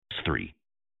3.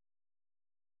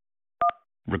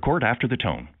 Record after the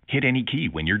tone. Hit any key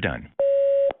when you're done.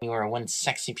 You are one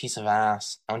sexy piece of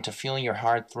ass. I want to feel your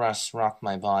hard thrusts rock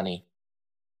my body.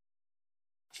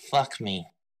 Fuck me.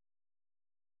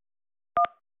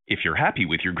 If you're happy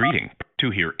with your greeting,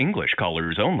 to hear English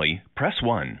callers only, press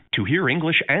 1. To hear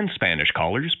English and Spanish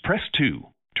callers, press 2.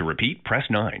 To repeat, press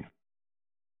 9.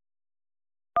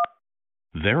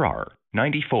 There are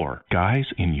 94 guys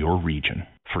in your region.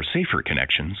 For safer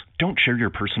connections, don't share your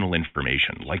personal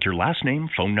information like your last name,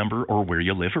 phone number, or where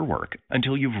you live or work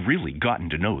until you've really gotten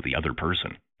to know the other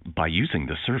person. By using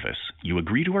the service, you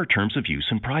agree to our terms of use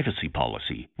and privacy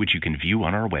policy, which you can view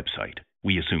on our website.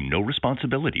 We assume no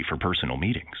responsibility for personal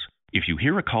meetings. If you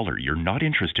hear a caller you're not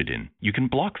interested in, you can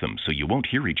block them so you won't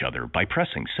hear each other by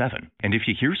pressing 7. And if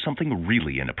you hear something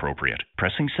really inappropriate,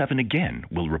 pressing 7 again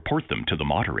will report them to the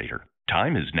moderator.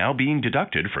 Time is now being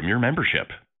deducted from your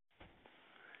membership.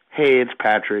 Hey, it's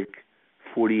Patrick,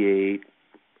 48,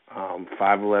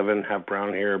 5'11", have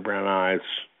brown hair, brown eyes,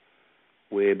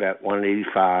 weigh about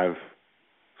 185,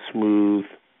 smooth,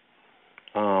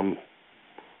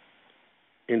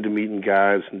 into meeting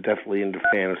guys and definitely into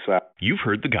fantasy. You've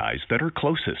heard the guys that are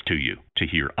closest to you. To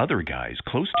hear other guys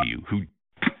close to you who...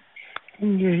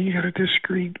 Yeah, you got a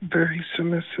discreet, very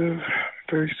submissive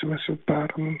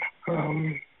bottom,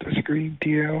 discreet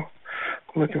deal.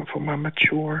 Looking for my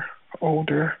mature,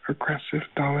 older, aggressive,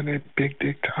 dominant, big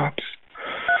dick tops.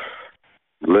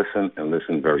 Listen and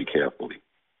listen very carefully.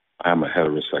 I am a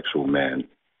heterosexual man.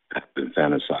 I've been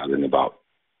fantasizing about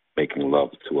making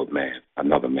love to a man,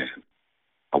 another man.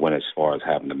 I went as far as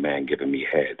having a man giving me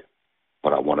head,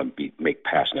 but I want to make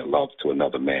passionate love to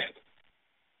another man.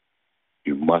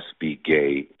 You must be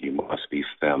gay, you must be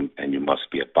femme, and you must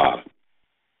be a bottom.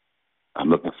 I'm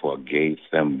looking for a gay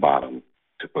femme bottom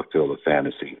to fulfill the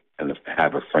fantasy and to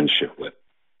have a friendship with.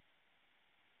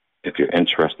 If you're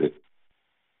interested,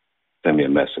 send me a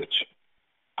message.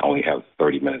 I only have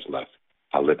 30 minutes left.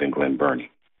 I live in Glen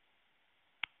Burnie.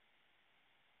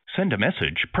 Send a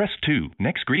message, press 2.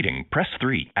 Next greeting, press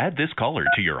 3. Add this caller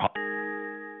to your...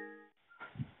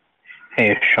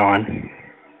 Hey, it's Sean.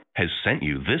 Has sent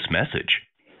you this message.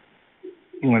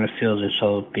 You want to feel this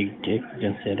whole big dick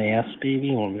against that ass, baby?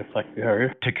 You want me to fuck your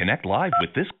hair? To connect live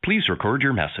with this, please record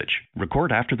your message.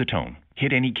 Record after the tone.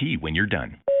 Hit any key when you're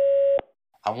done.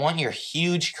 I want your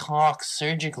huge cock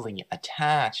surgically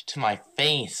attached to my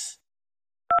face.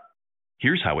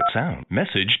 Here's how it sounds.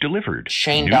 Message delivered.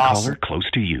 Shane New Dawson. caller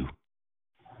close to you.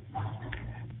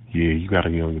 Yeah, you got a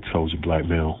young intelligent black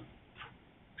male.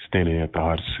 Standing at the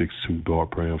height of 6'2",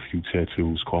 dark brown, few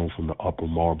tattoos, calling from the upper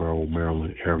Marlboro,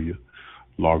 Maryland area.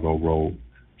 Largo Road,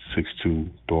 6'2",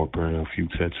 dark brown, few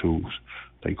tattoos.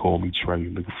 They call me Trey,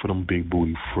 looking for them big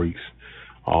booty freaks.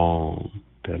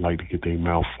 That like to get their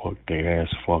mouth fucked, their ass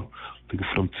fucked. Looking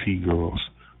for them T-girls,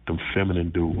 them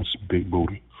feminine dudes, big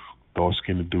booty.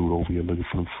 Dark-skinned dude over here looking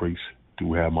for them freaks.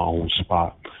 Do have my own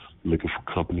spot. Looking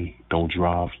for company, don't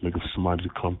drive. Looking for somebody to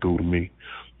come through to me.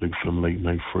 Looking for them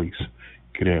late-night freaks.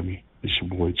 Get at me. It's your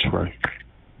boy Trey.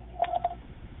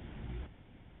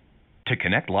 To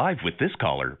connect live with this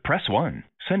caller, press 1.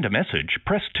 Send a message,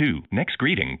 press 2. Next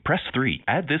greeting, press 3.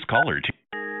 Add this caller to...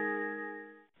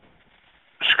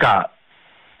 Scott.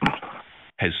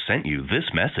 Has sent you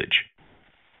this message.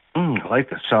 I like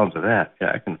the sounds of that.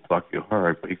 Yeah, I can fuck you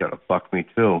hard, but you gotta fuck me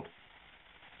too.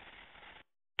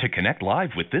 To connect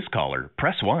live with this caller,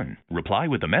 press 1. Reply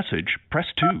with a message, press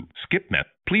 2. Skip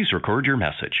Please record your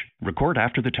message. Record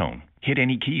after the tone. Hit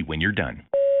any key when you're done.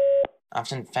 I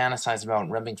often fantasize about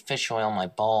rubbing fish oil on my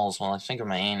balls while I finger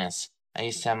my anus. I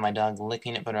used to have my dog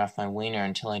licking it butter off my wiener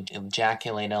until I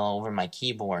ejaculate all over my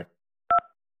keyboard.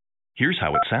 Here's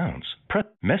how it sounds. Press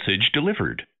message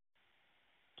delivered.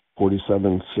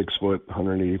 47, 6 foot,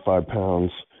 185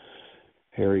 pounds,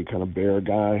 hairy kind of bear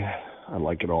guy. I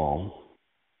like it all.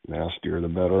 Nastier the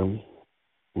better.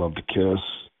 Love to kiss.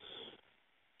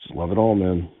 Just love it all,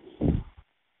 man.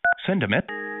 Send a message.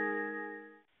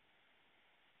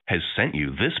 Has sent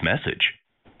you this message.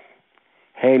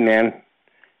 Hey, man,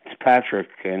 it's Patrick,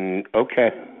 and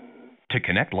okay. To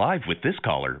connect live with this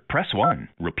caller, press 1.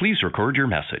 Please record your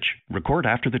message. Record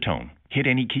after the tone. Hit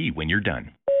any key when you're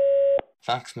done.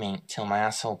 Fuck me till my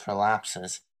asshole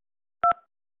prolapses.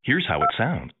 Here's how it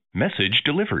sounds. Message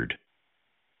delivered.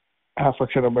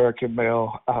 African American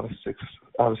male out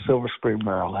of Silver Spring,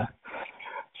 Maryland.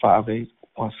 5'8",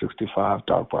 165,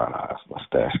 dark brown eyes,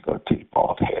 mustache, goatee,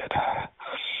 bald head.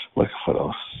 Looking for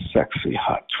those sexy,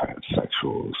 hot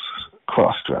transsexuals,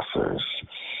 cross-dressers,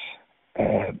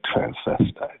 and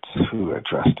transvestites who are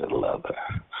dressed in leather.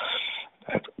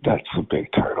 That's a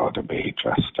big turn on to me,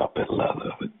 dressed up in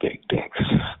leather with big dicks.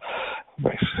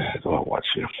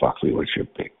 quickly with your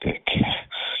big dick.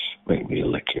 Make me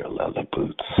lick your leather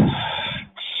boots.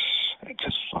 And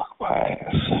just fuck my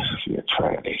ass if you're a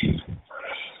tranny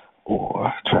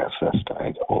or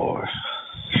transvestite or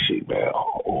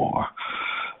female or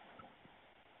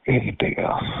anything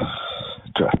else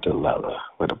dressed in leather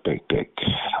with a big dick.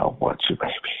 I want you,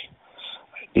 baby.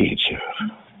 I need you.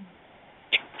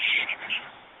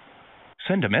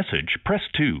 Send a message, press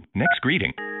 2. Next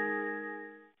greeting.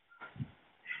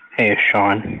 Hey, it's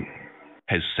Sean.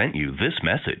 Has sent you this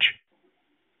message.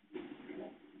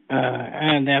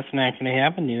 And that's not going to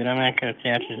happen, dude. I'm not going to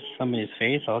attach it to somebody's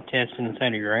face. I'll attach it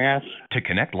inside of your ass. To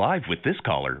connect live with this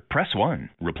caller, press 1.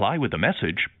 Reply with a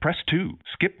message, press 2.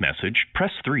 Skip message,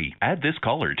 press 3. Add this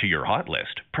caller to your hot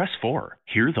list, press 4.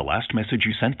 Hear the last message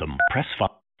you sent them, press 5.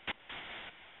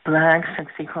 Black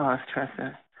sexy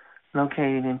cross-dresser,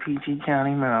 located in PG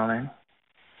County, Maryland.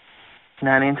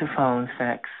 Not into phone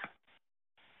sex.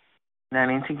 Not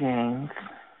into games.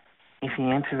 If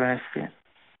you're interested,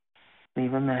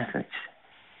 leave a message.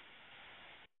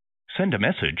 Send a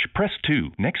message, press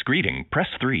 2. Next greeting, press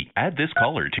 3. Add this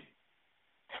caller to...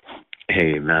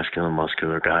 Hey, masculine,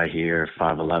 muscular guy here,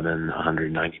 5'11",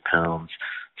 190 pounds,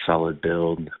 solid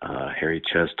build, hairy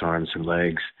chest, arms, and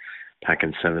legs,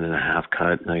 packing 7.5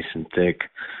 cut, nice and thick,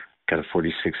 got a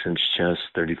 46-inch chest,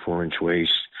 34-inch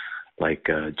waist, like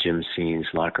gym scenes,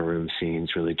 locker room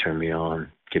scenes, really turn me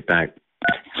on. Get back.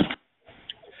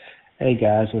 Hey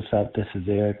guys, what's up? This is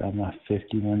Eric. I'm a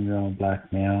 51-year-old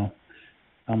black male.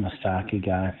 I'm a stocky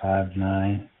guy,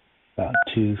 5'9", about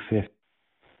 250.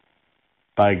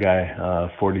 Bye guy,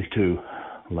 42,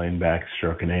 laying back,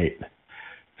 stroking 8.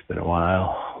 It's been a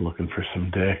while, looking for some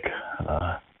dick.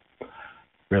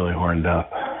 Really horned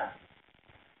up.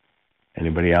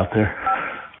 Anybody out there?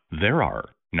 There are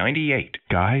 98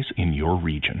 guys in your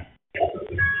region.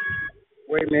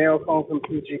 White male calling from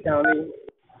PG County.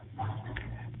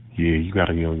 Yeah, you got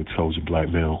a young and soldier black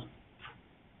male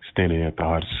standing at the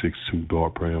heart of 6'2",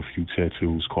 dark brown, few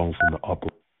tattoos, calling from the upper.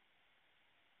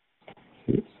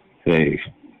 Hey,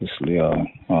 it's Leon.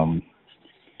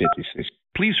 56.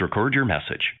 Please record your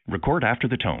message. Record after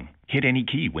the tone. Hit any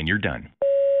key when you're done.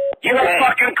 You're a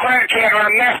fucking crackhead or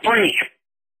a meth freak.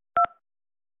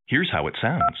 Here's how it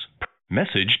sounds.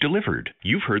 Message delivered.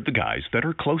 You've heard the guys that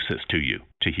are closest to you.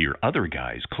 To hear other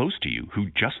guys close to you who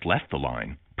just left the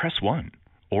line, press 1.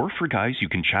 Or for guys you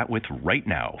can chat with right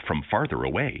now from farther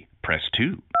away, press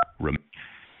 2.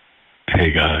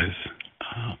 Hey guys,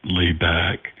 laid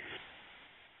back,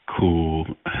 cool,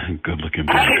 good looking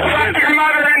black guy. Fuck your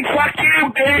mother and fuck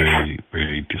you, bitch! Very,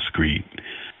 very discreet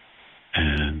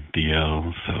and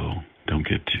DL, so don't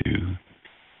get to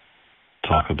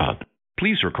talk about.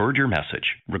 Please record your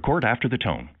message. Record after the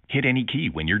tone. Hit any key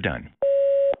when you're done.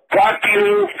 Fuck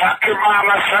you, fuck your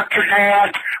mama, fuck your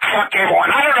dad, fuck everyone.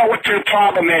 I don't know what your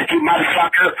problem is, you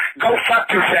motherfucker. Go fuck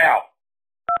yourself.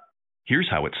 Here's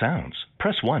how it sounds.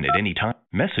 Press 1 at any time.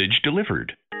 Message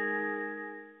delivered.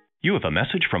 You have a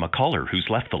message from a caller who's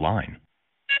left the line.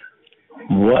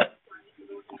 What?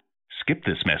 Skip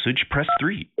this message, press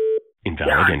 3. Invalid.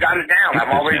 Yeah, I got it down. I've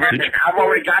already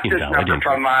got this number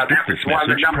from, that was one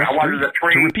of the numbers. I wanted the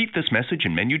 3. To repeat this message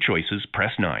in menu choices,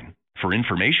 press 9. For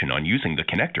information on using the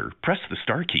connector, press the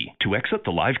star key. To exit the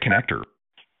live connector.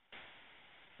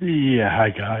 Yeah,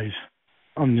 hi guys.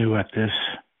 I'm new at this.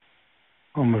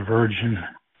 I'm a virgin,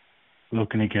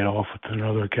 looking to get off with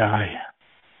another guy.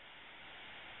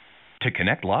 To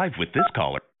connect live with this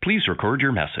caller, please record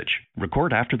your message.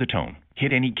 Record after the tone.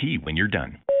 Hit any key when you're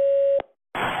done.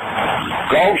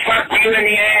 Go fuck you in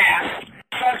the ass.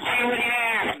 Fuck you in the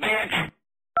ass, bitch.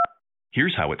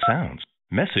 Here's how it sounds.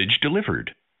 Message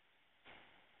delivered.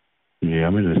 Yeah,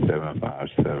 I'm in the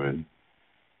 757.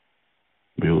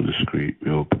 Real discreet,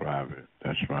 real private.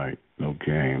 That's right. No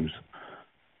games.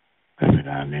 Every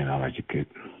now and then I like to get,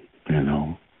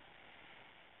 some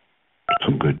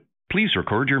good. Please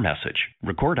record your message.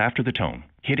 Record after the tone.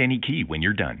 Hit any key when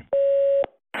you're done.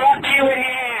 Fuck you in the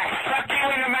ass. Fuck you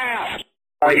in the mouth.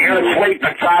 You're asleep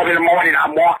at 5 in the morning.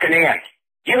 I'm walking in.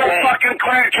 You're a fucking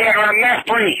crackhead or a meth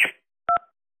freak.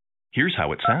 Here's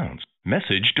how it sounds.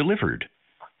 Message delivered.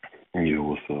 Yeah,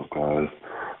 what's up, guys?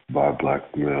 By black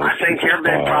male. I think your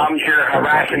big problem's you're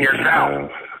harassing yourself.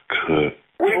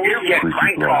 We do get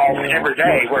prank calls every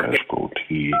day.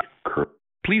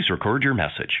 Please record your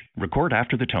message. Record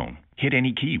after the tone. Hit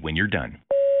any key when you're done.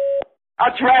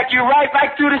 I'll drag you right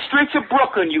back through the streets of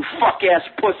Brooklyn, you fuck-ass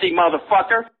pussy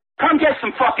motherfucker. Come get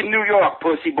some fucking New York,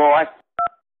 pussy boy.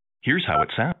 Here's how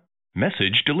it sounds.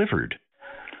 Message delivered.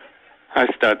 Hi,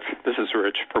 Studs. This is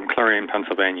Rich from Clarion,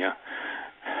 Pennsylvania.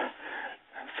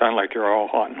 Sound like you're all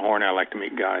hot and horny. I like to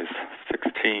meet guys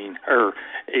 6'10",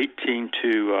 18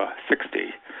 to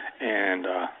 60, and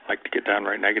like to get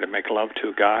downright negative, make love to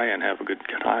a guy, and have a good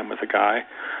time with a guy.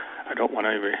 I don't want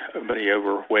anybody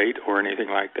overweight or anything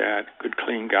like that. Good,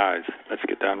 clean guys. Let's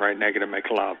get downright negative, make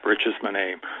love. Rich is my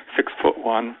name. 6'1",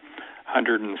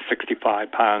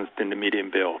 165 pounds, in the medium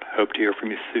build. Hope to hear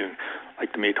from you soon.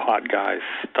 Like to meet hot guys,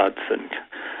 studs, and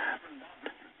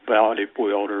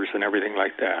bodybuilders and everything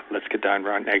like that. Let's get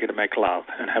downright negative, make love,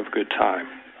 and have a good time.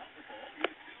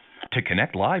 To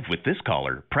connect live with this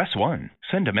caller, press 1.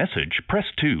 Send a message, press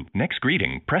 2. Next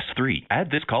greeting, press 3.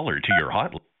 Add this caller to your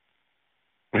hotline.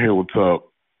 Hey, what's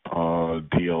up?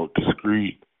 DL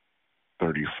Discreet,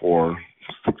 34,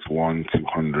 6'1",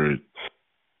 200,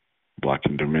 Black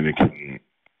and Dominican,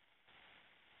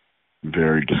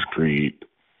 very discreet,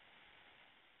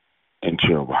 and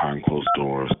chill behind closed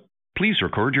doors. Please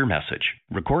record your message.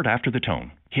 Record after the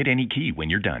tone. Hit any key when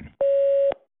you're done.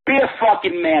 Be a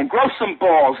fucking man. Grow some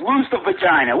balls. Lose the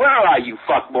vagina. Where are you,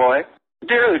 fuckboy?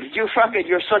 Dude, you're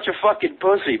such a fucking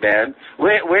pussy, man.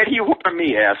 Where do you want to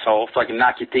meet, asshole, so I can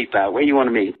knock your teeth out? Where do you want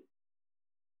to meet?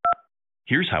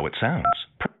 Here's how it sounds.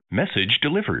 Message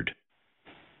delivered.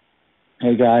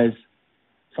 Hey guys,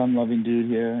 fun-loving dude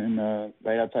here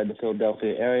right outside the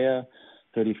Philadelphia area.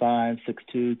 35,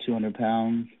 6'2", 200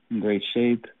 pounds, in great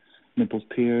shape, nipples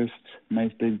pierced,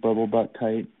 nice big bubble butt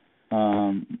tight,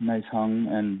 nice hung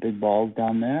and big balls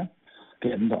down there.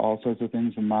 Get into all sorts of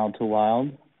things from mild to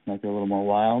wild. Like a little more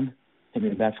wild. Hit me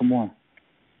back for more.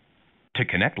 To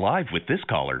connect live with this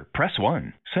caller, press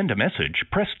 1. Send a message,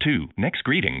 press 2. Next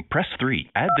greeting, press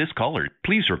 3. Add this caller.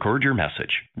 Please record your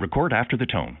message. Record after the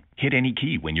tone. Hit any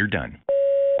key when you're done.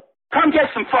 Come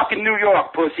get some fucking New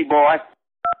York, pussy boy.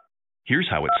 Here's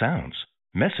how it sounds.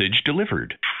 Message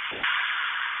delivered.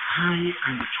 Hi,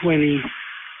 I'm 20.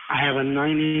 I have a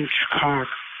 9-inch cock.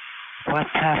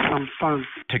 Let's have some fun.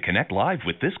 To connect live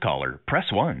with this caller,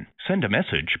 press 1. Send a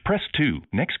message, press 2.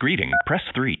 Next greeting, press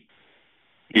 3.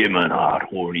 Yeah, man, hot,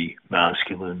 horny,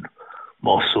 masculine,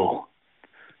 muscle,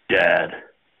 dad.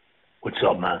 What's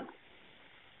up, man?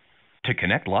 To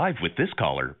connect live with this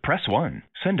caller, press 1.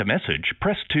 Send a message,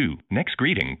 press 2. Next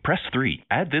greeting, press 3.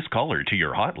 Add this caller to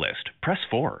your hot list, press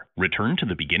 4. Return to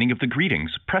the beginning of the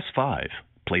greetings, press 5.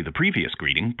 Play the previous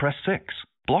greeting, press 6.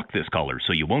 Block this caller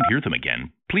so you won't hear them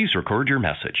again. Please record your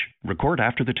message. Record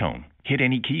after the tone. Hit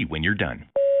any key when you're done.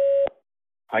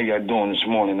 How y'all doing this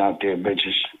morning out there,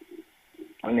 bitches?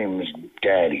 My name is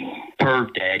Daddy.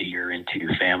 Perv Daddy, you're into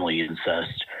your family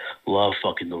incest. Love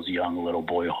fucking those young little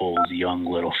boy holes, young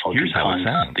little fucking Here's how it cunts.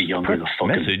 sounds. The younger the fucking...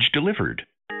 Message delivered.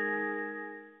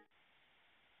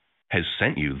 Has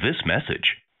sent you this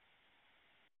message.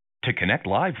 To connect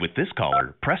live with this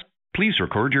caller, press... Please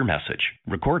record your message.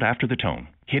 Record after the tone.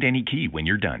 Hit any key when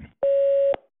you're done.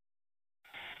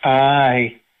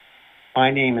 Hi, my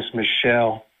name is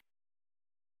Michelle.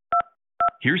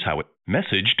 Here's how it...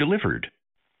 Message delivered.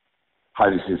 Hi,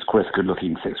 this is Chris,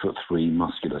 good-looking, 6'3",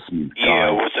 muscular, smooth guy.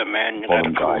 Yeah, what's up, man? You're not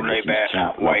a cool,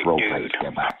 laid-back white dude.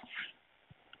 Get back.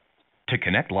 To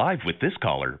connect live with this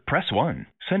caller, press 1.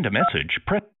 Send a message.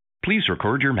 Please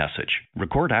record your message.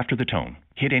 Record after the tone.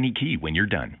 Hit any key when you're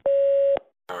done.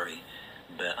 Sorry,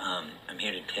 but I'm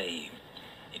here to tell you,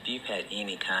 if you've had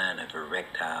any kind of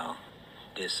erectile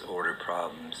disorder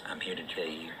problems, I'm here to tell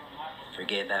you,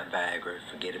 forget about Viagra,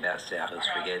 forget about Salus,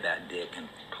 forget about dick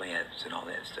implants and all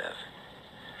that stuff.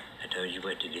 I told you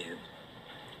what to do,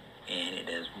 and it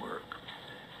does work.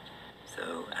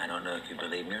 So I don't know if you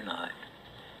believe me or not,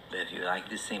 but if you like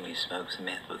to see me smoke some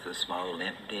meth with a small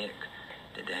limp dick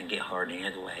that doesn't get hard any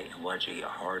other way, and watch it get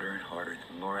harder and harder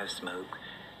the more I smoke,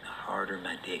 the harder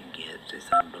my dick gets. It's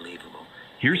unbelievable.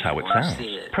 Here's how it sounds.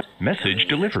 Message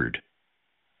delivered.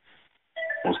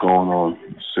 What's going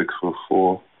on?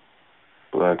 6'4",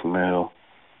 black male,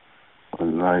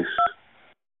 nice.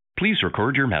 Please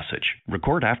record your message.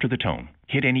 Record after the tone.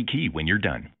 Hit any key when you're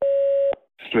done.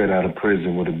 Straight out of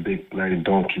prison with a big bloody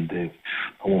donkey dick.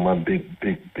 I want my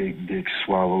big dick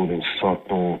swallowed and sucked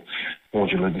on. I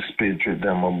want you to let the spit drip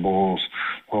down my balls.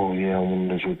 Oh yeah, I want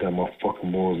to drip down my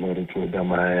fucking balls, let it drip down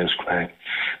my ass crack.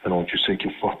 I don't want you stick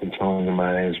your fucking tongue in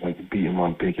my ass like you're beating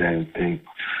my big ass dick.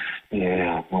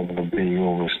 Yeah, I want to bend you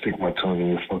over and stick my tongue in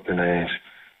your fucking ass.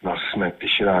 And I'll smack the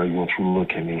shit out of you once you look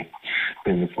at me.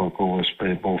 Bend the fuck over and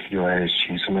spread both of your ass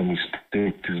cheeks and let me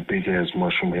stick this big ass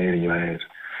mushroom head in your ass.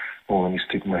 Oh, let me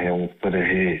stick my head on for the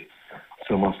head.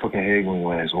 Feel my fucking head going in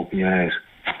your ass. Open your ass.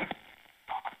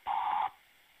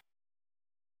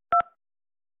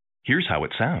 Here's how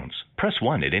it sounds. Press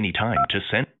 1 at any time to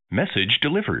send message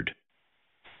delivered.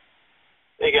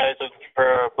 Hey guys, looking for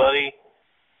a buddy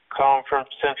calling from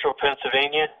central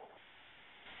Pennsylvania.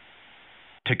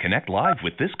 To connect live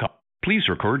with this call, please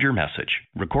record your message.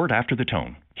 Record after the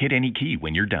tone. Hit any key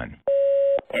when you're done.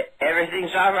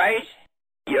 Everything's all right?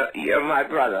 You're my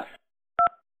brother.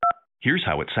 Here's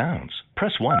how it sounds.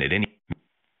 Press 1 at any...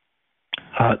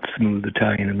 Hot, smooth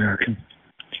Italian American.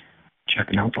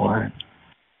 Checking out the line.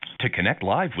 To connect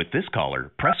live with this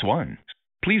caller, press 1.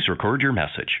 Please record your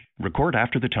message. Record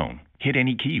after the tone. Hit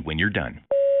any key when you're done.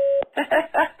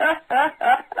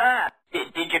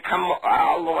 Did you come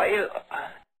all the way?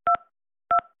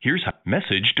 Here's how...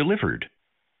 Message delivered.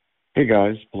 Hey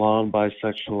guys, blonde,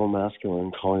 bisexual,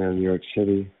 masculine, calling out of New York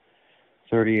City.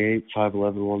 38, 5'11",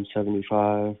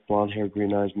 175, blonde hair,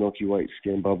 green eyes, milky white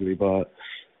skin, bubbly butt.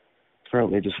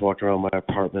 Currently just walking around my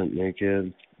apartment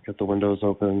naked. Got the windows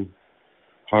open.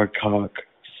 Hard cock,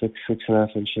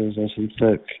 6.5 inches, nice and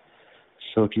thick.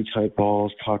 Silky tight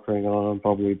balls, cock ring on,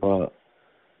 bubbly butt.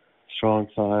 Strong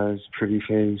thighs, pretty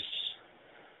face.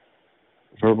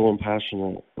 Verbal and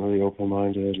passionate, really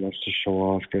open-minded, loves to show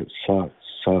off, get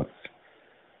sucked.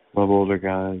 Love older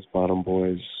guys, bottom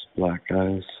boys, black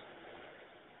guys.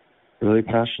 Really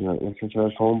passionate, looking for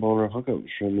that phone boner hookup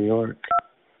from New York.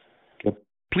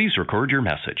 Please record your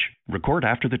message. Record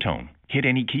after the tone. Hit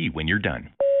any key when you're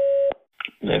done.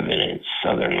 Living in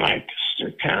southern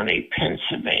Lancaster County,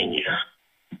 Pennsylvania.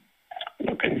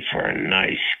 Looking for a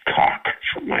nice cock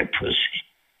for my pussy.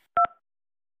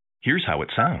 Here's how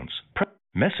it sounds.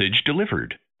 Message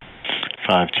delivered.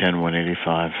 5'10",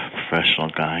 185, professional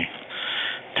guy,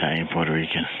 Italian, Puerto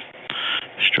Rican,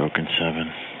 stroking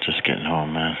 7, just getting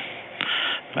home, man.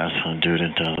 Masculine dude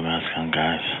into other masculine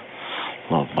guys.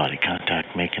 Love body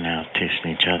contact, making out,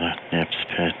 tasting each other, nips,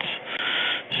 pits,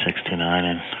 69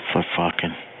 and foot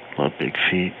fucking. Love big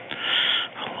feet.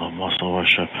 Love muscle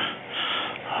worship.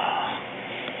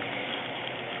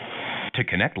 To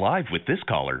connect live with this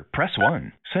caller, press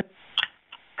 1.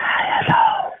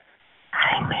 Hello.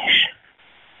 I miss.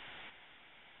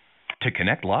 To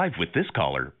connect live with this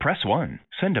caller, press 1.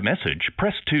 Send a message,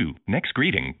 press 2. Next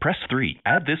greeting, press 3.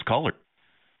 Add this caller.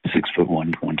 6'1",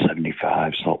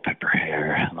 175, salt, pepper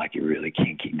hair, like you're really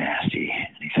kinky, nasty.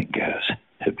 Anything goes.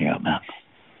 Hit me up, man.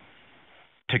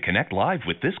 To connect live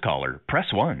with this caller,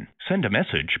 press 1. Send a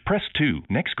message, press 2.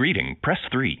 Next greeting, press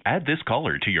 3. Add this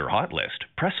caller to your hot list.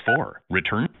 Press 4.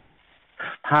 Return.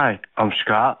 Hi, I'm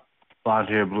Scott. Blonde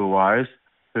hair, blue eyes,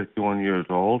 51 years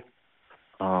old.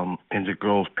 Into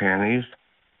girls' panties.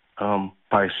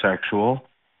 Bisexual.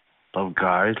 Love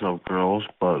guys, love girls,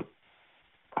 but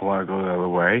I want to go the other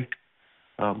way.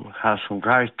 Have some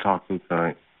guys talk to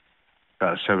tonight.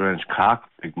 Got a 7-inch cock,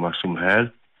 big mushroom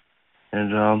head,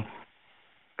 and want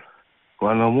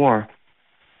to know more.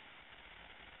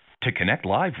 To connect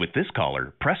live with this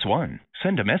caller, press 1.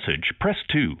 Send a message, press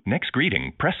 2. Next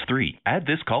greeting, press 3. Add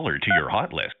this caller to your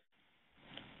hot list.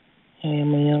 Hey,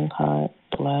 I'm a young, hot,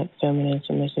 black, feminine,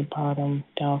 submissive bottom,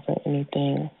 down for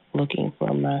anything, looking for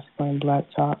a masculine black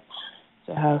top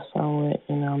to have fun with,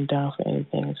 and I'm down for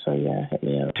anything, so yeah, hit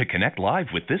me up. To connect live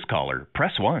with this caller,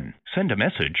 press 1. Send a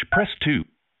message, press 2.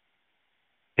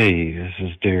 Hey, this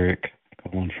is Derek,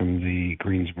 calling from the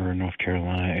Greensboro, North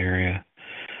Carolina area.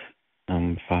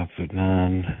 I'm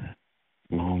 5'9",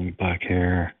 long black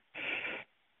hair,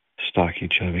 stocky,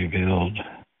 chubby build.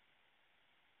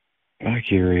 Not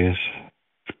curious,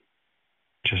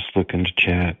 just looking to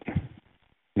chat,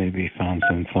 maybe find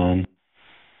some fun.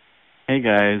 Hey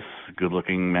guys,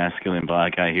 good-looking masculine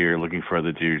black guy here, looking for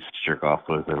other dudes to jerk off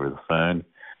with over the phone.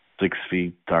 6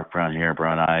 feet, dark brown hair,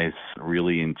 brown eyes,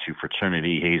 really into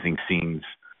fraternity hazing scenes.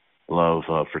 Love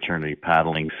fraternity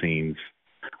paddling scenes.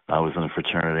 I was in a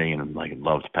fraternity and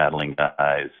loved paddling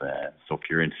guys. So if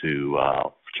you're into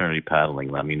fraternity paddling,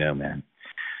 let me know, man.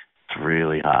 It's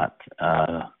really hot.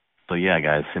 So yeah,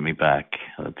 guys, hit me back.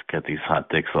 Let's get these hot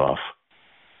dicks off.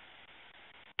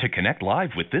 To connect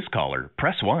live with this caller,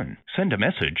 press 1. Send a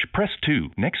message, press 2.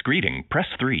 Next greeting, press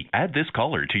 3. Add this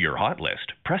caller to your hot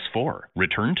list. Press 4.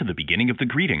 Return to the beginning of the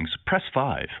greetings, press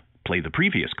 5. Play the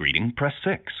previous greeting, press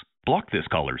 6. Block this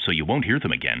caller so you won't hear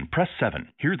them again, press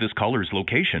 7. Hear this caller's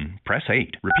location, press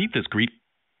 8. Repeat this greeting.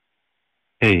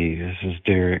 Hey, this is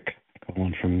Derek,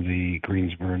 calling from the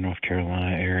Greensboro, North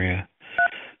Carolina area.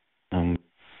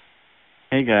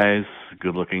 Hey guys,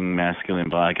 good-looking masculine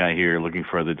black guy here, looking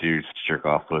for other dudes to jerk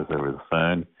off with over the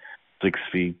phone. 6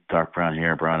 feet, dark brown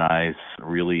hair, brown eyes,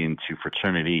 really into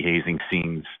fraternity hazing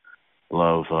scenes.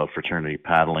 Love fraternity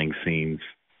paddling scenes.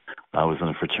 I was in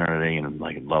a fraternity and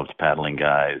loved paddling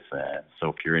guys. So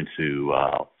if you're into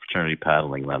fraternity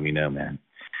paddling, let me know, man.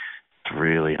 It's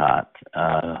really hot.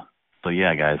 So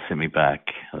yeah, guys, hit me back.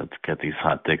 Let's get these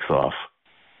hot dicks off.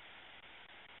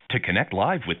 To connect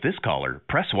live with this caller,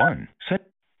 press 1.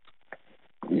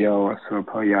 Yo, what's up?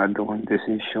 How y'all doing? This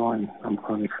is Sean. I'm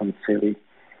calling from Philly,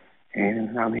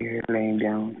 and I'm here laying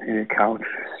down in the couch,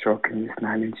 stroking this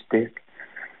 9-inch dick.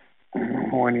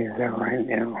 Horny as that right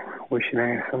now. Wishing I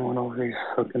had someone over here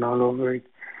sucking all over it,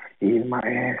 eating my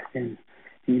ass, and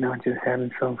just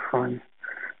having some fun.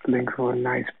 Looking for a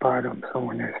nice bottom,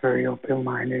 someone that's very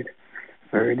open-minded,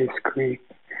 very discreet.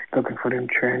 Looking for them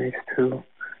trannies too.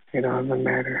 It doesn't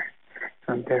matter.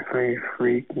 I'm definitely a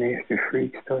freak, nasty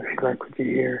freak stuff. If you like what you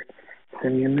hear,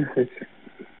 send me a message.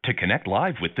 To connect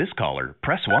live with this caller,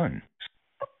 press 1.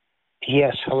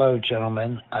 Yes, hello,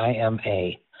 gentlemen. I am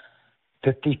a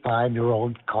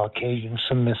 55-year-old Caucasian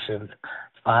submissive,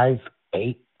 5'8",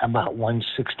 about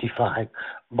 165,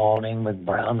 balding with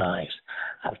brown eyes.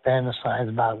 I fantasize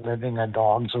about living a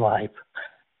dog's life,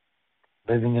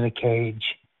 living in a cage,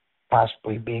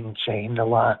 possibly being chained a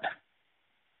lot,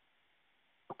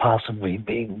 possibly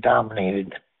being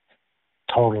dominated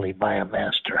totally by a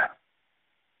master.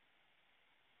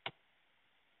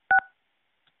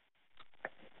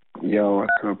 Yo,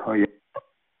 what's up? How you?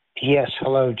 Yes,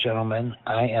 hello, gentlemen.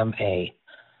 I am a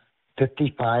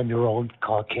 55-year-old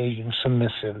Caucasian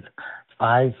submissive,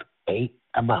 5'8",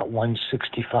 about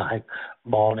 165,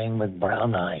 balding with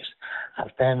brown eyes. I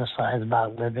fantasize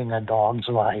about living a dog's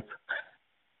life,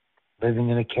 living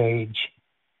in a cage,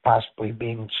 possibly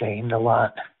being chained a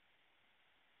lot,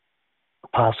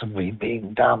 possibly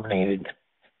being dominated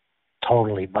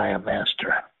totally by a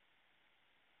master.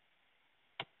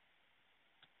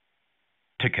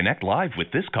 To connect live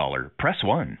with this caller, press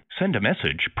 1. Send a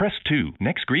message, press 2.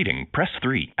 Next greeting, press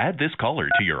 3. Add this caller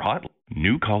to your hotline.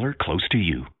 New caller close to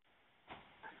you.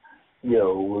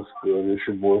 Yo, what's good? It's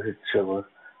your boy Hitchiller.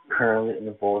 Currently in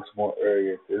the Baltimore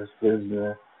area. This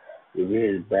business. We're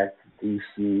headed back to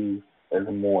D.C. in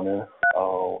the morning.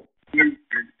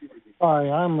 Hi,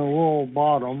 I'm a rural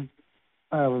bottom.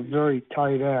 I have a very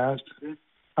tight ass.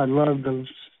 I love to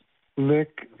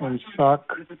lick and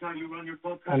suck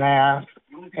an ass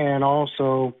and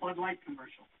also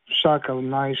suck a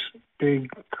nice big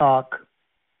cock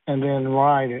and then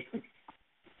ride it.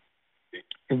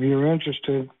 If you're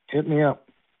interested, hit me up.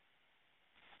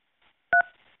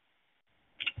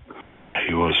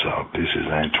 Hey, what's up? This is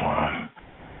Antoine.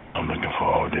 I'm looking for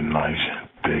all the nice,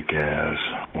 big ass,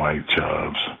 white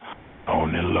chubs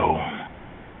on the low.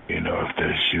 You know, if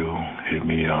that's you, hit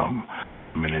me up.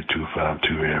 I'm in the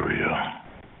 252 area.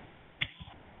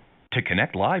 To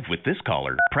connect live with this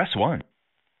caller, press 1.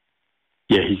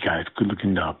 Yeah, hey guys, good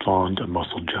looking blonde,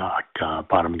 muscle jock,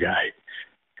 bottom guy.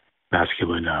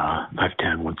 Masculine,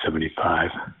 5'10",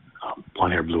 175.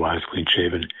 Blonde hair, blue eyes, clean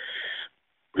shaven.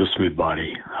 Real smooth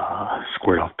body,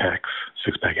 squared off pecs,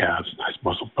 six-pack abs, nice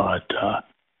muscle butt,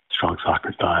 strong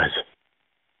soccer thighs.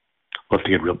 Love to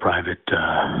get real private,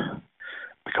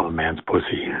 become a man's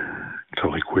pussy,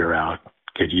 totally queer out,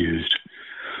 get used,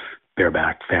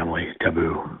 bareback, family,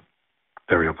 taboo,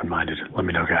 very open-minded. Let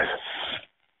me know, guys.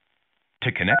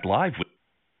 To connect live with...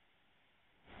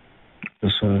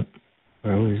 What's up?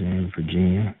 I was in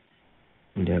Virginia.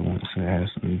 My dad wants to have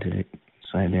some dick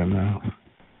inside their mouth.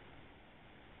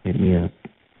 Hit me up.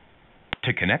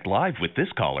 To connect live with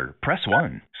this caller, press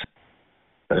 1.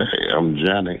 Hey, I'm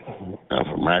Johnny. I'm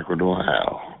from Akron,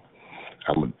 Ohio.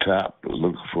 I'm a top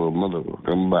looking for a mother with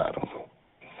them bottom.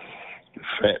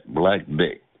 Fat black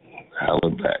dick.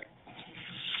 Holler back.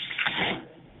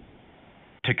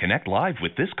 To connect live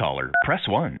with this caller, press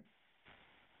 1.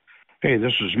 Hey,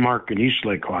 this is Mark in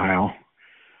Eastlake, Ohio.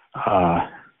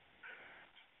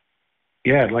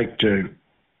 Yeah, I'd like to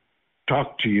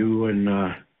talk to you,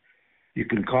 and you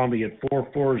can call me at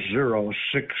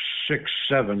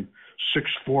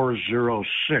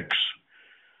 440-667-6406.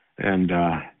 And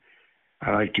I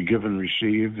like to give and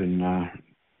receive, and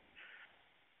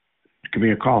give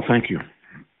me a call. Thank you.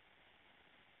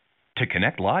 To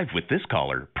connect live with this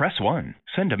caller, press 1.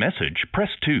 Send a message, press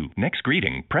 2. Next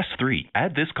greeting, press 3.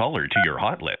 Add this caller to your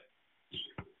hot list.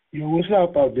 Yo, what's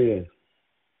up out there?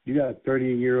 You got a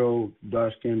 30-year-old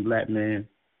dark-skinned black man,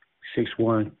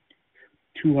 6'1",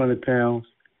 200 pounds,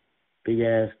 big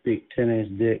ass, big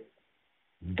 10-inch dick,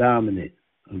 dominant,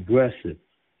 aggressive,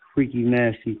 freaky,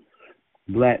 nasty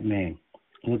black man.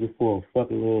 I'm looking for a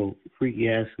fucking little freaky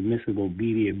ass, submissive,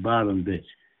 obedient bottom bitch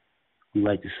who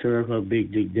like to serve her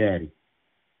big dick daddy.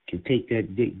 Can take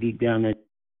that dick deep down that.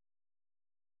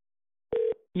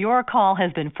 Your call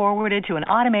has been forwarded to an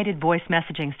automated voice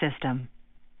messaging system.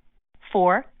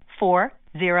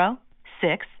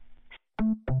 4406.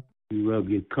 You rub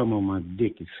your cum on my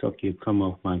dick and suck your cum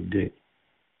off my dick.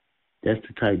 That's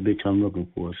the type of bitch I'm looking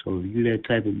for. So if you that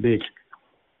type of bitch,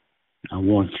 I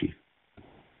want you.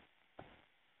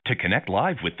 To connect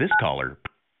live with this caller.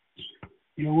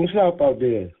 Yo, what's up out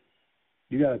there?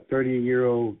 You got a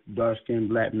 30-year-old dark-skinned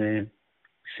black man,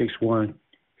 6'1",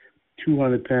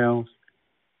 200 pounds,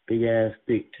 big-ass,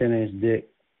 thick 10-inch dick,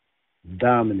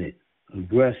 dominant,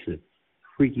 aggressive,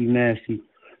 freaky, nasty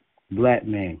black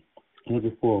man.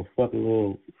 Looking for a fucking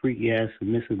little freaky-ass,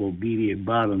 submissive, obedient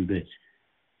bottom bitch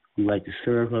who like to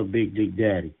serve her big dick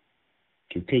daddy.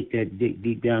 Can take that dick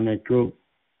deep down that throat,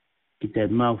 get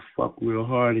that mouth fucked real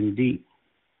hard and deep,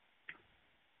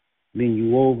 bend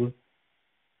you over,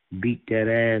 beat that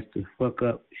ass to fuck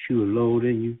up, shoot a load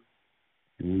in you,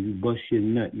 and when you bust your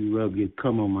nut, you rub your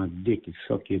cum on my dick and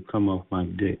suck your cum off my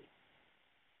dick.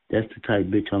 That's the type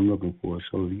of bitch I'm looking for.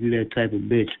 So if you that type of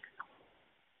bitch,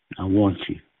 I want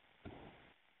you.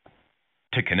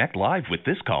 To connect live with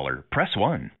this caller, press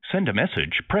 1. Send a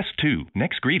message, press 2.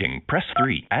 Next greeting, press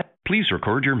 3. Please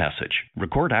record your message.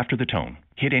 Record after the tone.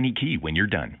 Hit any key when you're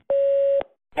done.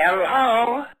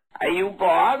 Hello? Are you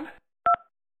Bob?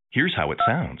 Here's how it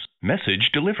sounds.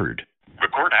 Message delivered.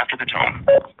 Record after the tone.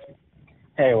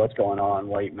 Hey, what's going on?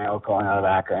 White male calling out of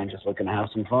Akron, just looking to have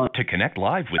some fun. To connect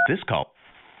live with this call.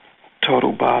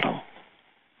 Total bottom.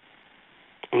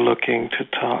 Looking to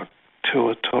talk to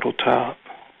a total top.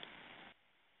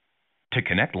 To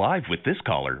connect live with this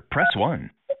caller, press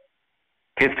 1.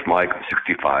 It's Mike, I'm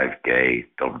 65, gay,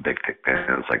 double dick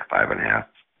pants, like 5.5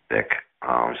 thick.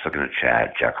 Just looking to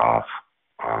chat, jack off.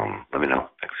 Let me know.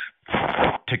 Thanks.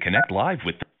 To connect live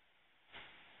with...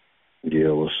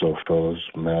 Yeah, what's up, fellas?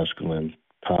 Masculine,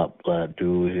 top black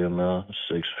dude here, man.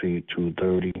 6 feet,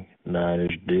 230,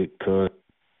 9-inch dick cut.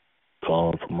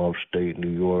 Calling from upstate New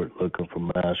York, looking for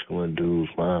masculine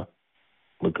dudes, man.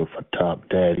 Looking for top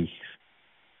daddies.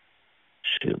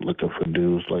 Shit, looking for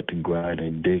dudes like to grind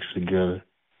their dicks together.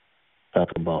 Talk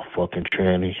about fucking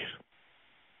trannies.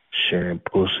 Sharing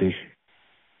pussy.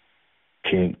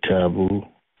 Kink taboo.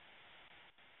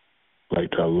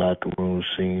 Like that locker room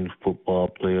scene, football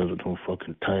players with them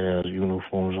fucking tight-ass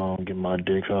uniforms on, get my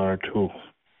dick hard too.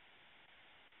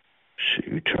 Shit,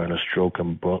 you trying to stroke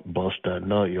and bust that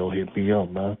nut, yo, hit me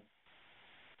up, man.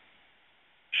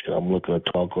 Shit, I'm looking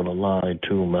to talk on the line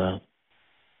too, man.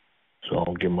 So I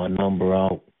don't get my number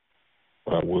out,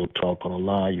 but I will talk on the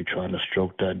line. You trying to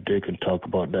stroke that dick and talk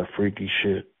about that freaky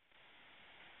shit.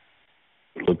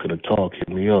 Looking to talk, hit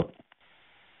me up.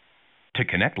 To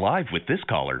connect live with this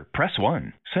caller, press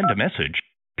 1. Send a message.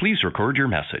 Please record your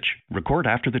message. Record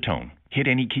after the tone. Hit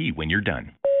any key when you're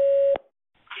done.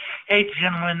 Hey,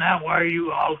 gentlemen, how are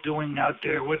you all doing out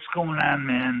there? What's going on,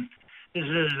 man? This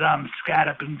is Scott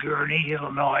up in Gurney,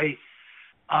 Illinois.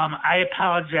 I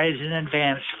apologize in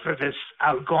advance for this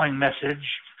outgoing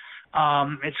message.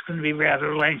 It's going to be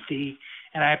rather lengthy,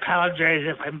 and I apologize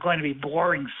if I'm going to be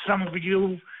boring some of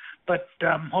you, but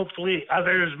hopefully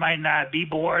others might not be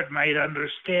bored, might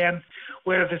understand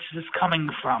where this is coming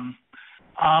from.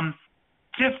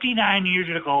 59 years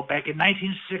ago, back in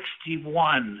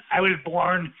 1961, I was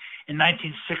born in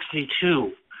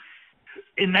 1962.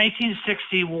 In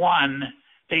 1961,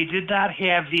 they did not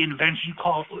have the invention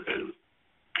called,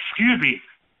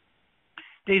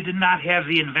 they did not have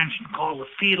the invention called a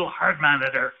fetal heart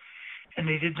monitor, and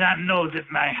they did not know that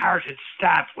my heart had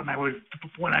stopped when I was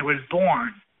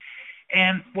born.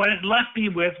 And what it left me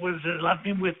with was it left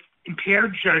me with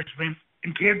impaired judgment,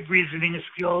 impaired reasoning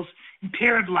skills,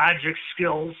 impaired logic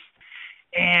skills,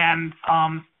 and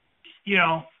I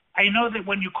know that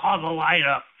when you call the line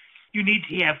up, you need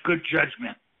to have good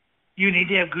judgment. You need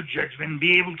to have good judgment and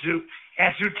be able to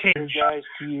ascertain. Guys,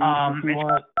 to you, if you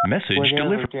want message whatever,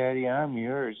 delivered. Daddy, I'm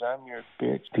yours. I'm your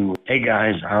bitch. Do it. Hey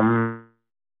guys, I'm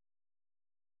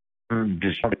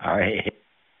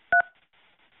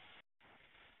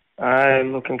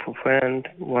looking for friend,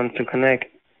 want to connect.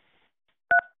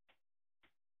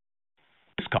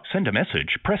 Send a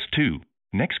message. Press 2.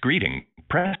 Next greeting.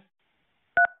 Press.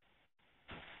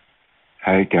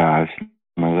 Hey guys,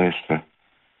 Melissa.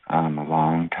 I'm a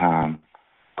long-time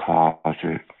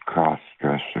closet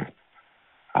cross-dresser.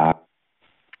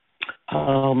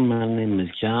 My name is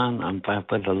John. I'm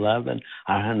 5'11",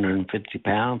 150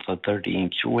 pounds, a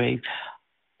 30-inch waist.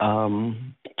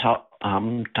 I'm tall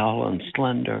and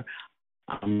slender.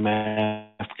 I'm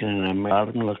African and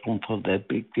I'm looking for that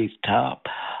big top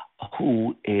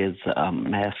who is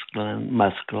masculine,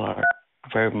 muscular,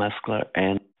 very muscular,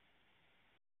 and.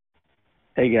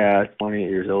 Hey guys, 28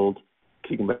 years old,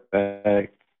 kicking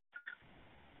back,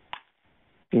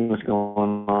 seeing what's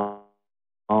going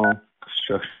on,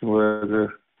 construction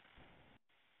worker.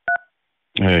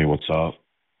 Hey, what's up?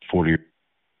 40.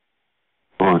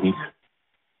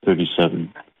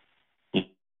 37.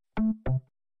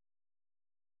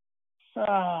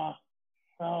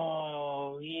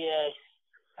 Oh, yes.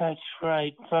 That's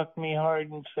right. Fuck me hard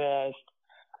and fast.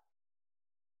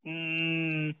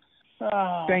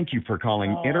 Thank you for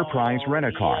calling Enterprise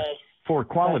Rent-A-Car. Yes. For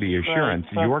quality That's assurance,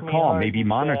 right. your Fuck me call hard may be and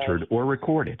monitored fast. or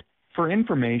recorded. For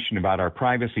information about our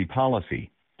privacy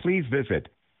policy, please visit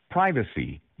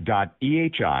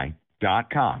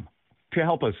privacy.ehi.com. To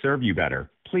help us serve you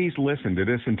better, please listen to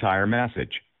this entire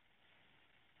message.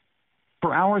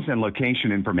 For hours and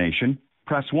location information,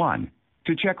 press 1.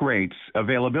 To check rates,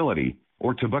 availability,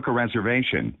 or to book a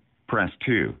reservation, press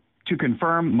 2. To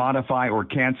confirm, modify, or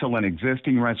cancel an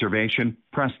existing reservation,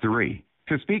 press 3.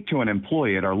 To speak to an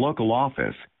employee at our local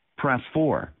office, press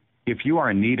 4. If you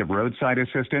are in need of roadside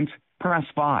assistance, press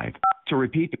 5. To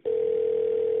repeat...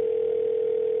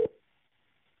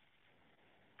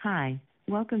 Hi,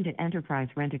 welcome to Enterprise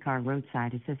Rent-A-Car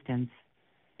Roadside Assistance.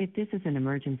 If this is an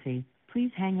emergency, please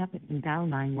hang up and dial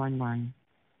 911.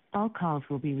 All calls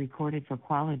will be recorded for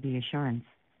quality assurance.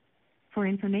 For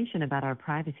information about our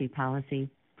privacy policy,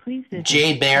 please visit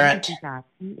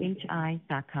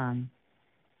privacy.ehi.com.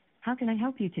 How can I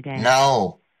help you today?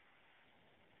 No.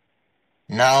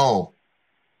 To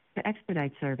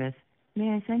expedite service, may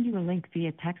I send you a link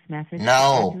via text message to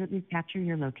accurately capture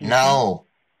your location?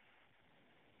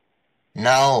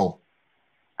 No.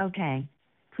 Okay.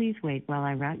 Please wait while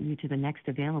I route you to the next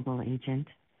available agent.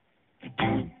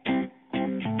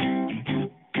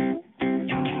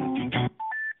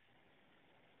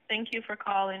 Thank you for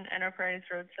calling Enterprise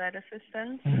Roadside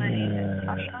Assistance. My name is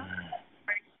Sasha.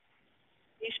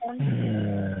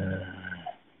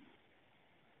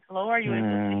 Hello, are you able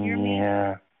to hear me?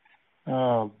 Yeah.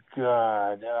 Oh,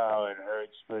 God. Oh, it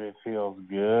hurts, but it feels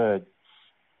good.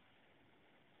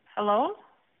 Hello?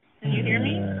 Can you hear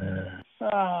me?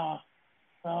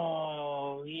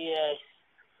 Oh, yes.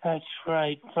 That's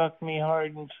right. Fuck me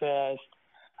hard and fast.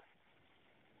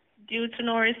 Due to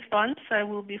no response, I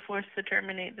will be forced to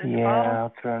terminate this call. Yeah,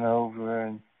 I'll turn over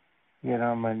and get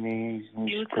on my knees and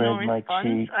Due to spread no my response,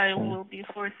 cheeks I and will be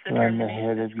forced to run the terminate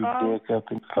head this of your call. dick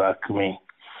up and fuck me.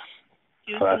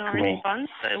 Due Fuck to no me. response,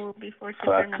 I will be forced to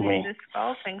Fuck terminate me. this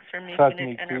call. Thanks for making Fuck it me,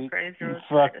 Pete. Enterprise Roadside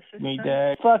Fuck Assistance. me,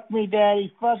 Daddy. Fuck me,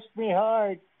 Daddy. Fuck me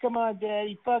hard. Come on,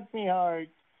 Daddy. Fuck me hard.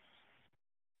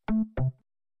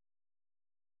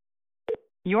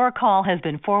 Your call has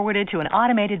been forwarded to an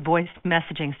automated voice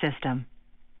messaging system.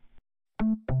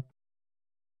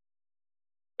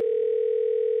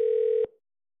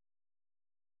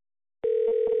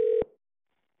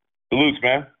 Salutes,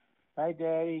 man. Hi,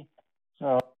 Daddy.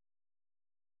 Oh.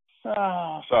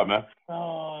 What's up, man?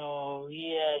 Oh,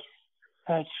 yes.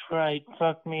 That's right.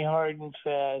 Fuck me hard and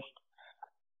fast.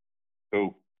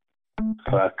 Who?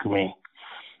 Fuck me.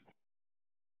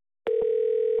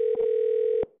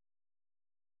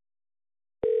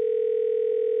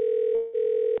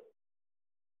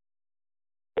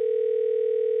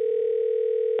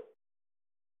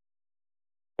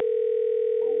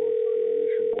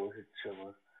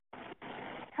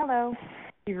 Hello.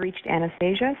 You've reached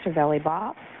Anastasia Cervelli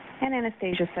Bob and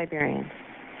Anastasia Siberian.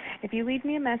 If you leave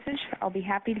me a message, I'll be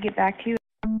happy to get back to you.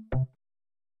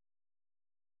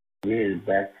 We headed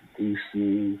back to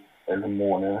D.C. in the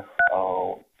morning.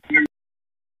 We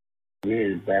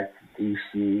headed back to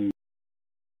D.C.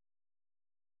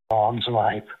 Dog's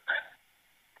life,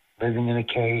 living in a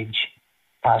cage,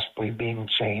 possibly being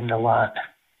chained a lot,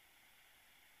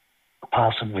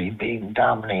 possibly being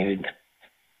dominated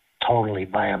totally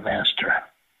by a master.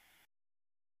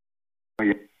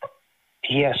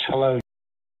 Yes, hello.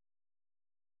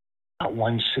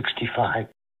 165.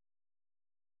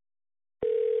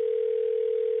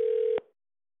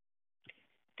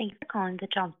 Thanks for calling the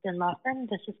Johnston Law Firm.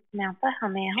 This is Samantha. How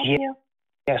may I help you?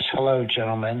 Yes, hello,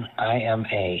 gentlemen. I am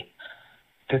a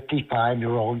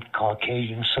 55-year-old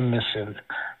Caucasian submissive,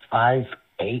 5'8",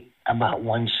 about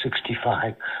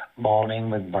 165,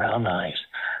 balding with brown eyes.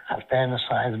 I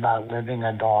fantasize about living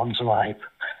a dog's life,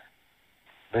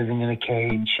 living in a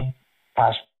cage,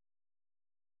 possibly.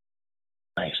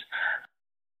 Nice.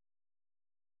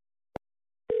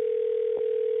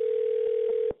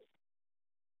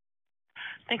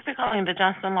 Thanks for calling the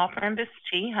Johnston Law Firm. This is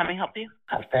T. How may I help you?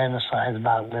 I fantasize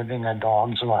about living a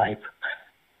dog's life,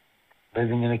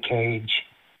 living in a cage,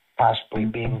 possibly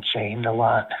being chained a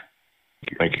lot.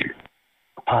 Thank you.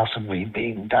 Possibly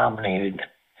being dominated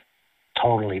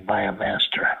totally by a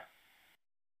master.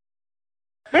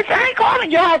 Bitch, I ain't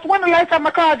calling your house. When the last time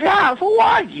I called your house? Who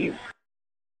are you?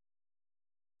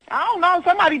 I don't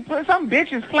know. Some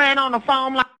bitch is playing on the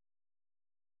phone like...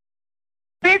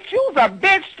 Bitch, you's a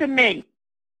bitch to me.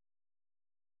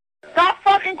 Stop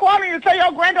fucking calling here. Tell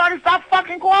your granddaughter stop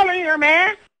fucking calling here,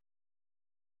 man.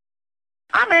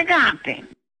 I'm in Compton.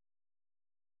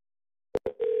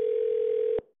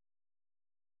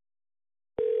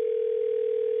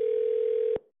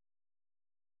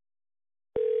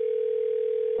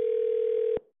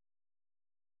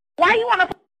 Why you wanna?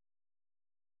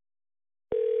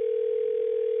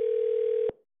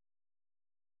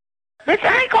 Bitch,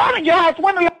 I ain't calling your house.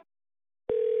 One of your.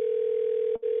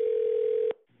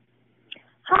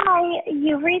 Hi,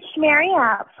 you've reached Mary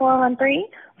at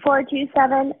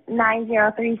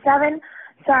 413-427-9037.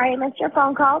 Sorry I missed your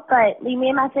phone call, but leave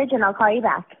me a message and I'll call you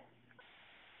back.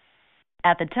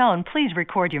 At the tone, please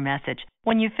record your message.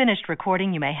 When you've finished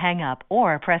recording, you may hang up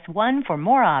or press 1 for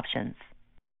more options.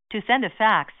 To send a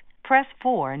fax, press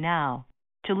 4 now.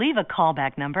 To leave a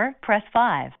callback number, press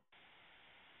 5.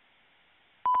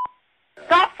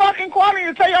 Stop fucking calling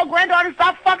and tell your granddaughter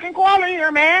stop fucking calling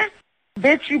here, man.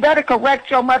 Bitch, you better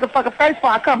correct your motherfucking face before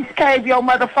I come cave your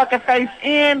motherfucking face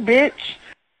in, bitch.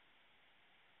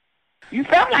 You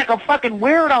sound like a fucking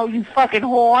weirdo, you fucking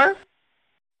whore.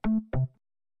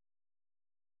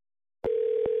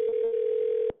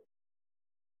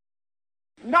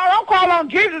 No, don't call on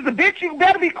Jesus, the bitch. You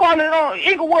better be calling on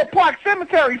Inglewood Park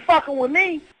Cemetery fucking with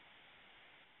me.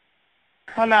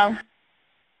 Hello?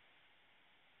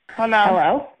 Hello?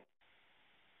 Hello?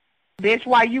 Bitch,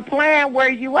 why you playing? Where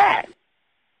you at?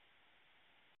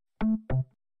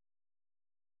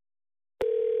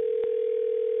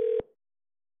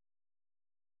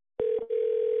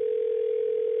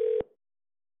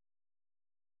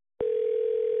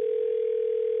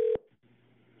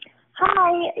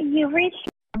 Hi, you've reached...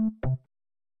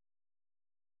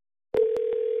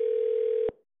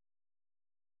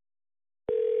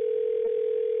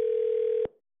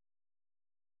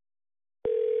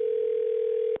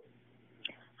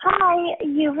 Hi,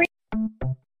 you've reached...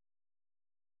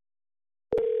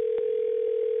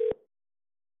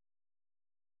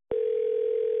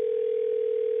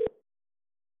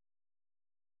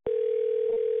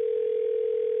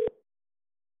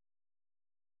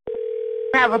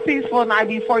 Have a peaceful night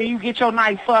before you get your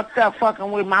night fucked up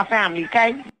fucking with my family,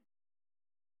 okay?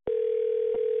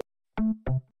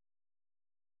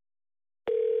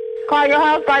 Call your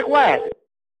house like what?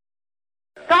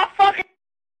 Stop fucking...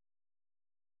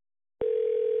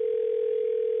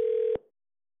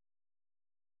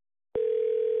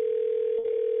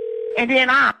 And then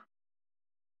I...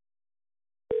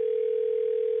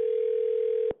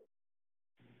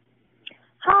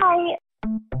 Hi.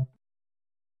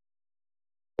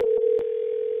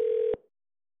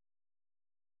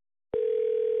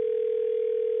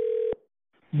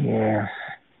 Yeah.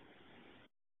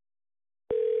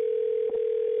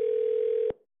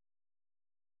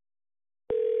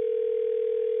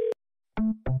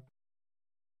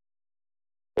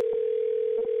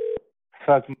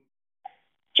 Fuck.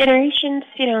 Generations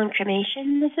Funeral and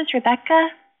Cremation. This is Rebecca.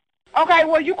 Okay,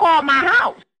 well, you called my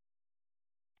house.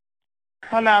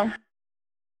 Hello?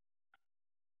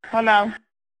 Hello?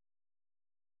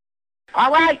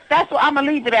 All right, that's what I'm going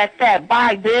to leave it at that.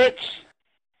 Bye, bitch.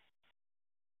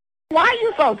 Why are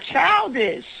you so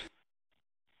childish?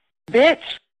 Bitch.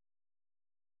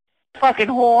 Fucking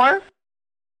whore.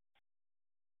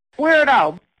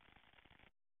 Weirdo.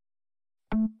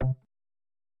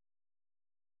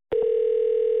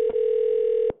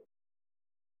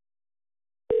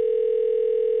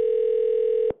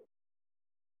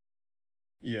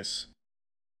 Yes.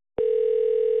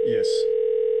 Yes.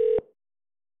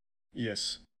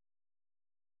 Yes.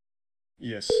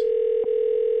 Yes.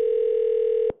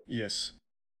 Yes.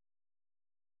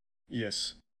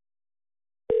 Yes.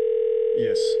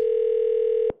 Yes.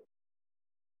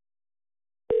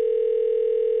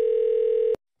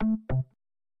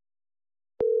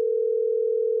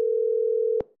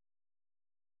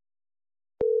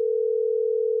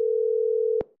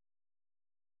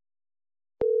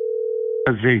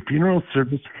 As a funeral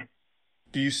service,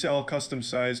 Do you sell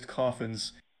custom-sized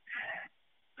coffins?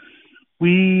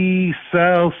 we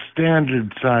sell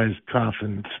standard-sized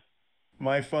coffins.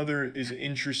 My father is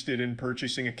interested in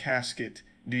purchasing a casket.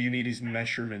 Do you need his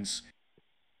measurements?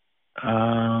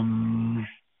 How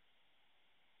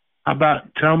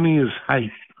about tell me his height?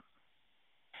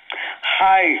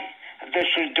 Hi, this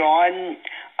is Dawn.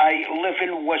 I live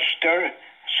in Worcester.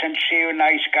 Sincere,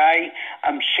 nice guy.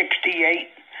 I'm 68.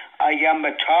 I am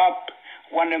a top.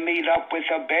 Want to meet up with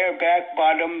a bareback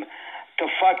bottom to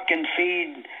fucking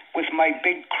feed with my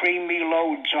big creamy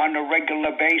loads on a regular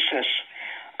basis.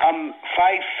 I'm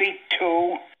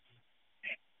 5'2",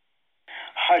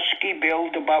 husky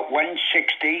build, about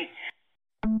 160.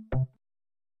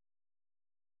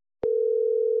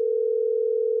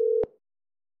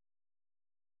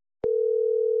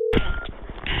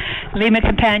 Lima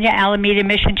Campagna, Alameda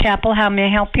Mission Chapel. How may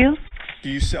I help you? Do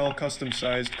you sell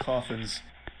custom-sized coffins?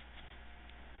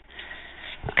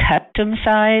 Custom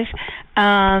size?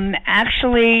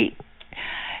 Actually,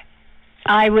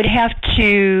 I would have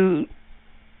to,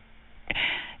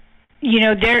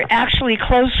 they're actually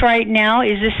closed right now.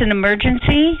 Is this an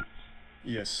emergency?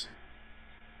 Yes.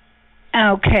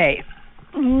 Okay.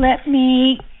 Let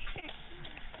me,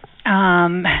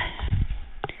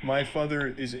 My father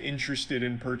is interested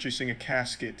in purchasing a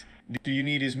casket. Do you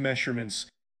need his measurements?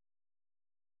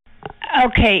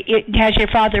 okay, has your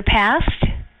father passed?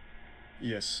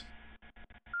 Yes.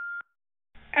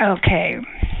 Okay.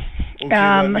 Okay,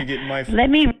 let me get my... Let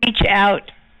me reach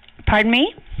out. Pardon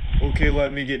me? Okay,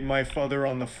 let me get my father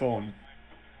on the phone.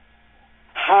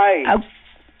 Hi.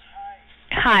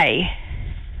 Hi.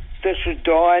 This is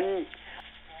Dawn.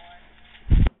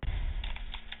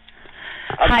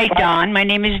 Hi, Dawn. My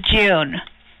name is June.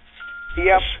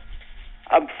 Yep.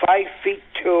 I'm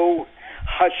 5'2",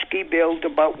 husky build,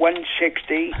 about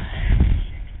 160.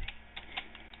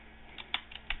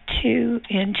 2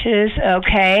 inches,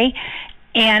 okay.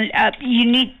 And are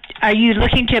you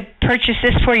looking to purchase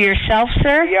this for yourself,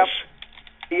 sir?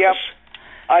 Yep.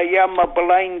 I am a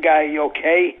blind guy,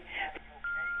 okay?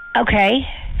 Okay.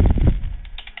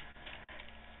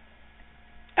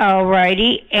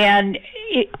 Alrighty, and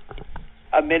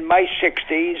I'm in my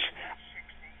 60s.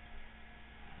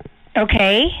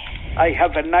 Okay. I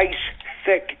have a nice,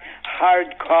 thick,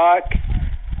 hard cock.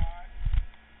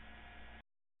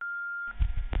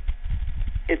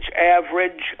 It's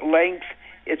average length.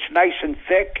 It's nice and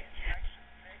thick.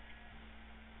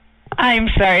 I'm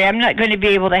sorry, I'm not going to be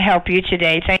able to help you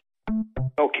today. Thank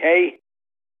you. Okay.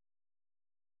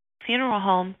 Funeral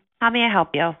home. How may I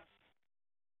help you?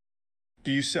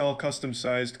 Do you sell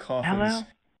custom-sized coffins? Hello?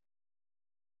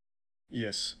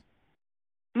 Yes.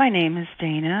 My name is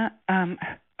Dana.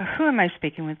 Who am I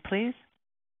speaking with, please?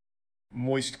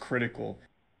 Moist Critical.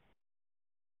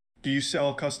 Do you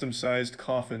sell custom-sized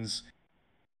coffins?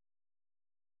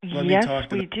 Yes,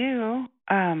 we do.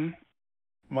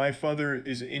 My father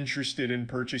is interested in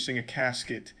purchasing a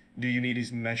casket. Do you need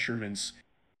his measurements?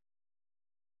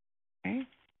 Okay.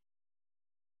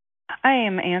 I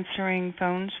am answering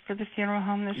phones for the funeral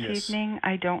home this Yes. evening.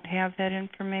 I don't have that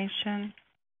information.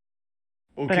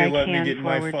 Okay, but I let can me get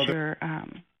my forward father. your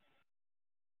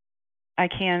I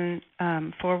can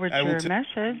forward I will your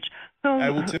message.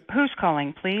 Who's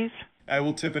calling, please? I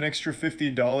will tip an extra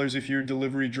 $50 if your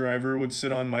delivery driver would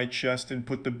sit on my chest and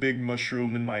put the big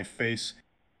mushroom in my face.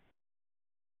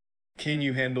 Can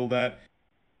you handle that?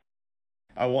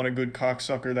 I want a good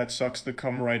cocksucker that sucks the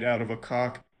cum right out of a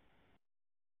cock.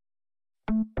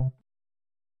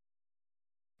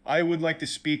 I would like to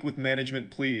speak with management,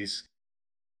 please.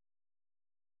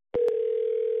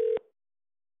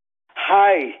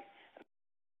 Hi.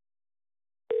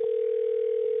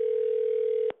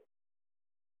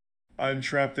 I'm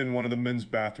trapped in one of the men's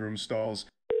bathroom stalls.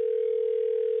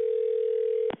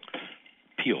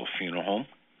 Peel Funeral Home.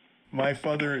 My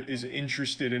father is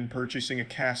interested in purchasing a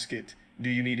casket.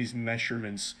 Do you need his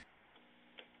measurements?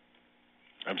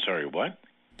 I'm sorry, what?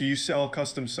 Do you sell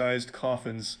custom-sized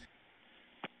coffins?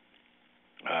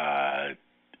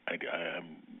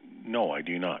 No, I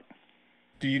do not.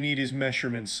 Do you need his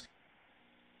measurements?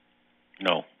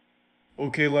 No.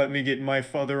 Okay, let me get my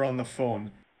father on the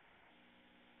phone.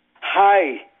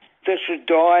 Hi. This is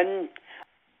Dawn.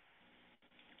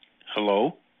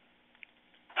 Hello?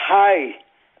 Hi.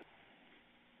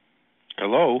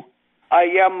 Hello? I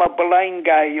am a blind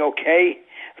guy, okay?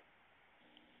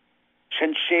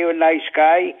 Sincere, nice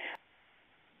guy.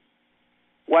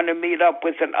 Want to meet up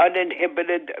with an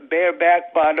uninhibited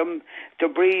bareback bottom to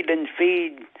breed and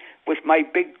feed with my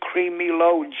big creamy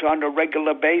loads on a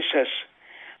regular basis.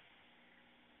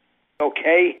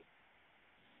 Okay?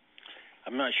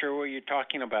 I'm not sure what you're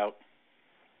talking about.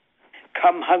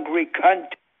 Come hungry cunt.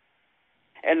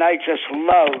 And I just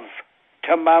love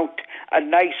to mount a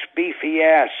nice beefy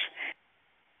ass.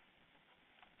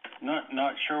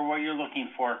 Not sure what you're looking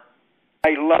for.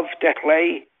 I love to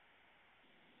play.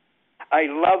 I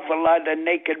love a lot of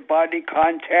naked body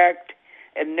contact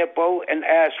and nipple and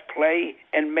ass play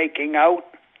and making out.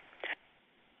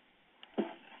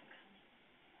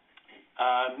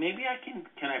 Maybe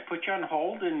can I put you on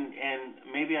hold and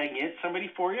maybe I can get somebody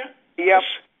for you? Yep.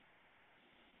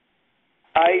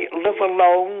 I live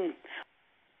alone.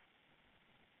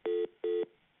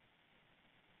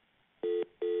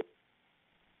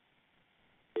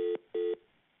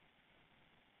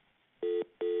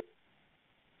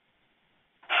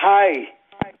 Hi.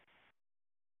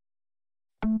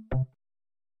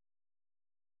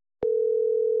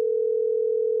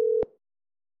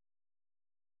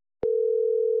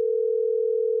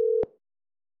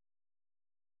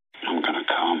 I'm gonna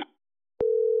come.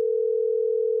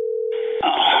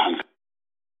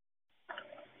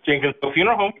 Jenkinsville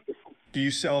Funeral Home. Do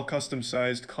you sell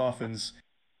custom-sized coffins?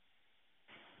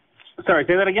 Sorry,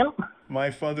 say that again? My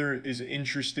father is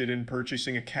interested in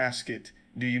purchasing a casket.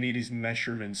 Do you need his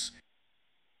measurements?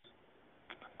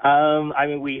 I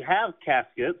mean, we have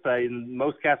caskets.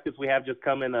 Most caskets we have just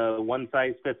come in a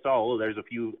one-size-fits-all. There's a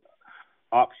few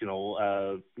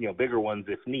optional, bigger ones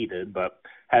if needed. But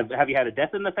have you had a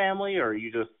death in the family, or are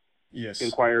you just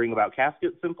inquiring about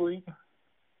caskets simply?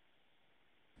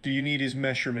 Do you need his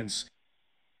measurements?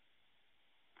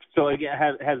 So again,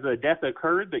 has a death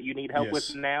occurred that you need help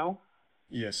with now?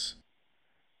 Yes.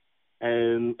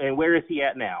 And where is he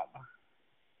at now?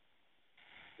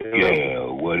 Yeah,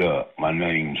 what up? My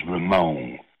name's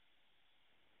Ramon.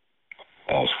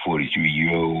 I was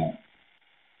 43-year-old,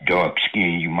 dark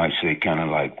skin, you might say kind of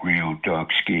like real dark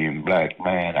skin black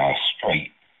man. I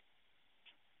straight.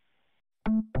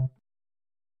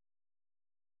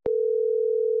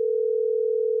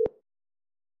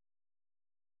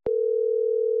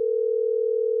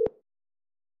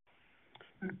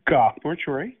 Goth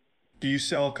Mortuary. Do you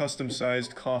sell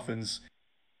custom-sized coffins?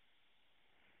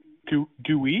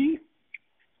 Do we?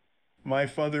 My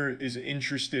father is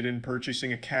interested in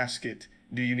purchasing a casket.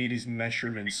 Do you need his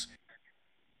measurements?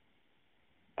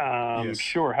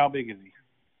 Sure. How big is he?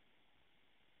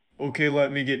 Okay,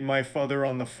 let me get my father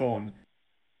on the phone.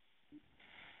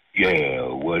 Yeah,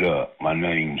 what up? My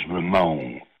name's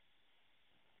Ramon.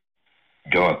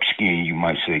 Dark skin, you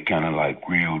might say kind of like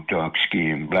real dark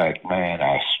skin black man.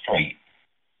 I straight.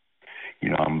 You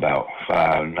know, I'm about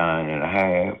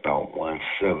 5'9.5", about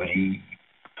 170.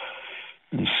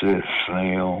 And shit,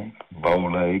 slim,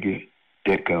 bow-legged,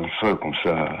 dick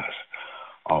uncircumcised.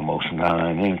 Almost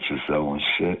 9 inches though and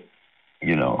shit.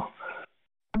 You know.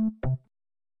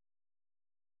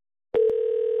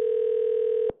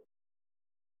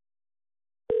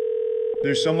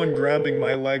 There's someone grabbing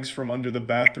my legs from under the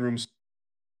bathrooms.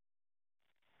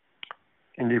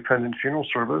 Independent Funeral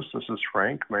Service, this is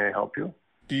Frank. May I help you?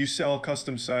 Do you sell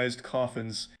custom-sized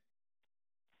coffins?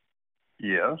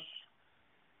 Yes.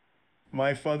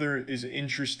 My father is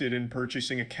interested in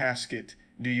purchasing a casket.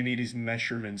 Do you need his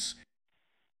measurements?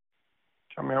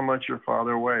 Tell me how much your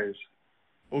father weighs.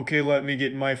 Okay, let me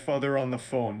get my father on the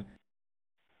phone.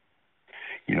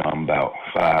 You know, I'm about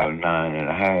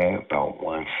 5'9.5", about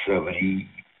 170.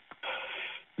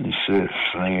 And shit,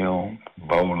 slim,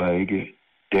 bow-legged,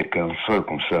 dick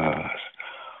uncircumcised.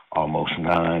 Almost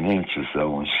 9 inches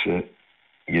though and shit.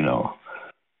 You know.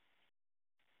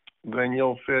 Then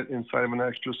you'll fit inside of an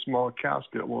extra small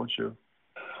casket, won't you?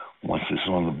 Once it's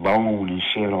on the bone and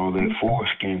shit, all that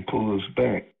foreskin pulls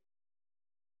back.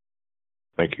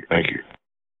 Thank you. I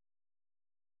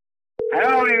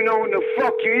don't even know when the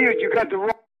fuck you is. You got the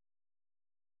wrong...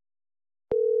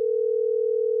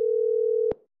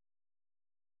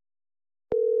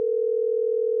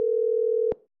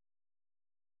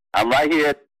 I'm right here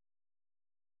at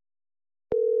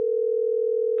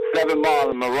 7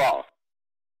 Mile in Maroff.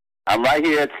 I'm right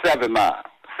here at 7 Mile.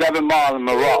 7 Mile in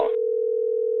Maroff.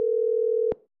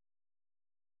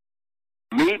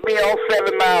 Meet me on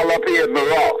 7 Mile up here at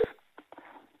Maroff.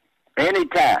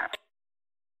 Anytime.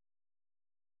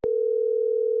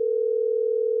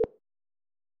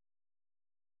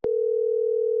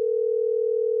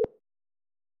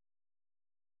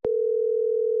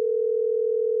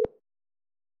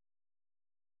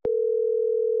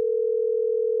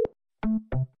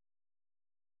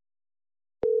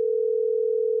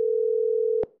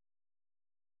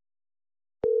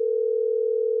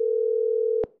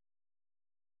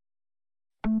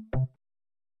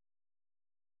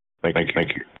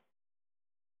 Thank you.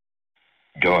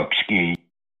 Dark skin.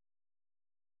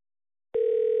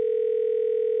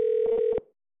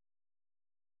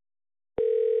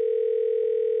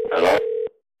 Hello?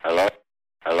 Hello?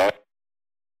 Hello?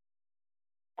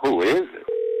 Who is it?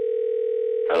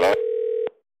 Hello?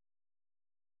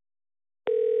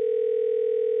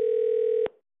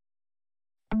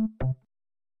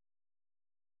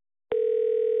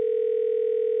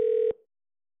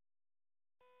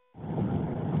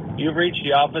 You've reached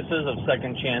the offices of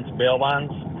Second Chance Bail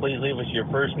Bonds. Please leave us your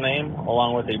first name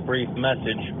along with a brief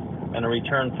message and a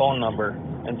return phone number,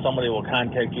 and somebody will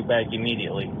contact you back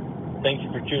immediately. Thank you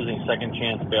for choosing Second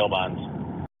Chance Bail Bonds.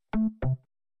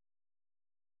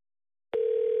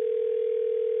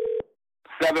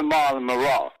 Seven Mile in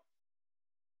Maroff.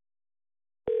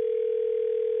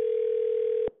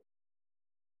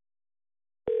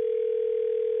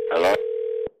 Hello?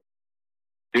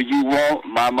 Do you want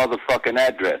my motherfucking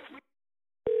address?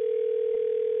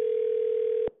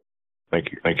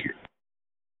 Thank you.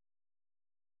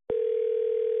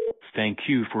 Thank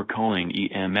you for calling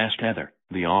EMS Tether.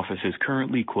 The office is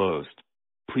currently closed.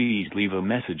 Please leave a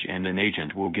message and an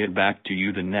agent will get back to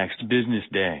you the next business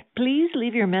day. Please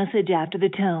leave your message after the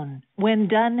tone. When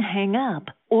done, hang up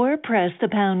or press the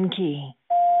pound key.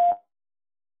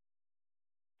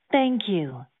 Thank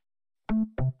you.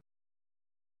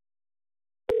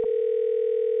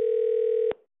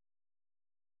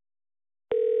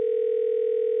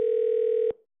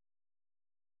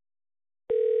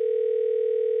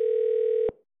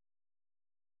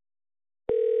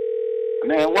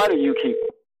 Man, why do you keep...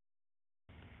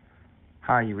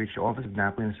 Hi, you reached the office of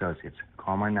Napoli & Associates.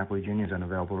 Carmine Napoli Jr. is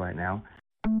unavailable right now.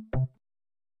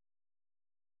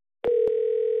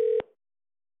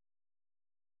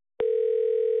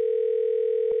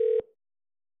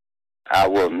 I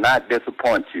will not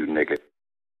disappoint you, nigga.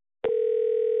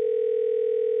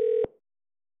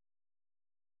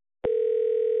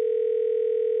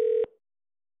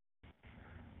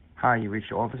 Hi, you reached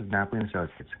the office of Napoli &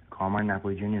 Associates. Carmine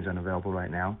Napoli Jr. is unavailable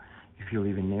right now. If you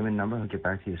leave your name and number, he'll get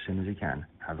back to you as soon as he can.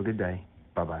 Have a good day.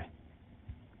 Bye-bye.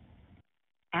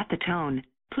 At the tone,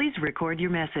 please record your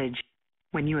message.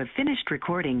 When you have finished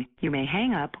recording, you may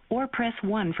hang up or press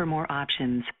 1 for more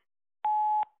options.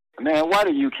 Man, why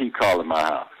do you keep calling my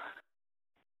house?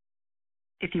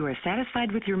 If you are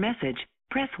satisfied with your message,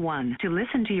 press 1 to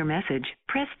listen to your message.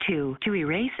 Press 2 to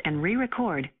erase and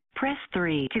re-record. Press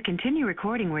 3 to continue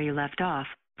recording where you left off.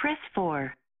 Press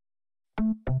 4.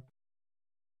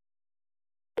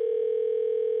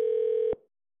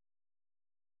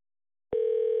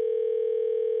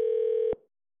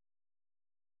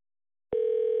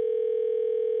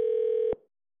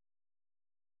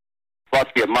 Fuck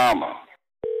your mama.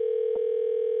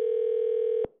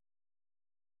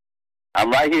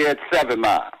 I'm right here at 7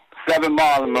 Mile. 7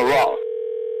 Mile in Morale.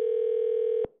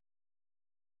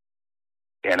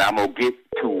 And I'm gonna get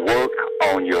to work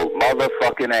on your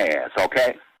motherfucking ass,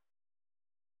 okay?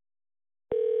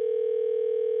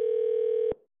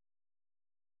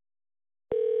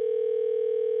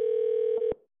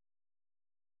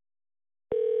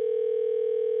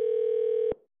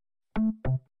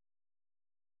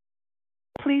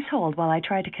 Please hold while I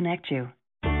try to connect you.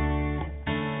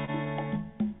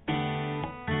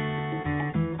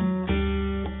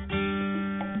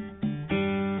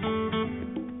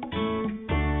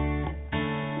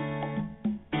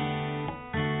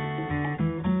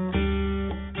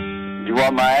 You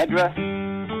want my address?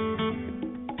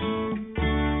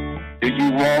 Do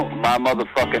you want my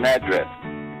motherfucking address?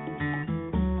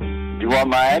 You want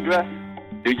my address?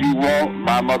 Do you want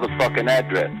my motherfucking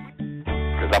address?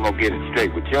 Cause I'm gonna get it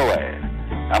straight with your ass.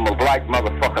 I'm a black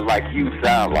motherfucker like you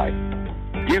sound like.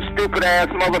 You stupid ass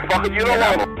motherfucker, you don't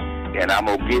want to. And I'm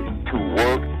gonna get to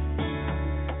work.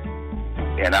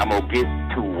 And I'm gonna get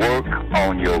to work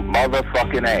on your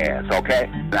motherfucking ass, okay?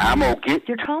 I'm gonna get...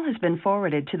 Your call has been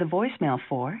forwarded to the voicemail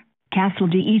for Castle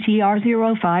DETR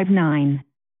 059.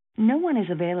 No one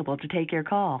is available to take your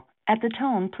call. At the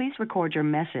tone, please record your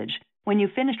message. When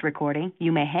you've finished recording,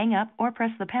 you may hang up or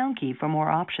press the pound key for more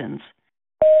options.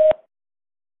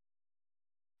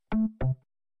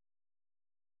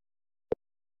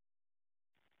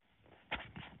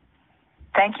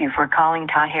 Thank you for calling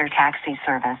Tahir Taxi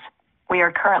Service. We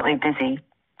are currently busy.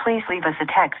 Please leave us a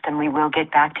text and we will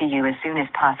get back to you as soon as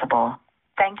possible.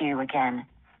 Thank you again.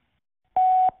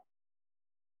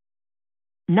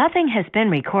 Nothing has been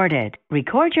recorded.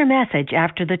 Record your message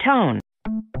after the tone.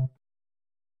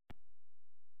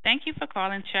 Thank you for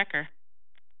calling Checker.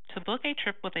 To book a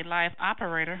trip with a live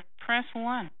operator, press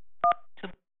 1.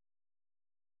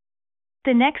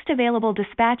 The next available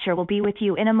dispatcher will be with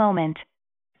you in a moment.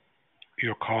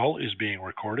 Your call is being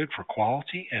recorded for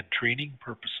quality and training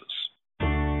purposes.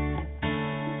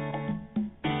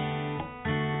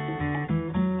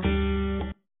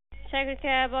 Checker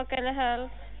Cab, what can I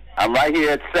help? I'm right here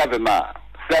at 7 Mile.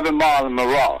 7 Mile in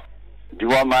Morale. Do you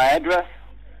want my address?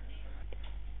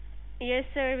 Yes,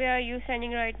 sir. Where are you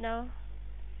standing right now?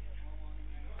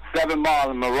 7 Mile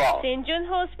in Morale. St. John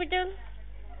Hospital?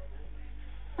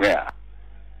 Yeah.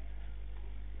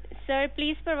 Sir,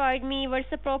 please provide me what's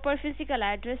the proper physical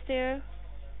address there.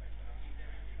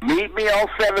 Meet me on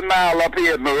 7 Mile up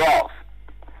here at Morale.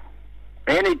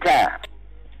 Anytime.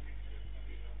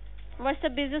 What's the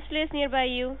business place nearby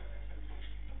you?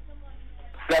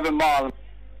 7 Mile.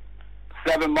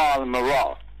 7 Mile in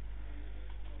Morale.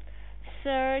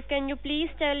 Sir, can you please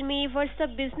tell me what's the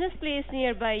business place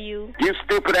nearby you? You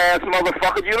stupid ass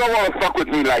motherfucker, you don't want to fuck with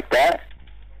me like that.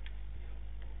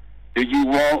 Do you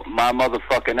want my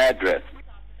motherfucking address?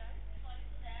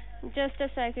 Just a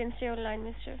second, stay online,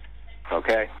 mister.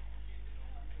 Okay?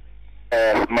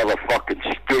 Ass motherfucking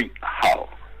street hoe.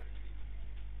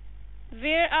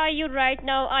 Where are you right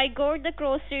now? I go to the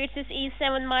crossroads, it's East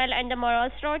 7 Mile and the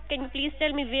Morales Road. Can you please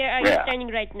tell me where are you standing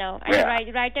right now? Are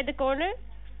you right at the corner?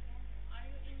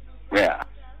 Yeah.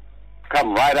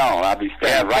 Come right on. I'll be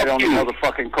standing right on the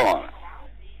motherfucking corner.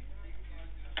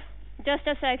 Just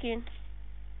a second.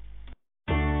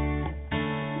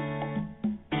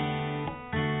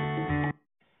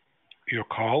 Your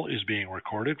call is being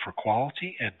recorded for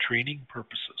quality and training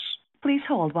purposes. Please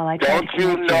hold while I try Don't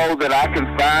you know that I can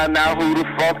find out who the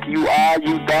fuck you are,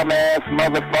 you dumbass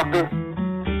motherfucker?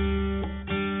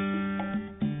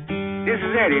 This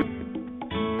is Eddie.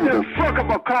 What the fuck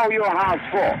am I call your house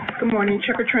for? Good morning,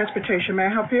 Checker Transportation. May I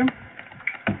help you?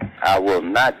 I will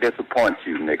not disappoint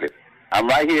you, nigga. I'm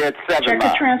right here at 7 Mile.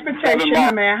 Checker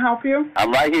Transportation. May I help you?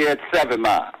 I'm right here at 7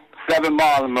 Mile. 7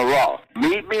 Mile in Morale.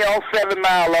 Meet me on 7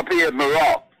 Mile up here at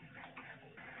Morale.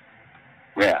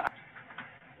 Yeah.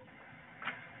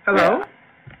 Hello? Yeah.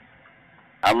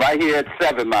 I'm right here at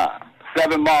 7 Mile.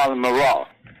 7 Mile in Morale.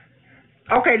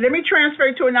 Okay, let me transfer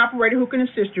you to an operator who can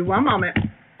assist you. One moment.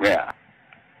 Yeah.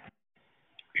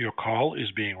 Your call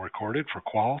is being recorded for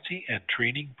quality and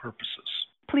training purposes.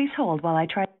 Please hold while I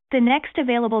try. The next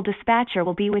available dispatcher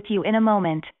will be with you in a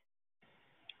moment.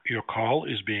 Your call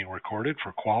is being recorded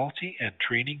for quality and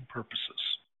training purposes.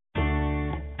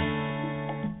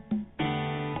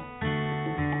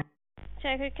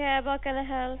 Checker cab, how can I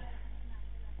help?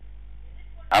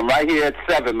 I'm right here at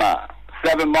 7 Mile.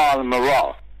 7 Mile in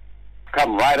Morale.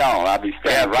 Come right on. I'll be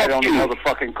standing right on the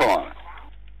motherfucking corner.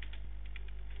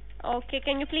 Okay,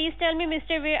 can you please tell me,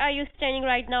 mister, where are you standing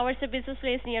right now? Where's the business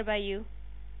place nearby you?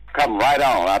 Come right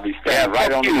on. I'll be standing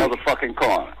right on the motherfucking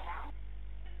corner.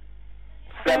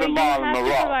 7 Mile in You have to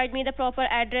Morale. provide me the proper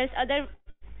address.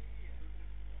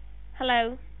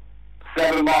 Hello?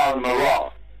 7 Mile in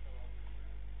Morale.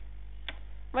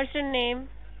 What's your name?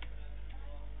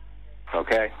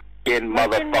 Okay? In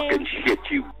What's your motherfucking name? shit,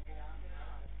 you.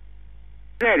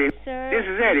 Eddie. Sir, This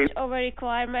is Eddie. switch over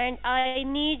requirement. I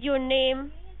need your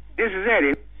name. This is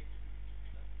Eddie.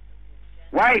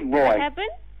 White boy. What happened?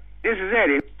 This is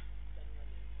Eddie.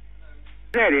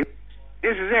 Eddie.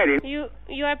 This is Eddie.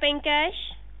 You are paying cash?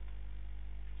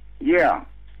 Yeah.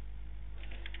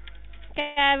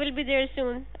 Okay, I will be there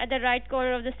soon at the right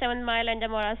corner of the 7 Mile and the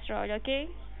Morales Road, okay?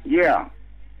 Yeah.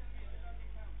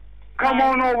 Come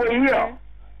on over here.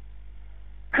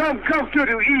 Come to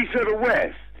the east or the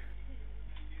west.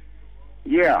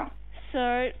 Yeah.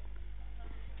 Sir,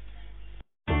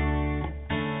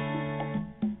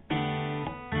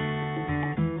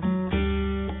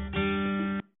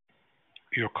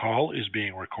 Your call is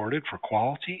being recorded for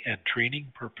quality and training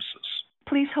purposes.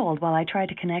 Please hold while I try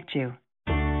to connect you.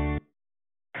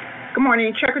 Good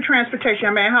morning, Checker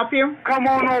Transportation. May I help you? Come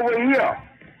on over here.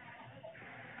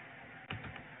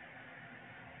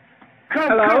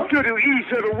 Come to the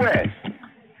east or the west.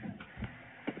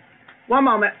 One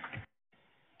moment.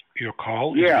 Your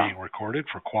call is being recorded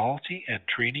for quality and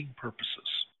training purposes.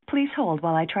 Please hold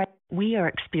while I try. We are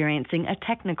experiencing a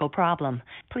technical problem.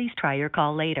 Please try your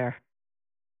call later.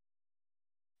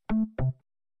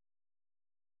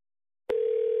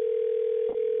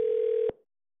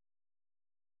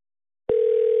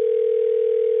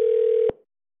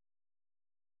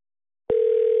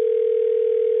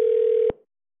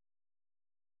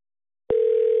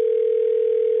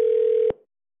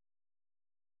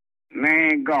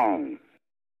 Man gone.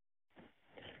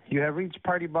 You have reached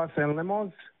Party Bus and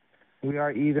Limos. We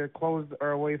are either closed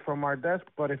or away from our desk,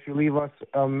 but if you leave us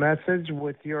a message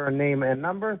with your name and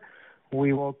number,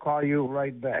 we will call you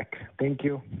right back. Thank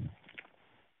you.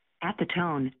 At the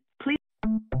tone, please.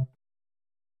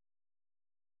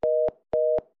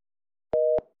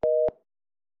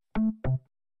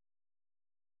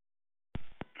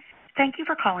 Thank you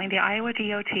for calling the Iowa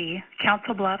DOT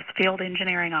Council Bluffs Field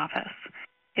Engineering Office.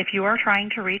 If you are trying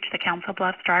to reach the Council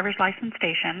Bluffs driver's license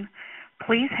station,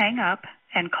 please hang up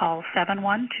and call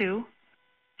 712-323-12.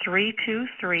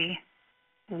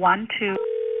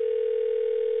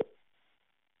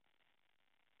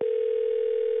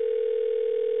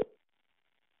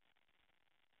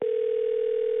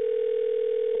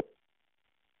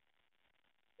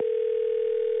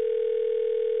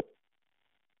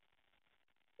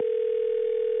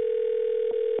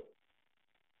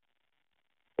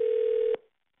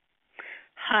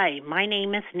 Hi, my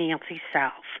name is Nancy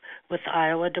South with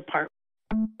Iowa Department.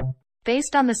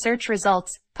 Based on the search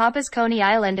results, Papa's Coney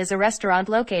Island is a restaurant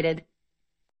located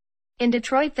in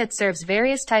Detroit that serves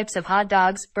various types of hot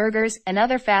dogs, burgers, and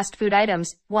other fast food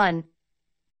items. 1.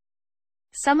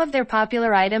 Some of their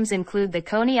popular items include the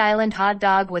Coney Island hot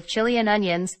dog with chili and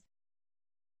onions.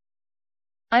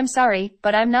 I'm sorry,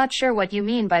 but I'm not sure what you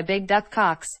mean by big duck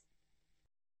cocks.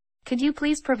 Could you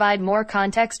please provide more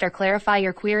context or clarify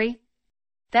your query?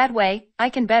 That way, I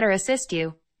can better assist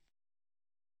you.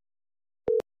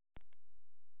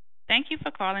 Thank you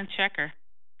for calling Checker.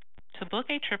 To book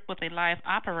a trip with a live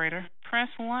operator, press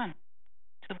 1.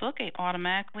 To book it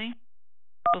automatically,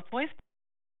 the voice...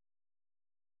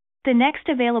 The next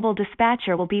available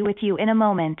dispatcher will be with you in a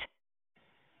moment.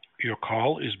 Your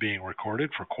call is being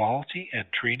recorded for quality and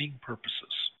training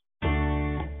purposes.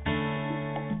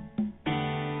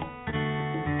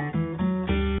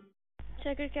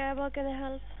 Checker cab, how can I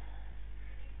help?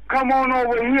 Come on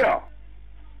over here.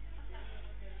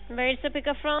 Where is the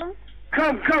pickup from?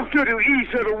 Come to the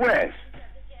east or the west.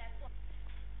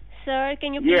 Sir,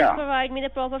 can you please provide me the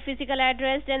proper physical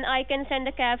address, then I can send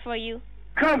a cab for you.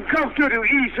 Come to the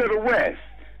east or the west.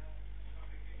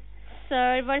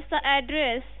 Sir, what's the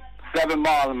address? 7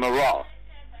 Mile in Morocco.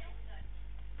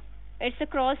 It's the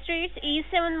cross streets, East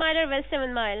 7 Mile or West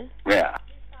 7 Mile? Yeah.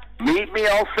 Meet me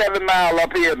on 7 Mile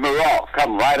up here at Morocco.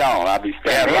 Come right on. I'll be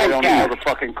standing right on the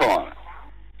motherfucking corner.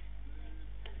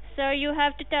 Sir, you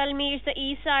have to tell me it's the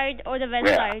east side or the west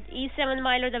side. East 7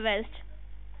 Mile or the west.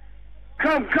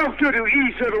 Come to the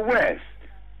east or the west.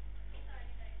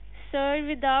 Sir,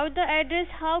 without the address,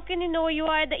 how can you know you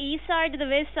are at the east side or the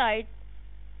west side?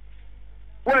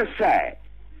 West side.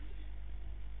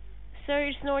 Sir,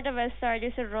 it's not the west side.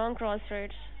 It's the wrong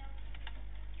crossroads.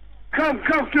 Come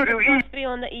to the east. Must be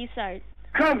on the east side.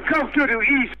 Come to the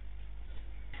east.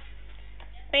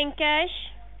 Pink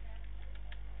Cash?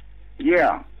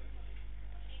 Yeah.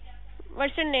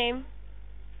 What's your name?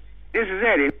 This is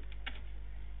Eddie.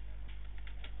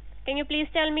 Can you please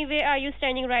tell me where are you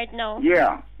standing right now?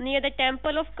 Yeah. Near the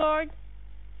Temple of God?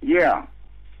 Yeah.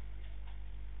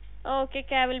 Okay,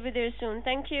 cab will be there soon.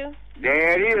 Thank you.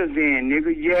 There it is then,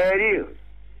 nigga. Yeah, it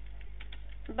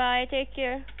is. Bye. Take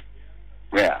care.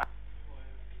 Yeah.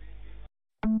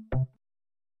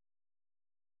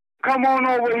 Come on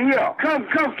over here. Come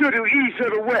to the east or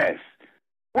the west.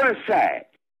 West side.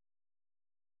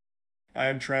 I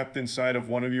am trapped inside of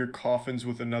one of your coffins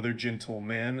with another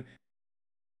gentleman.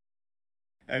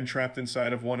 I am trapped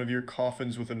inside of one of your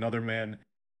coffins with another man.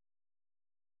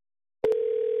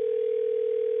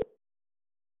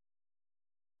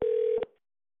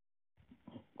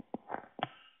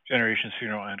 Generations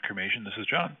Funeral and Cremation, this is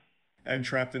John. I am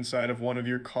trapped inside of one of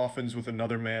your coffins with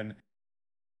another man.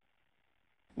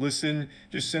 Listen,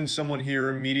 just send someone here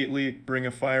immediately, bring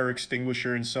a fire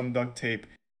extinguisher and some duct tape.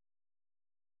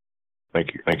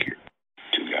 Thank you. 2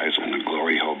 guys on the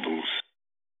glory hole booth.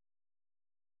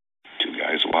 2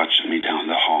 guys watching me down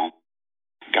the hall.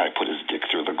 Guy put his dick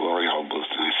through the glory hole booth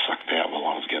and I sucked that while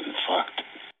I was getting fucked.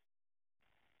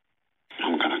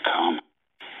 I'm gonna come.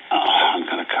 I'm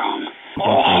gonna come.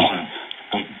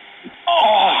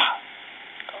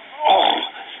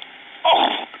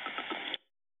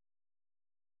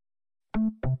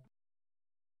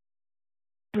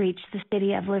 Reached the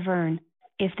city of Laverne.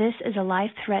 If this is a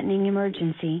life-threatening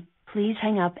emergency, please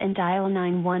hang up and dial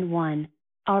 911.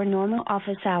 Our normal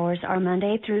office hours are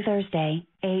Monday through Thursday,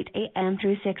 8 a.m.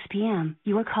 through 6 p.m.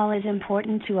 Your call is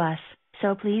important to us,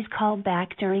 so please call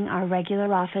back during our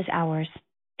regular office hours.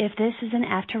 If this is an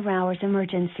after-hours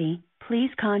emergency,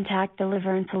 please contact the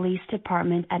Laverne Police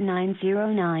Department at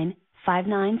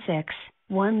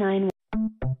 909-596-191.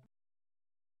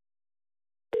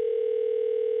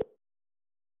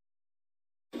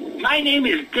 My name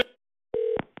is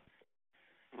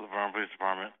Laverne Police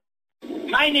Department.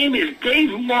 My name is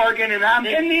Dave Morgan, and I'm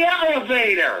in the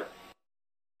elevator.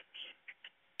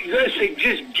 Listen,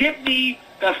 just get me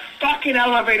the fucking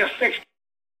elevator fixed.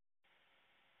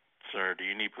 Sir, do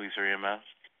you need police or EMS?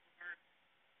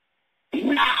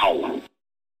 Now!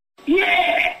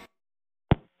 Yeah!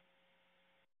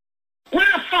 Where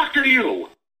the fuck are you?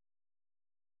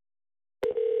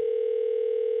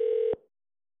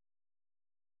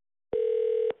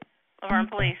 Laverne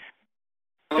Police.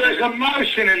 There's a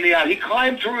Martian in the He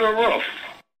climbed through the roof.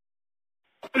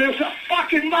 There's a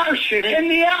fucking Martian in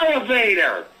the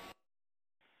elevator.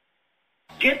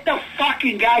 Get the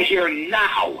fucking guy here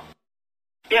now.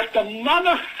 If the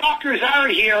motherfuckers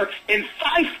aren't here in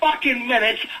 5 fucking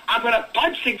minutes, I'm gonna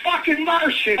punch the fucking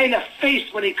Martian in the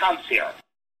face when he comes here.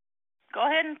 Go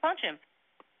ahead and punch him.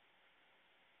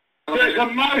 There's a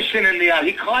Martian in the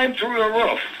He climbed through the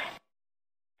roof.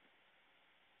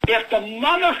 If the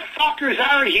motherfuckers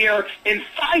aren't here in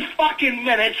 5 fucking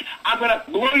minutes, I'm gonna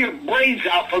blow your brains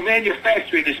out for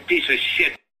manufacturing this piece of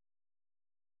shit.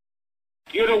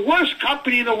 You're the worst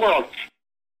company in the world.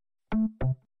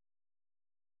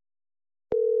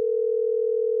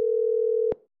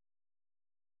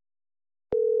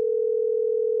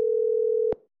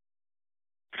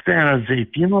 San Jose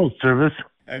Funeral Service.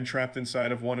 And trapped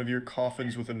inside of one of your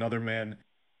coffins with another man.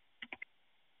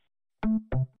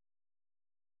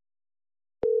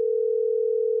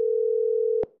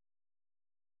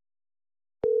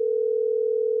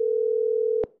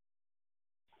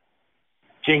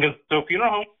 Jenkins Funeral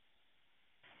Home.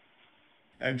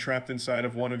 And trapped inside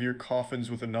of one of your coffins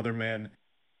with another man.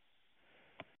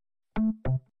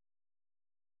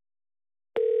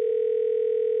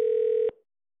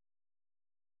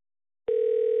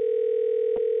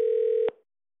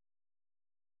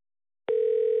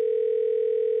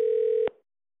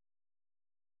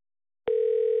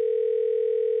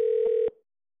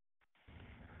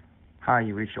 Hi,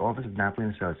 you reached the office of Napoli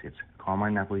 & Associates.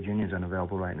 Carmine Napoli Jr. is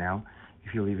unavailable right now.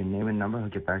 If you leave your name and number, he'll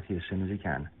get back to you as soon as he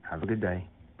can. Have a good day.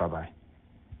 Bye-bye.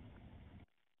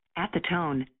 At the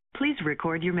tone, please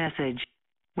record your message.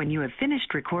 When you have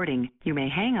finished recording, you may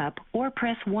hang up or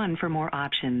press 1 for more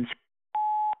options.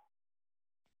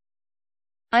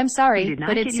 I'm You sorry, did not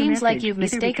but it get your seems like message, you've either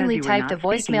because mistakenly you were typed a not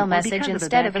speaking voicemail or message because of a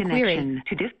instead bad of a query. connection.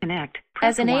 To disconnect, press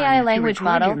As an 1. AI To language record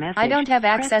your model, I message, don't have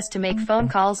press access to make phone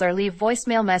calls or leave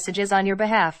voicemail messages on your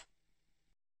behalf.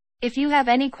 If you have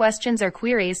any questions or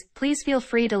queries, please feel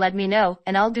free to let me know,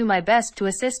 and I'll do my best to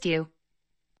assist you.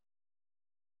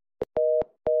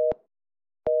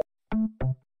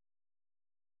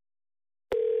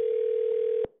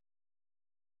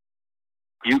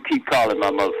 You keep calling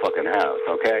my motherfucking house,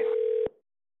 okay?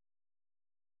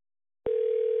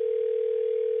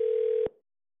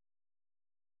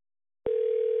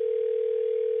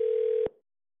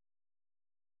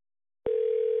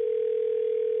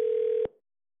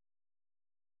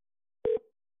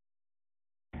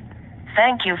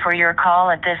 Thank you for your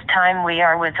call. At this time we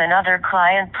are with another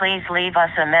client. Please leave us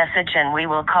a message and we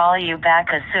will call you back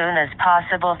as soon as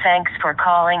possible. Thanks for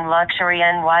calling Luxury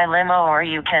NY Limo, or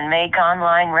you can make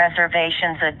online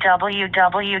reservations at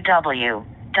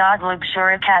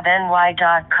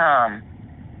www.luxurycabny.com.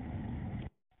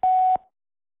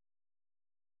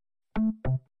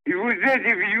 It was as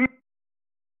if you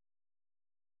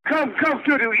come to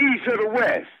the east or the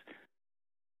west.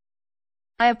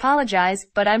 I apologize,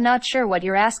 but I'm not sure what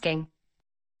you're asking.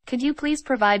 Could you please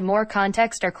provide more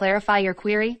context or clarify your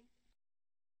query?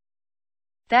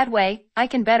 That way, I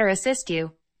can better assist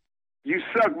you. You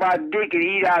suck my dick and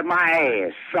eat out my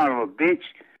ass, son of a bitch.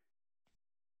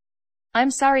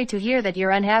 I'm sorry to hear that you're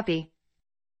unhappy.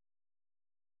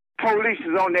 Police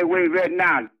is on their way right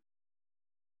now.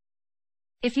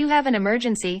 If you have an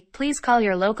emergency, please call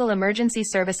your local emergency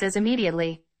services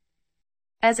immediately.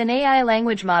 As an AI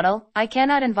language model, I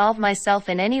cannot involve myself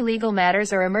in any legal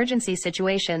matters or emergency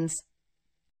situations.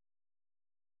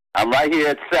 I'm right here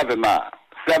at 7 Mile.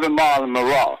 7 Mile in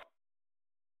Monroe.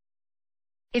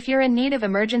 If you're in need of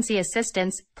emergency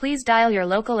assistance, please dial your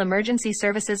local emergency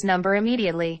services number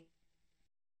immediately.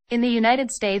 In the United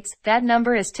States, that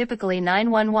number is typically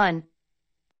 911.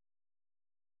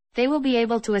 They will be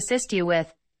able to assist you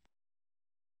with.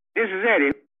 This is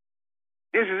Eddie.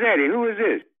 Who is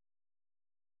this?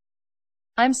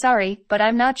 I'm sorry, but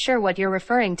I'm not sure what you're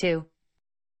referring to.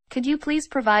 Could you please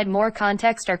provide more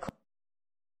context or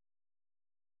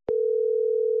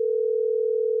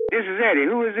This is Eddie.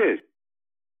 Who is this?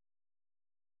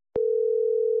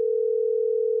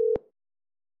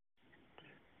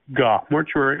 Goff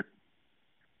Mortuary.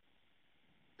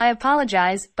 I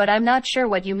apologize, but I'm not sure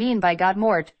what you mean by got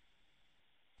mort.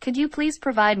 Could you please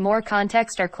provide more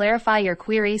context or clarify your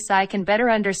query so I can better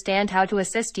understand how to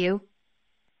assist you?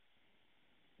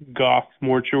 Goff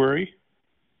Mortuary.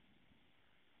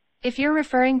 If you're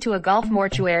referring to a golf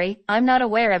mortuary, I'm not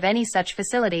aware of any such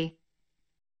facility.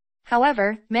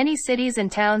 However, many cities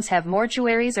and towns have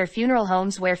mortuaries or funeral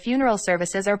homes where funeral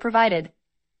services are provided.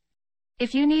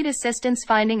 If you need assistance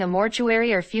finding a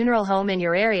mortuary or funeral home in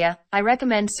your area, I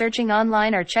recommend searching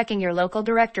online or checking your local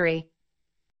directory.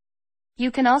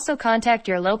 You can also contact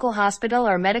your local hospital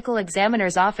or medical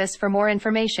examiner's office for more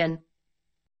information.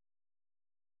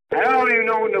 I don't even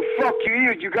know what the fuck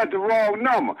you is. You got the wrong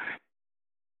number.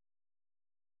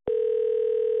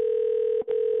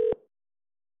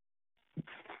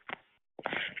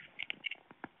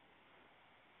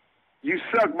 You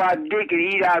suck my dick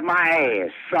and eat out my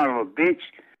ass, son of a bitch.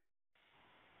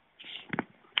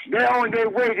 They're on their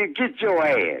way to get your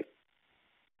ass.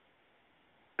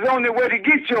 They're on their way to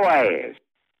get your ass.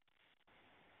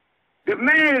 The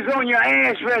man is on your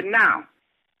ass right now.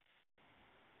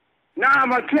 Now I'm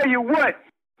going to tell you what.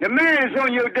 The man is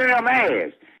on your damn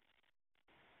ass.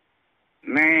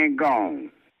 Man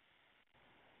gone.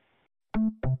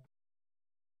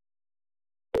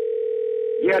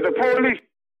 Yeah, the police.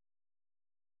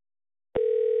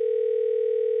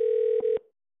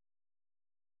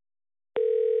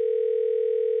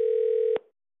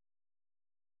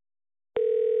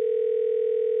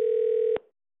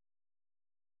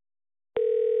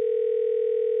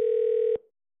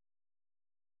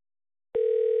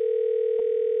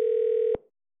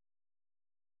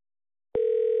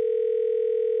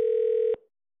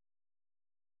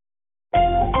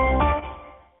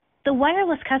 The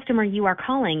wireless customer you are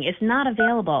calling is not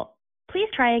available. Please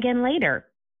try again later.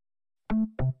 Ain't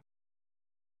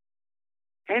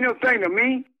no thing to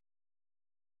me.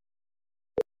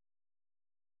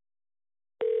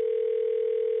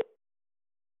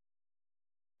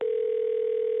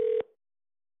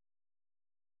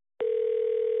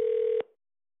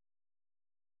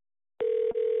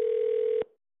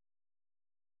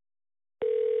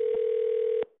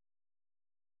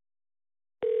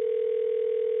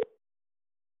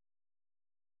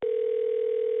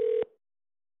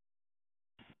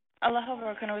 Aloha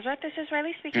Volcano Resort, this is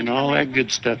Riley speaking. And all that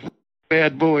good stuff.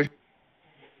 Bad boy.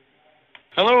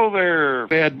 Hello there,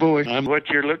 bad boy. I'm what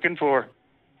you're looking for.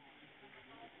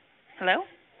 Hello?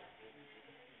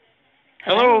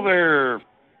 Hello there.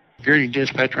 Security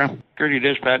dispatch, Ram. Security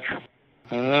dispatch.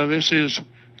 This is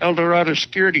Eldorado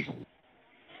Security.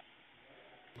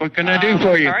 What can I do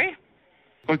for you? Sorry?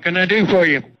 What can I do for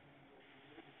you?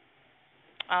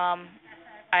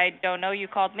 I don't know. You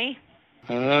called me.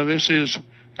 This is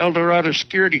Eldorado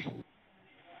Security.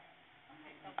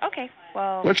 Okay.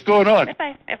 Well. What's going on?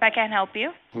 If I can't help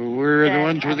you. We're the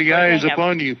ones with the eyes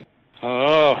upon you.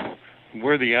 Oh,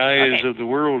 we're the eyes Okay. of the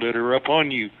world that are up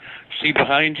on you. See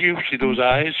behind you? See those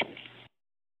eyes?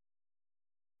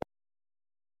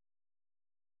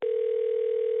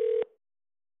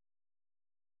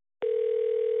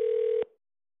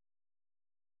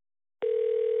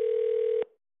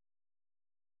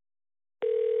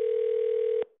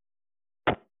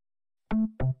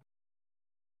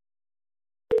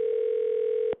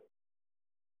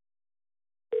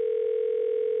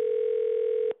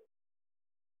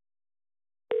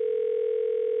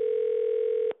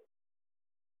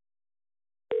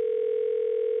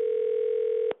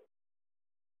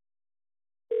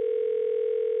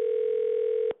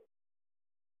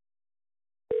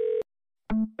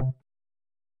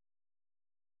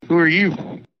 Who are you?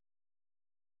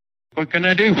 What can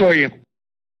I do for you?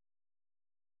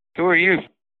 Who are you?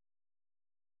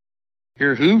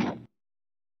 You're who?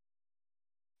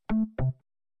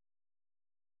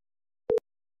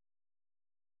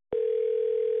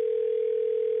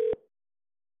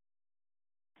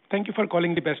 Thank you for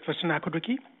calling the Best Western Aqueduct.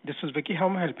 This is Vicky. How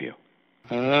may I help you?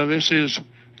 This is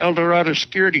Eldorado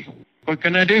Security. What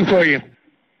can I do for you?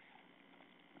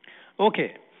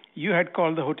 Okay. You had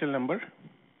called the hotel number.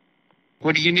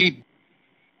 What do you need?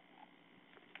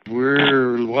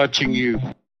 We're watching you.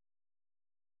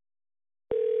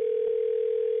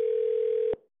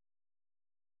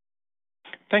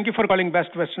 Thank you for calling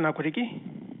Best Western Aqueduct.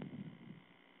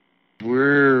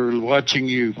 We're watching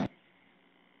you.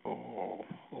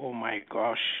 Oh my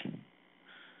gosh.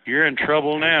 You're in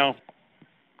trouble now.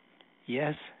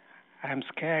 Yes, I'm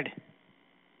scared.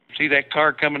 See that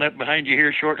car coming up behind you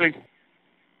here shortly?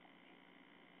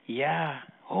 Yeah.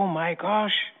 Oh my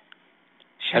gosh.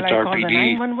 Shall That's I call the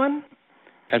RPD. 911?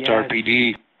 That's Yes.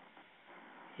 RPD.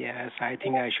 Yes, I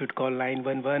think I should call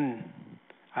 911.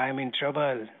 I'm in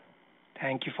trouble.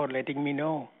 Thank you for letting me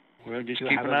know. Well, just You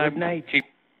keep have an a eye. good night.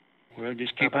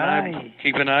 Bye-bye.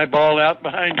 Keep an eyeball out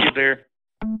behind you there.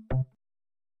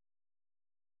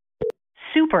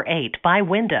 Super 8 by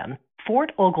Wyndham,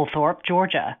 Fort Oglethorpe,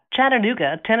 Georgia,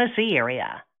 Chattanooga, Tennessee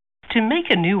area. To make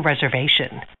a new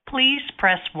reservation, please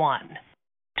press 1.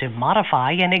 To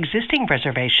modify an existing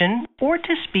reservation or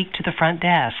to speak to the front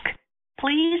desk,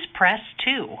 please press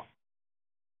 2.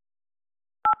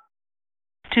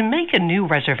 To make a new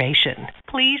reservation,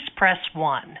 please press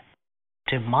 1.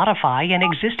 To modify an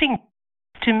existing...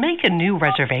 To make a new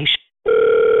reservation...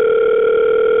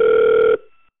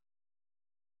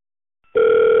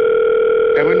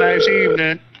 Have a nice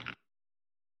evening.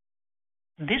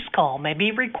 This call may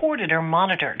be recorded or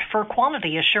monitored for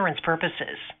quality assurance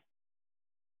purposes.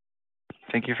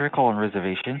 Thank you for calling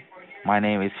reservation. My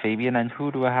name is Fabian, and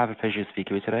who do I have a pleasure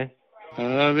speaking with today?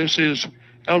 This is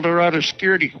Eldorado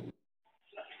Security.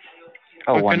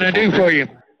 Oh, what wonderful. can I do for you?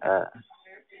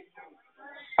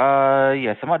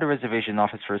 Yes, I'm at the reservation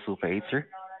office for Super 8, sir.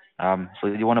 So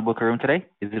do you want to book a room today?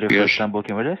 Is it your Yes. first time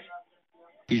booking with us?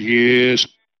 Yes.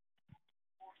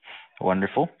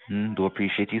 Wonderful. Do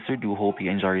appreciate you, sir. Do hope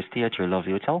you enjoy your stay at your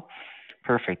lovely hotel.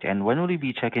 Perfect. And when will you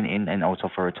be checking in and out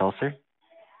of our hotel, sir?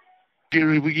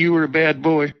 You were a bad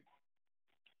boy.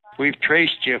 We've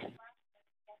traced you.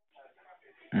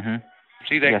 Mm-hmm.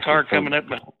 See that Yes, car sir, so- coming up?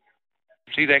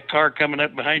 See that car coming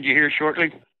up behind you here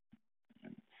shortly?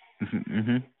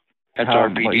 Mm-hmm. That's But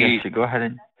RPD. yes, sir, go ahead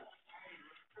and...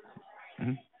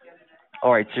 Mhm.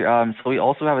 All right, sir. So we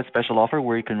also have a special offer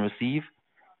where you can receive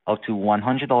up to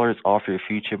 $100 off your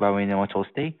future Wyndham hotel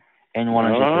stay and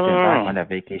 100% back on that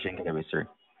vacation getaway, sir.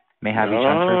 May I have you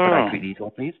transfer for that quick detail,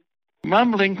 please?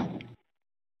 Mumbling.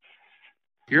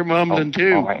 You're mumbling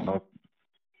too. All right,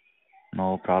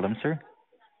 no problem, sir.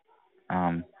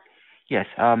 Yes.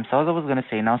 So as I was gonna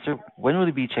say now, sir, when will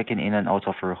you be checking in and out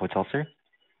of your hotel, sir?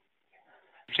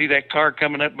 See that car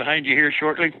coming up behind you here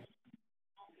shortly?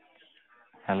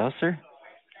 Hello, sir.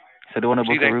 So do you want to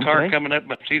See book a that room car today? coming up?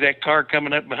 See that car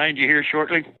coming up behind you here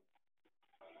shortly?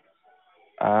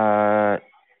 Sir,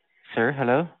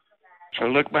 hello. So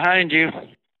look behind you.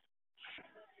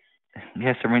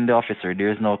 Yes, I'm in the office, sir. There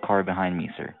is no car behind me,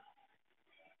 sir.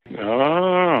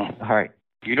 Oh. All right.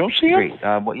 You don't see him? Great.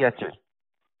 But yes, sir.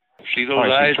 See those All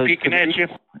right, eyes so peeking at you?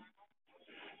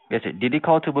 Yes, sir. Did you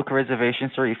call to book a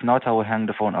reservation, sir? If not, I will hang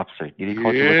the phone up, sir. Did you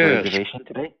call to book a reservation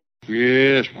today?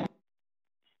 Yes.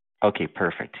 Okay,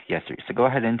 perfect. Yes, sir. So go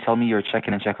ahead and tell me your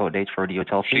check-in and check-out date for the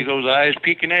hotel, See please. those eyes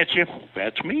peeking at you?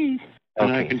 That's me. Okay.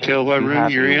 And I can tell what Do you room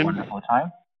have you're a in. Wonderful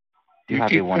time. Do you You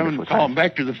have keep a wonderful calling time?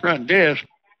 back to the front desk.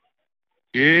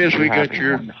 Yes, Do we you have got a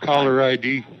your wonderful caller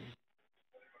ID.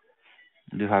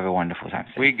 Do you have a wonderful time,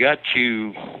 sir? We got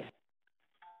you.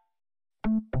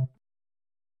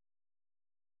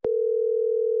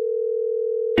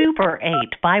 Super 8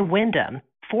 by Wyndham,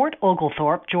 Fort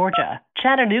Oglethorpe, Georgia,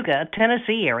 Chattanooga,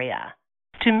 Tennessee area.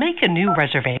 To make a new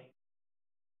reservation.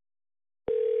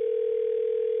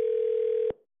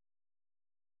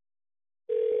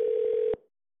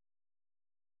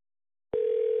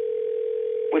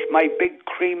 With my big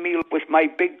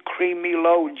creamy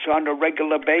loads on a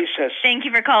regular basis. Thank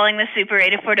you for calling the Super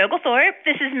 8 of Fort Oglethorpe.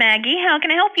 This is Maggie. How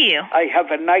can I help you? I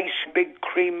have a nice big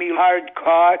creamy hard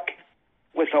cock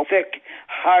with a thick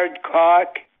hard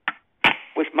cock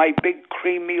with my big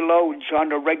creamy loads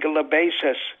on a regular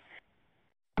basis.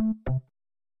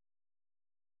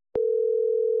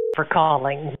 For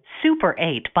calling Super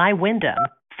 8 by Wyndham,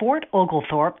 Fort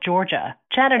Oglethorpe, Georgia,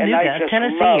 And I Chattanooga, just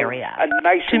Tennessee love area. a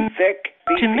nice and thick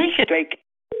beefy make it steak.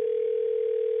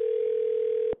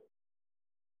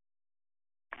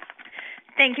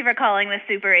 Thank you for calling the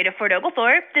Super 8 of Fort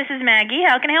Oglethorpe. This is Maggie.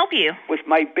 How can I help you? With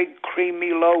my big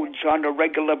creamy loads on a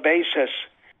regular basis.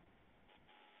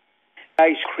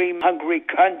 Ice cream hungry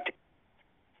cunt.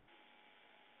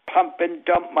 Pump and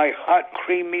dump my hot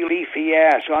creamy leafy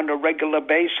ass on a regular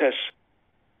basis.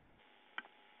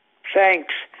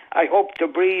 Thanks. I hope to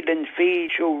breed and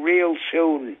feed you real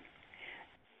soon.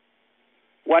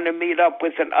 Want to meet up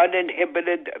with an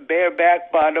uninhibited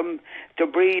bareback bottom to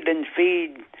breed and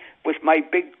feed with my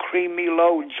big creamy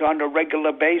loads on a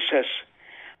regular basis.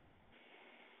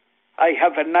 I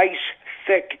have a nice,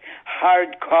 thick,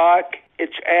 hard cock.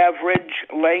 It's average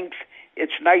length.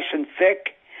 It's nice and thick.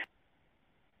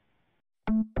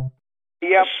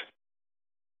 Yes.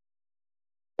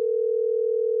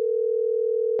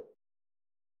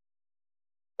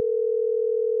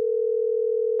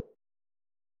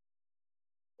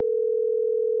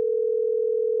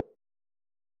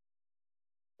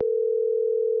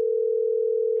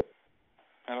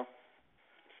 Hello?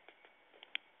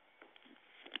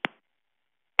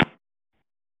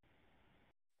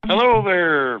 Hello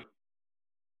there.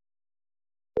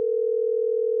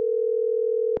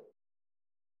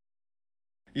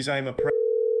 Yes, I am a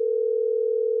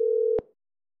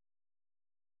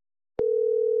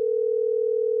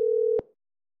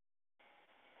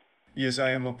Yes,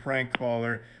 I am a prank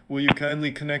caller. Will you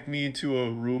kindly connect me to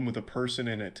a room with a person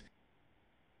in it?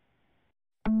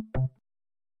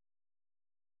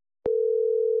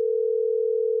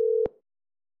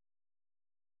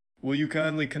 Will you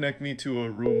kindly connect me to a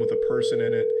room with a person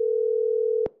in it?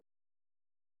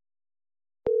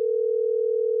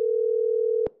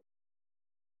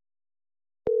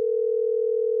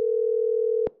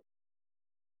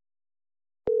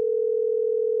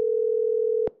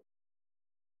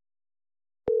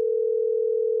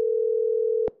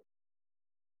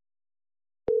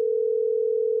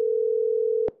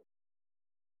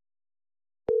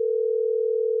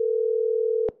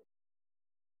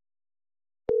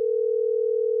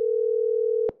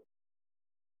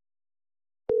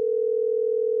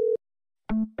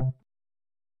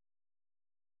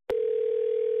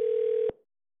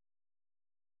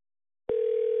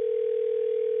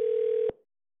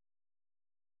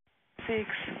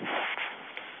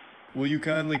 Will you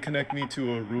kindly connect me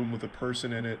to a room with a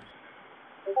person in it?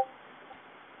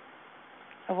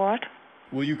 A what?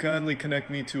 Will you kindly connect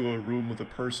me to a room with a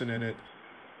person in it?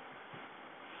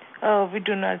 Oh, we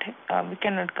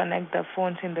cannot connect the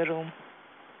phones in the room.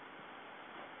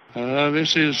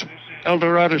 This is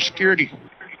Eldorado Security.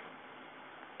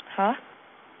 Huh?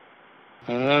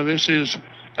 This is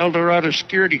Eldorado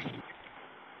Security.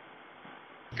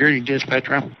 Security dispatch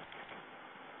room.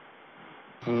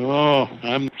 Oh,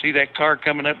 see that car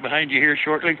coming up behind you here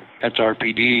shortly? That's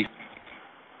RPD.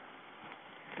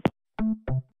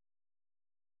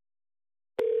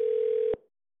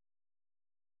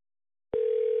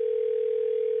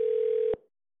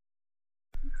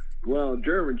 Well,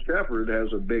 German Shepherd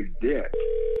has a big dick.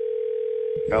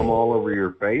 Come all over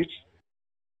your face?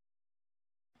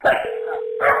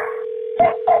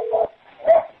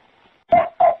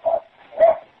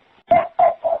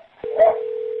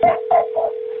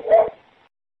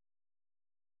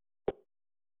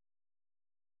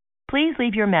 Please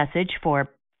leave your message for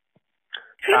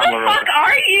Who the fuck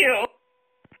are you?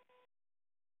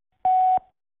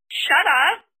 Shut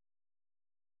up.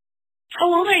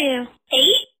 How old are you? 8?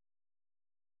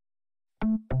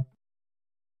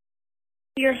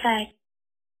 You're a fag.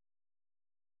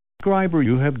 subscriber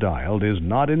you have dialed is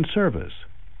not in service.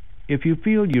 If you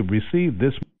feel you've received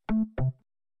this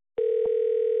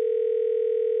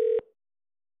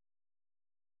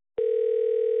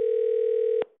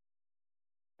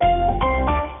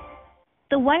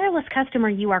The wireless customer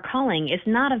you are calling is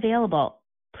not available.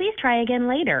 Please try again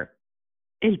later.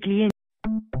 El cliente.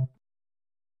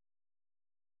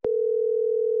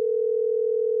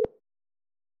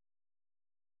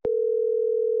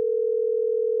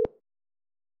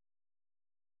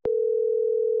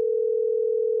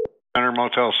 Enter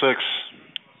Motel 6.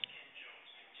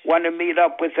 Want to meet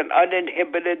up with an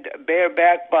uninhibited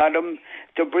bareback bottom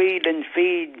to breed and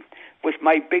feed with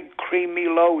my big creamy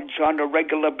loads on a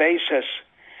regular basis.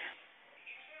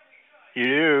 You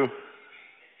do?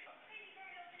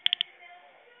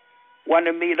 Want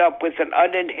to meet up with an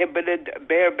uninhibited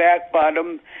bareback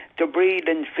bottom to breed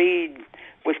and feed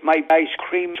with my ice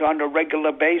creams on a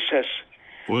regular basis.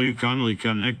 Will you kindly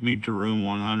connect me to room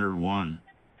 101?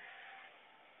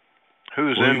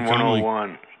 Who's Will in you kindly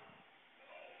 101?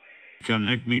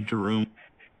 Connect me to room.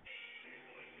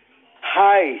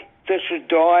 Hi, this is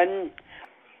Dawn.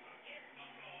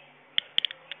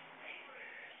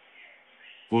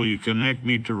 Will you connect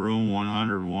me to room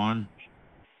 101?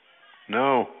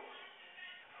 No.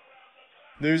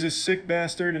 There's a sick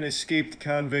bastard, an escaped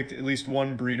convict, at least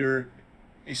one breeder,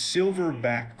 a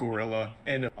silverback gorilla,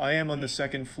 and I am on the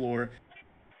second floor.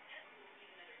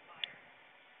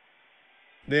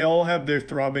 They all have their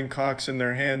throbbing cocks in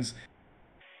their hands.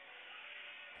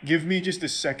 Give me just a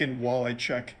second while I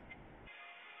check.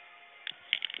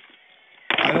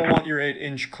 I don't want your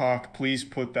 8-inch cock. Please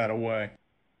put that away.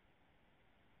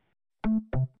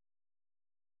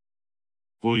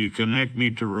 Will you connect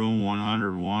me to room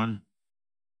 101?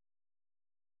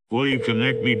 Will you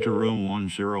connect me to room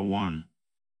 101?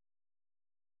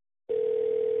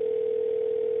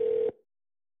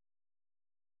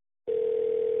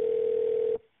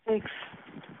 Thanks.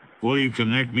 Will you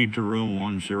connect me to room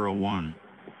 101?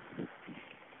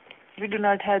 We do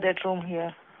not have that room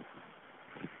here.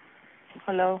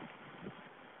 Hello?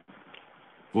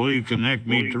 Will you connect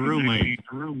me to room 8?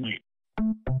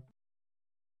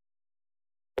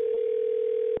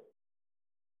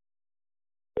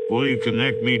 Will you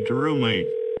connect me to room 8?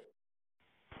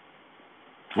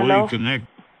 Will Hello? you connect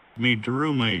me to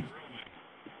room 8?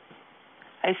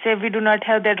 I say we do not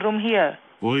have that room here.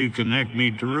 Will you connect me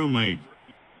to room 8?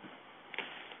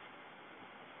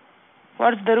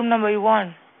 What's the room number you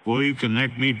want? Will you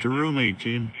connect me to room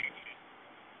 18?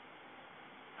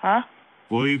 Huh?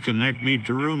 Will you connect me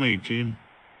to room 18?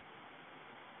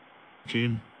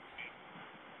 18?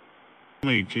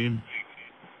 18?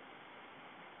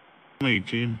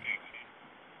 18?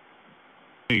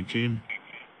 18?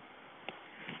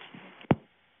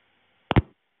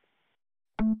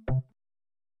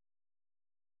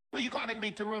 Will you connect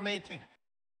me to room 18?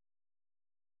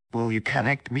 Will you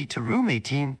connect me to room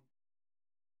 18?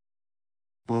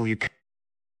 Will you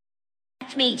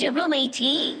Connect me to room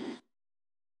 18.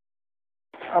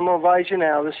 I'm gonna advise you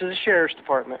now. This is the sheriff's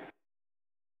department.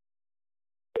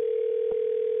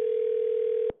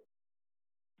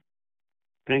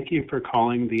 Thank you for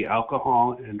calling the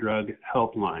Alcohol and Drug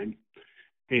Helpline,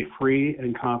 a free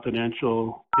and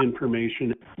confidential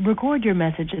information. Record your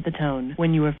message at the tone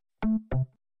when you are.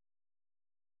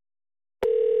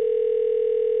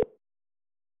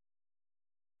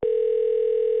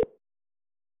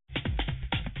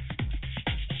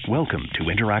 Welcome to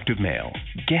Interactive Mail.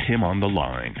 Get him on the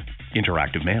line.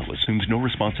 Interactive Mail assumes no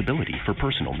responsibility for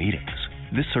personal meetings.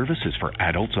 This service is for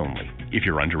adults only. If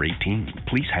you're under 18,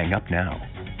 please hang up now.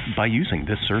 By using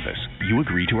this service, you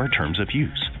agree to our terms of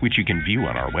use, which you can view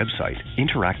on our website,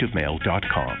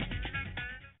 interactivemail.com.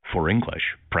 For English,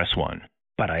 press 1.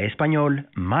 Para español,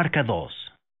 marca 2.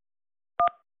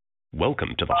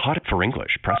 Welcome to the Hot for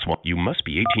English. Press 1. You must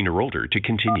be 18 or older to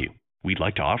continue. We'd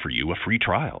like to offer you a free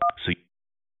trial. So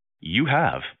you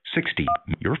have 60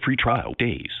 your free trial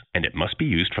days, and it must be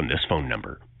used from this phone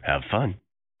number. Have fun.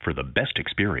 For the best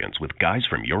experience with guys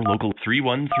from your local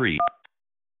 313.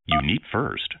 You need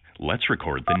first. Let's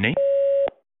record the name.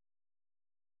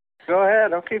 Go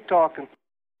ahead, I'll keep talking.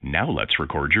 Now let's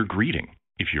record your greeting.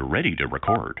 If you're ready to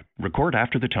record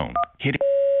after the tone. Hit it.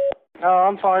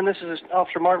 I'm fine. This is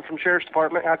Officer Martin from Sheriff's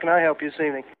Department. How can I help you this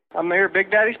evening? I'm here at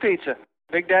Big Daddy's Pizza.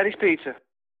 Big Daddy's Pizza.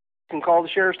 You can call the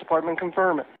Sheriff's Department and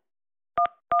confirm it.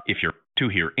 If you're to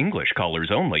hear English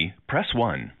callers only, press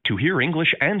 1. To hear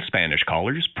English and Spanish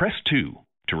callers, press 2.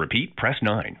 To repeat, press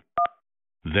 9.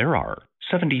 There are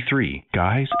 73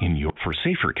 guys in your... For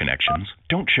safer connections,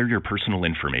 don't share your personal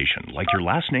information like your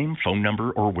last name, phone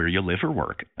number, or where you live or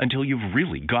work until you've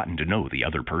really gotten to know the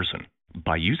other person.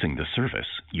 By using the service,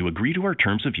 you agree to our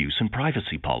terms of use and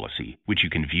privacy policy, which you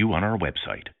can view on our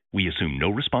website. We assume no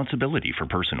responsibility for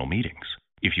personal meetings.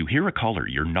 If you hear a caller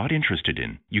you're not interested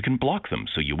in, you can block them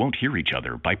so you won't hear each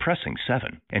other by pressing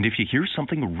 7. And if you hear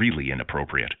something really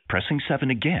inappropriate, pressing 7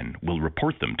 again will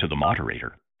report them to the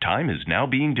moderator. Time is now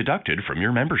being deducted from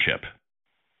your membership.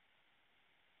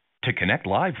 To connect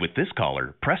live with this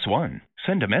caller, press 1.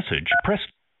 Send a message, press...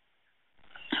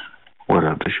 What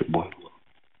up, this your boy?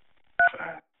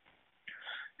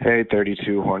 Hey,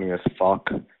 32, horny as fuck.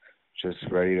 Just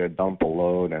ready to dump a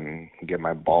load and get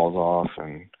my balls off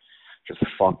and just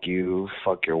fuck you,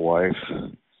 fuck your wife.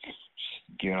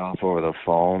 Just get off over the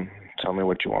phone. Tell me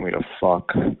what you want me to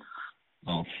fuck.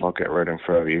 I'll fuck it right in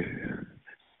front of you.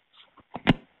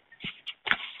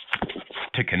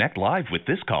 To connect live with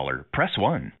this caller, press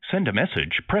 1. Send a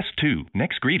message, press 2.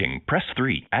 Next greeting, press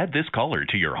 3. Add this caller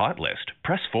to your hot list,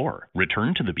 press 4.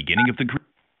 Return to the beginning of the group.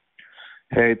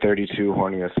 Hey, 32,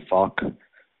 horny as fuck.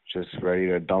 Just ready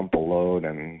to dump a load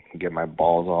and get my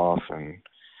balls off and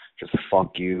just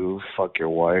fuck you, fuck your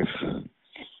wife.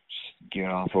 Just get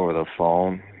off over the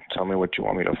phone. Tell me what you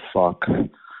want me to fuck.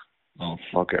 I'll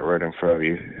fuck it right in front of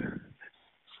you.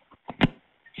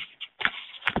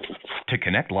 To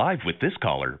connect live with this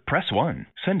caller, press 1.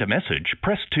 Send a message,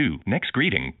 press 2. Next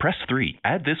greeting, press 3.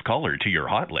 Add this caller to your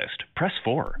hot list, press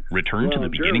 4. Return to the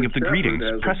beginning of the greetings,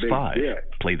 press 5.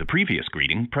 Play the previous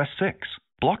greeting, press 6.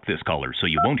 Block this caller so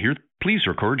you won't hear... Please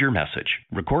record your message.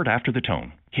 Record after the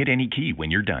tone. Hit any key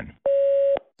when you're done.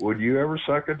 Would you ever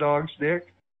suck a dog's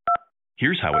dick?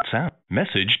 Here's how it sounds.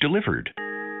 Message delivered.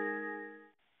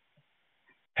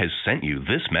 Has sent you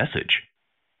this message.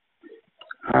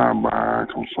 Hi, bye.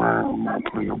 Confirm I'm not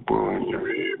putting a bullet in your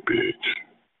head, bitch.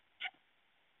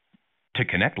 To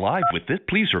connect live with this,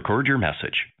 please record your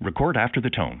message. Record after the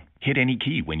tone. Hit any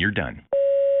key when you're done.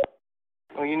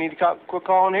 Well, you need to quit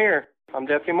calling here. I'm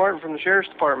Deputy Martin from the Sheriff's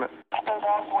Department.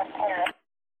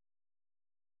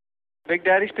 Big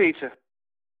Daddy's Pizza.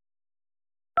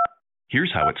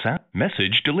 Here's how it sounds.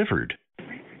 Message delivered.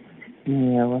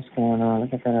 Yeah, what's going on?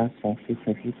 Look at that sexy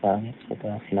pretty bodies with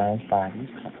those nice bodies.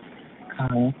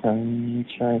 Calling from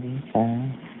Charlie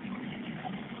Town.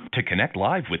 To connect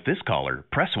live with this caller,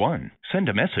 press 1. Send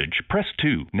a message, press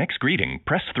 2. Next greeting,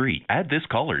 press 3. Add this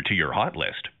caller to your hot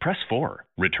list, press 4.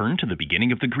 Return to the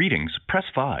beginning of the greetings, press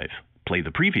 5. Play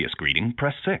the previous greeting,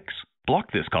 press 6.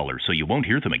 Block this caller so you won't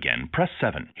hear them again, press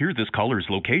 7. Hear this caller's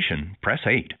location, press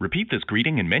 8. Repeat this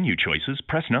greeting and menu choices,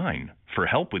 press 9. For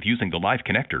help with using the live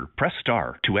connector, press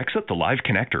star. To exit the live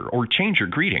connector or change your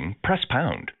greeting, press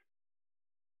pound.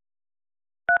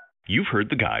 You've heard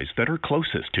the guys that are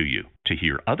closest to you. To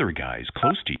hear other guys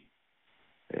close to you.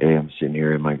 Hey, I'm sitting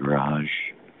here in my garage,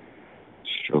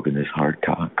 stroking this hard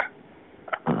cock.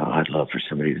 I'd love for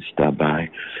somebody to stop by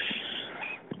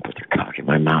and put their cock in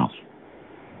my mouth.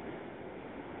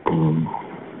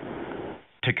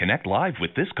 To connect live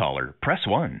with this caller, press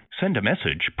 1. Send a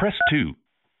message, press 2.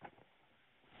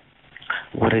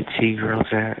 What a T-girls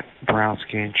at? Brown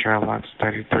skin, Sherlock's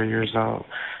 33 years old,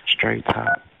 straight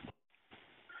top.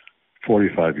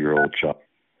 45-year-old Chuck.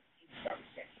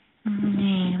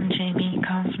 I'm Jamie,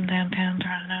 calling from downtown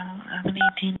Toronto. I'm an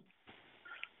 18.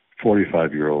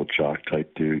 45-year-old jock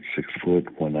type dude, 6 foot,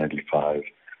 195,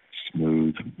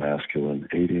 smooth, masculine,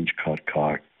 8-inch cut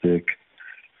cock, thick,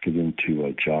 get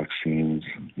into jock scenes,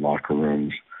 locker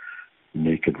rooms,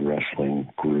 naked wrestling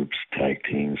groups, tag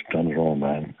teams, done it all,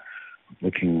 man.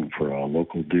 Looking for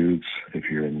local dudes if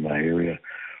you're in my area,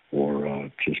 or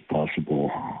just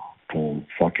possible phone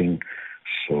fucking.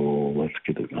 So let's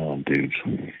get it on, dudes.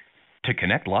 To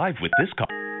connect live with this call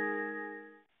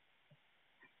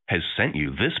has sent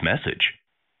you this message.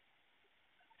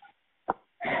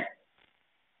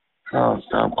 Oh,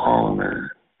 stop calling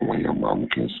her when your mama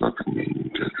can suck a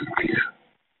mean dick again.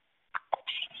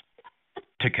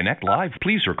 To connect live,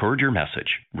 please record your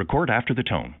message. Record after the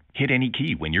tone. Hit any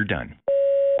key when you're done.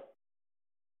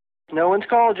 No one's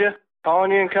called you.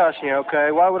 Calling you and cussing you,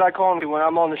 okay? Why would I call you when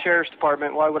I'm on the sheriff's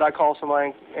department? Why would I call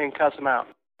somebody and cuss them out?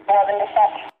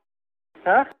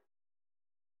 Huh?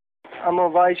 I'm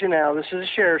going to advise you now. This is the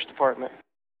sheriff's department.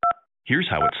 Here's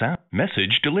how it sounds.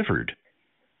 Message delivered.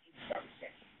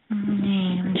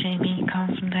 I'm Jamie,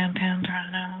 calling from downtown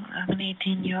Toronto. I'm an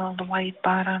 18-year-old white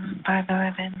bottom,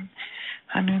 5'11",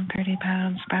 130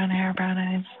 pounds, brown hair, brown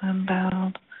eyes, I'm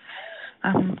bald.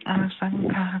 I'm a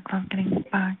second cock, I'm getting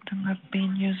fucked, I'm not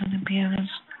being used as a pianist.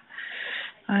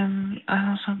 I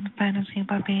also have a fantasy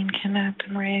about being kidnapped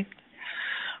and raped.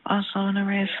 Also in a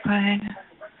race flag.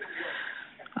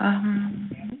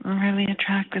 I'm really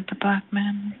attracted to black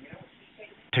men.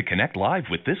 To connect live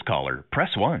with this caller,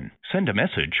 press 1. Send a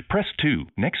message, press 2.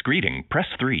 Next greeting, press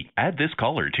 3. Add this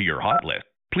caller to your hot list.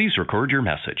 Please record your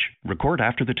message. Record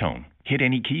after the tone. Hit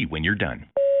any key when you're done.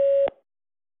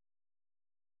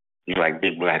 You like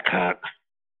big black cock?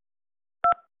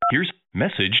 Here's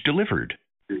message delivered.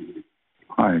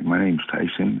 Hi, my name's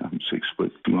Tyson. I'm 6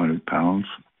 foot, 200 pounds,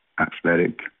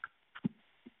 athletic,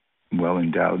 well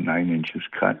endowed, 9 inches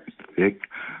cut, thick,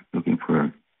 looking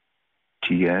for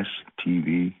TS,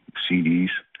 TV, CDs.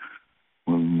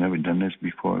 Well, never done this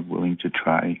before. Willing to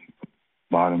try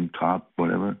bottom, top,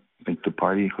 whatever. Make the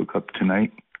party, hook up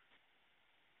tonight.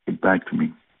 Get back to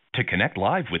me. To connect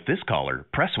live with this caller,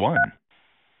 press 1.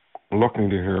 Looking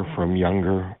to hear from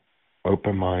younger,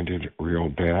 open-minded, real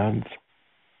dads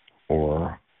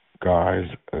or guys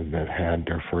that had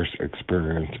their first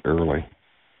experience early.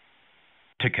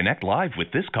 To connect live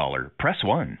with this caller, press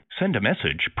 1. Send a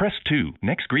message, press 2.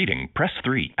 Next greeting, press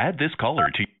 3. Add this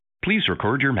caller to... Please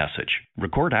record your message.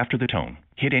 Record after the tone.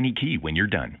 Hit any key when you're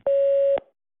done.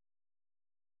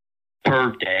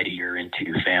 Perv daddy, you're into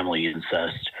your family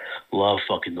incest. Love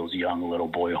fucking those young little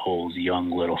boy holes,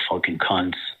 young little fucking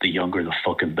cunts. The younger, the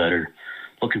fucking better.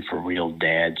 Looking for real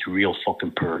dads, real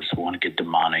fucking pervs who want to get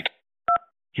demonic.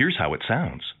 Here's how it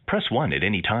sounds. Press 1 at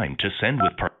any time to send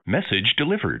with message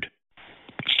delivered.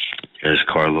 As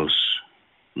Carlos,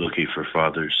 looking for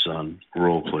father-son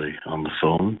roleplay on the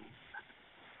phone.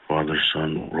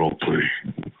 Father-son roleplay.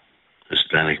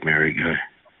 Hispanic married guy.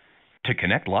 To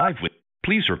connect live with,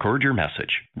 please record your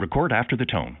message. Record after the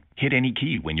tone. Hit any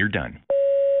key when you're done.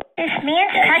 This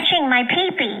man's touching my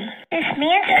pee-pee. This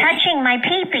man's touching my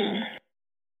pee-pee.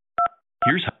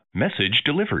 Here's message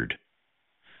delivered.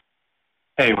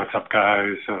 Hey, what's up,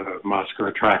 guys?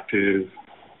 Muscular, attractive,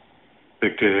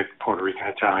 big dick, Puerto Rican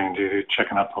Italian dude,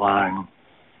 checking up the line.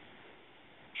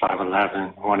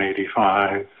 5'11",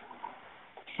 185,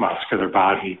 muscular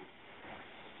body.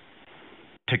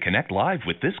 To connect live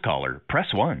with this caller,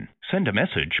 press 1. Send a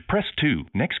message, press 2.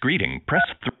 Next greeting, press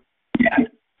 3.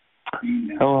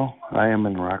 Hello, I am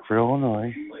in Rockford,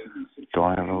 Illinois.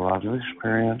 Don't have a lot of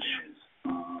experience.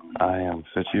 I am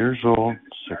 50 years old,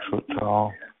 6 foot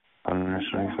tall,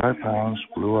 175 pounds,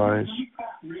 blue eyes,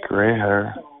 gray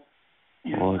hair.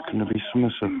 Looking to be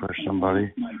submissive for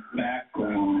somebody.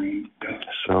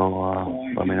 So,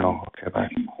 let me know. Okay, bye.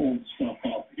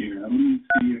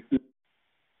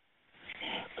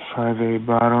 5'8"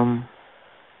 bottom,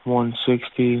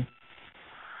 160,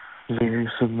 very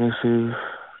submissive.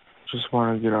 Just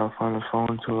want to get off on the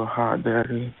phone to a hot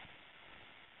daddy.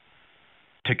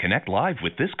 To connect live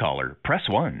with this caller, press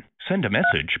 1. Send a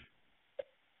message.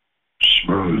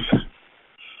 Smooth.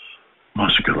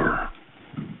 Muscular.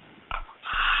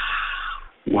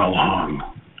 Well hung.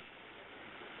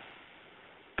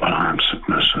 But I'm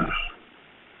submissive.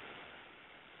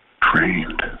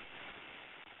 Trained.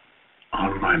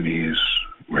 On my knees,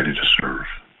 ready to serve.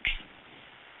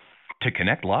 To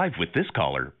connect live with this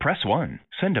caller, press 1.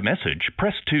 Send a message,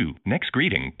 press 2. Next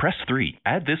greeting, press 3.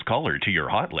 Add this caller to your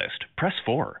hot list, press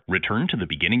 4. Return to the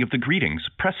beginning of the greetings,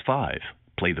 press 5.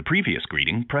 Play the previous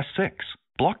greeting, press 6.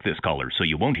 Block this caller so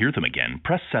you won't hear them again,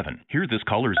 press 7. Hear this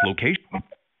caller's location.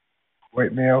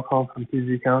 White male calling from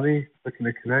PG County, looking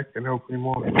to connect and hopefully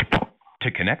more.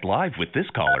 To connect live with this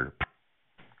caller.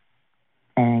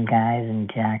 And guys in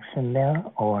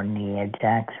Jacksonville or near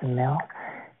Jacksonville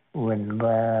would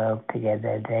love to get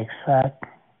their dick sucked.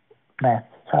 Let's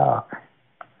talk.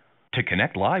 To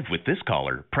connect live with this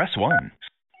caller, press 1.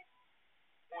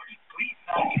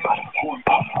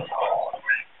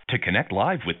 To connect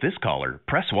live with this caller,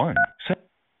 press 1.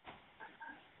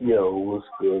 Yo, what's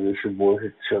good? It's your boy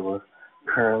Hitchiller.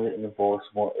 Currently in the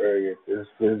Baltimore area. This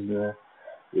business.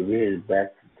 We're headed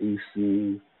back to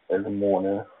DC in the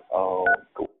morning.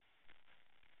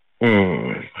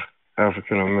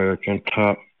 African American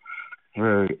top,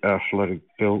 very athletic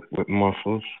built with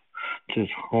muscles.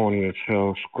 Just horny as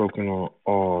hell, stroking on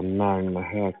all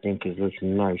 9.5 inches. This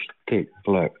nice, thick,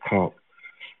 black cock.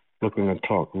 Looking to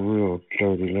talk real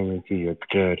dirty. Let me be your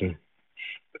daddy.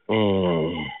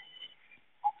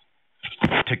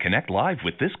 To connect live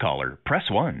with this caller, press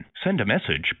 1. Send a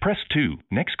message, press 2.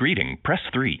 Next greeting, press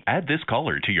 3. Add this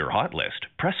caller to your hot list,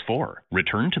 press 4.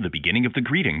 Return to the beginning of the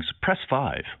greetings, press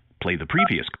 5. Play the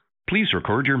previous. Please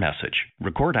record your message.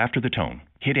 Record after the tone.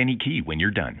 Hit any key when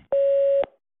you're done.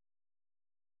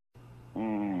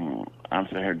 I'm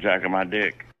sitting here jacking my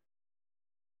dick.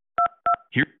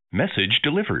 Here, message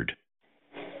delivered.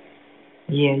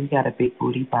 Yeah, you got a big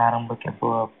booty bottom looking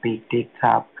for a big dick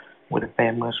top with a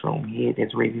fat mushroom head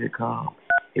that's ready to come.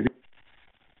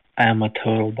 I am a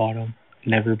total bottom.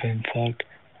 Never been fucked.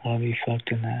 Wanna be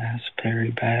fucked in the ass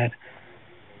very bad.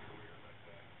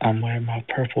 I'm wearing my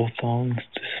purple thongs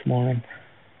this morning.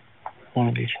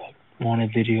 Wanna be fucked. Want a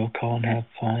video call and have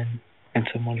fun. And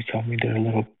somebody told me they're a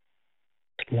little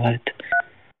slut.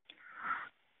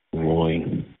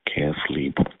 Roy, can't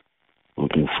sleep.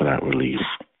 Looking for that relief.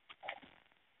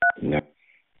 No.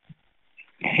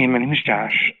 Hey, my name is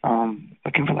Josh.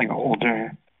 Looking for like an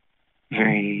older,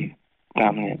 very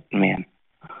dominant man.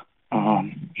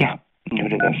 Yeah, new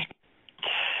to this.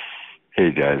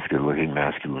 Hey guys, good looking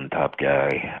masculine top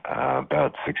guy,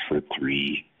 about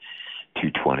 6'3",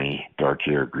 220, dark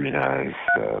hair, green eyes.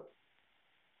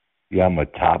 Yeah, I'm a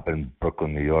top in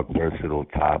Brooklyn, New York, versatile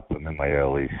top. I'm in my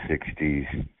early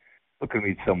 60s. Looking to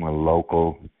meet someone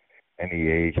local, any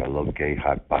age. I love gay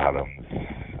hot bottoms.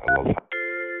 I love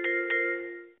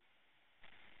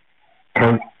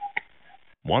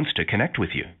Wants to connect with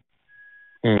you.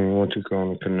 Want to go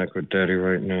and connect with Daddy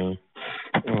right now.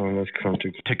 Let's come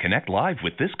To connect live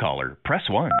with this caller, press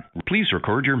 1. Please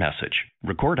record your message.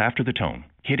 Record after the tone.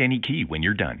 Hit any key when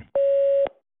you're done.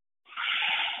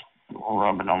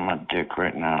 Rubbing on my dick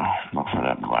right now. Look for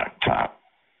that black top.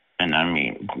 And I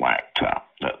mean black top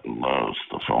that loves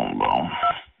the phone bone.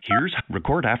 Here's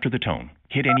record after the tone.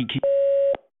 Hit any key.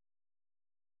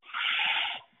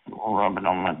 Rubbing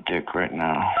on my dick right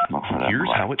now. Look for that Here's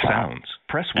black how it top. sounds.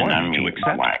 Press And 1 I mean to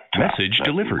accept. black top Message that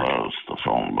delivered. loves the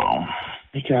phone bone.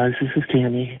 Hey guys, this is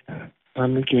Danny.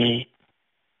 I'm a gay,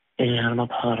 and I'm a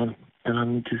bottom, and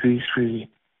I'm disease-free,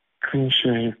 clean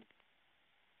shave.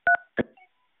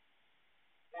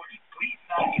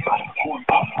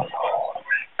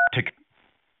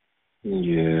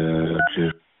 Yeah,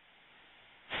 just...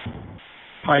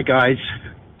 Hi, guys.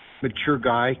 Mature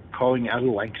guy calling out of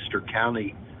Lancaster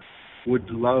County.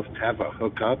 Would love to have a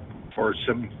hookup or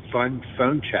some fun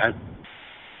phone chat.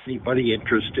 Anybody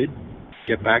interested?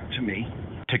 Get back to me.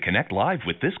 To connect live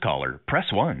with this caller,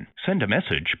 press 1. Send a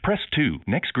message, press 2.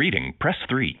 Next greeting, press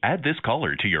 3. Add this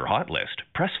caller to your hot list,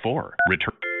 press 4.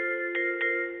 Return.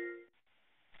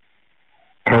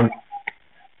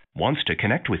 Wants to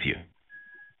connect with you.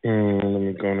 let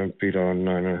me go and beat all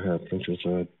 9.5 inches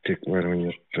of dick right on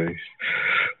your face.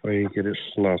 Or you get it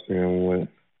sloppy and wet.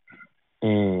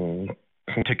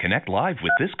 To connect live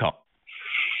with this call.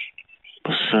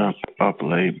 What's up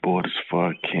late, bored as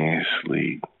fuck, can't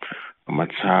sleep. I'm a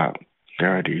top,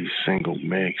 dirty, single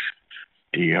mix,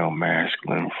 DL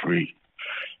masculine freak.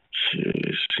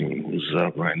 Shit, seeing who's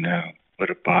up right now, where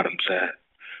the bottom's at.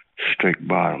 Strict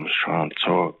bottoms trying to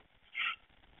talk.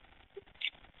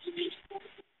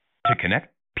 To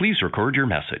connect, please record your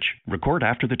message. Record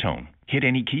after the tone. Hit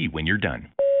any key when you're done.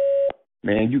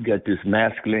 Man, you got this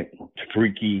masculine,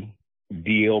 freaky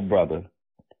DL brother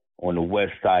on the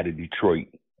west side of Detroit.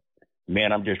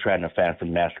 Man, I'm just trying to find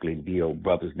some masculine DL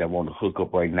brothers that want to hook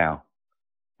up right now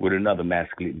with another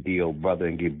masculine DL brother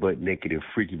and get butt naked and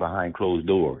freaky behind closed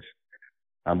doors.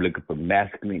 I'm looking for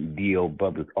masculine DL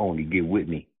brothers only. Get with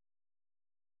me.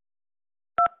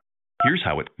 Here's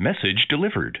how it message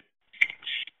delivered.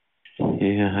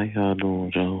 Yeah, how y'all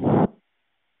doing, Joe?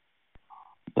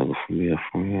 Looking for me a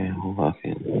friend who I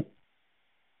can,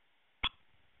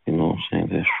 you know what I'm saying,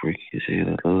 that's freaky as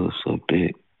hell. I love suck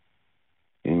dick.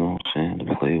 You know what I'm saying,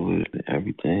 to play with and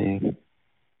everything.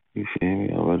 You feel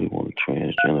me? I really want to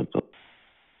transgender though.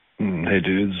 Hey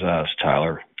dudes, it's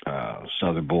Tyler,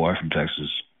 Southern boy from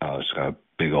Texas. Just got a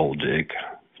big old dick,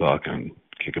 fucking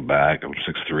kicking back. I'm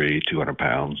 6'3", 200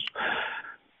 pounds.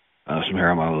 Some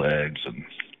hair on my legs and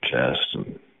chest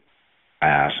and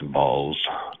ass and balls.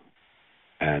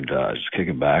 And just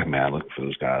kicking back, man, looking for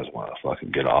those guys who want to fucking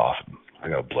get off. And I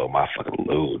gotta blow my fucking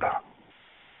load.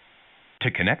 To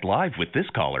connect live with this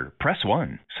caller, press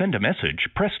 1. Send a message,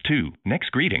 press 2. Next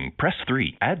greeting, press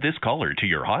 3. Add this caller to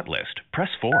your hot list, press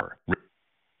 4.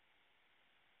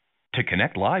 To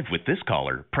connect live with this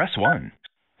caller, press 1.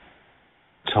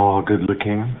 Tall, good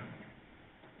looking,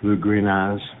 blue green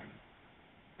eyes,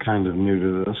 kind of new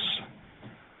to this.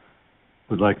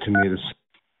 Would like to meet us.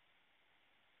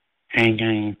 Hey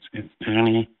guys, it's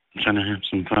Danny. I'm trying to have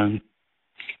some fun.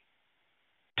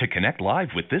 To connect live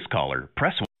with this caller,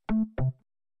 press 1.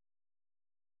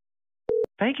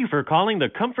 Thank you for calling the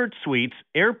Comfort Suites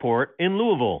Airport in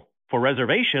Louisville. For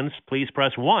reservations, please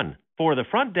press 1. For the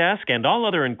front desk and all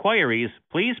other inquiries,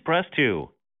 please press 2.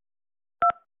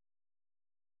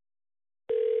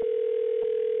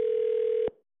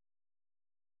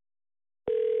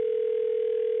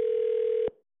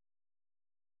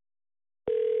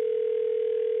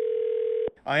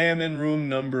 I am in room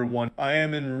number 1. I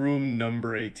am in room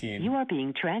number 18. You are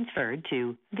being transferred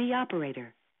to the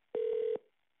operator.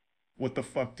 What the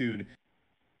fuck, dude?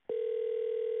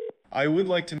 I would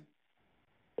like to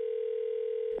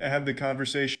have the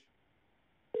conversation.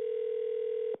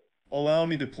 Allow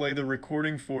me to play the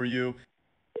recording for you.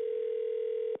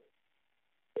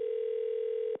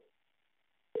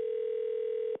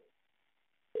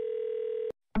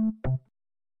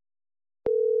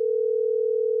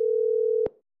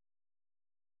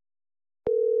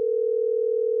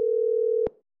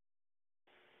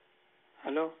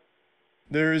 Hello?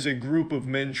 There is a group of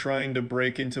men trying to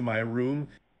break into my room.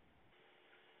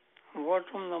 What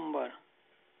room number?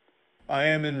 I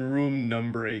am in room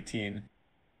number 18.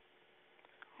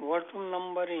 What room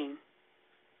number in?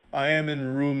 I am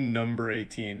in room number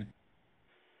 18.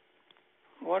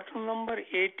 What room number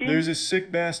 18? There's a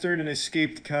sick bastard and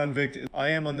escaped convict. I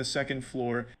am on the 2nd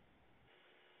floor.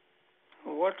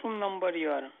 What room number you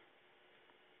are?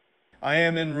 I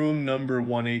am in room number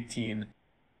 118.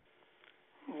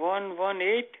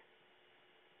 118?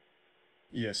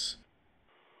 Yes.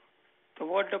 So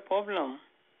what the problem?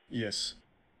 Yes.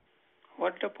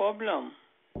 What the problem?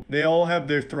 They all have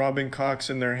their throbbing cocks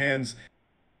in their hands.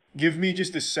 Give me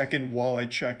just a second while I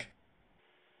check.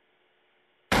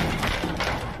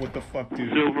 What the fuck,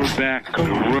 dude? Silverback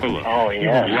gorilla. Oh,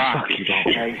 yeah. You rock.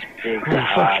 Nice big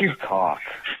hard cock.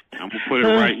 I'm going to put it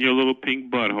right in your little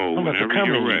pink butthole whenever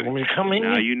you're ready. Want me to come in?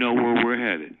 Now you know where we're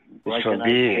headed. Like so a nice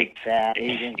big fat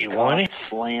 8-inch You want cock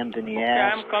slammed in the Okay,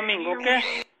 ass. I'm coming, okay?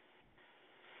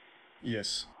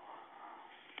 Yes.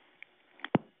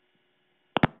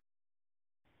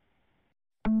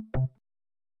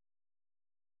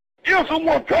 Yeah,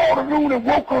 someone called the room and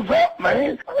woke us up,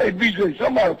 man. Hey, BJ,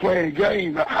 somebody playing a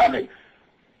game. How they?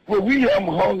 Well, we haven't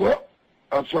hung up.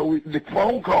 The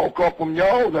phone call come from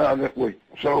y'all down that way.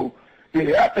 So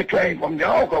it after came from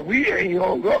y'all because we ain't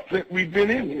hung up since we've been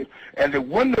in here. And the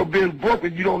window been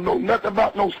broken. You don't know nothing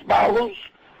about no spirals.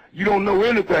 You don't know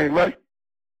anything, right?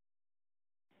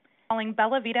 Calling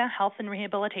Bella Vita Health and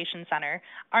Rehabilitation Center.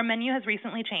 Our menu has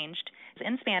recently changed.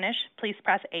 In Spanish, please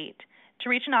press 8. To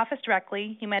reach an office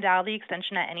directly, you may dial the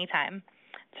extension at any time.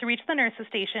 To reach the nurse's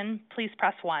station, please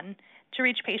press 1. To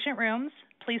reach patient rooms,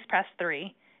 please press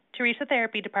 3. To reach the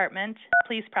therapy department,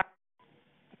 please press...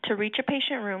 To reach a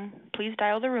patient room, please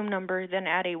dial the room number, then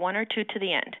add a 1 or 2 to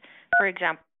the end. For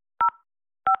example...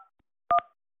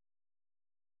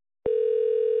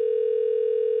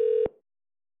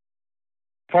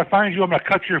 If I find you, I'm going to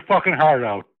cut your fucking heart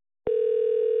out.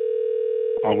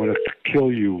 I'm going to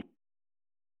kill you.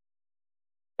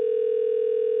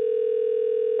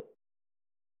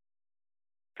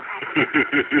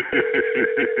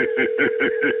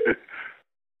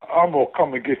 I'm going to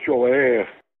come and get your ass.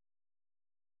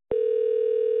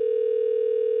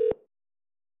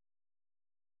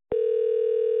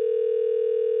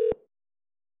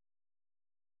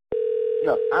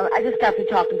 Look, I just got through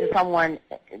talking to someone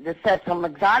that said some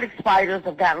exotic spiders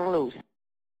have gotten loose.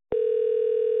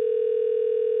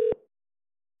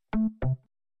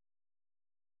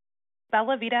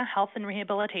 Bella Vita Health and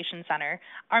Rehabilitation Center.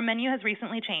 Our menu has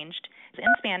recently changed. It's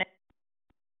in Spanish.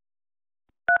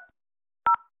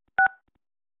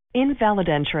 Invalid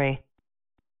entry.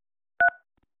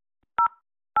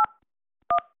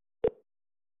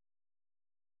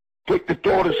 Take the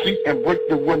door to seat and break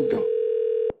the window.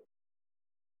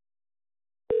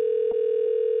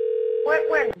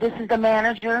 Wait. This is the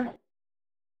manager.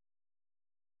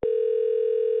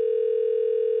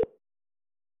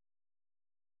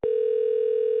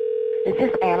 Is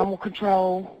this animal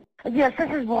control? Yes, this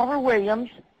is Barbara Williams.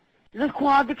 Is this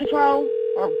quality control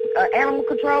or animal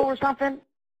control or something?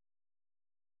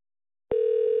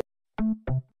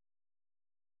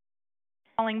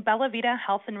 Calling Bella Vita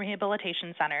Health and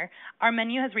Rehabilitation Center. Our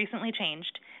menu has recently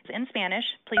changed. It's in Spanish.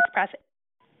 Please press...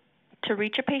 To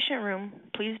reach a patient room,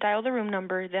 please dial the room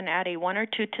number, then add a 1 or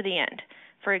 2 to the end.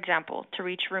 For example, to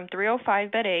reach room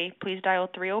 305 bed A, please dial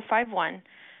 3051.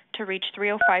 To reach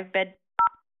 305 bed...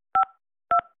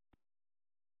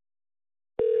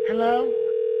 Hello?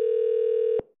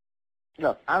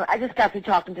 Look, I just got through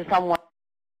talking to someone.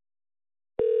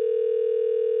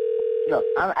 Look,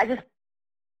 I just...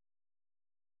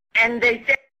 And they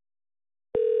said...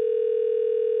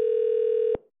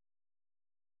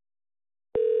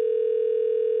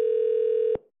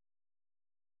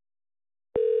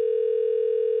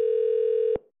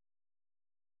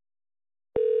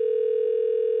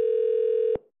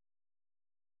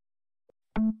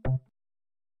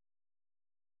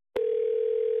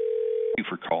 Thank you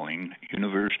for calling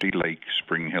University Lake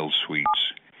Spring Hill Suites.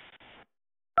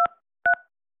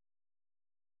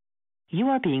 You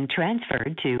are being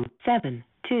transferred to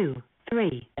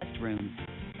 723. Guest room.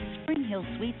 Spring Hill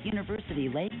Suites University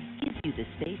Lake gives you the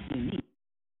space you need.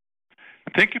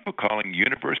 Thank you for calling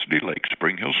University Lake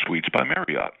Spring Hill Suites by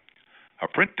Marriott. Our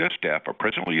front desk staff are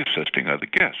presently assisting other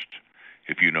guests.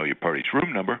 If you know your party's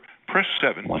room number, press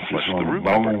 7 plus the room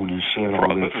number. For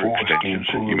other extensions,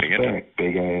 you may enter.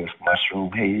 Big ass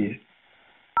mushroom head.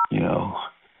 You know.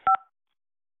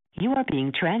 You are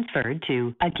being transferred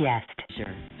to a guest.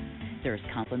 Sure. There's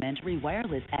complimentary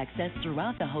wireless access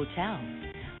throughout the hotel.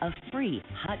 A free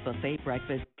hot buffet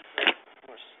breakfast. Of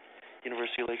course.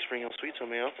 University Lake Spring Hill Suites, how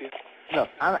may I help you? Look,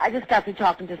 I just got through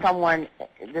talking to someone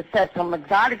that said some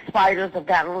exotic spiders have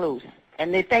gotten loose.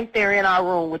 And they think they're in our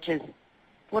room, which is,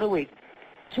 what are we?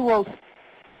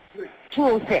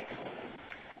 206.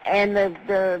 And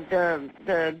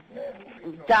the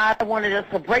guy wanted us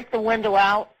to break the window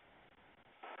out.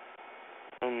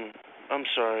 I'm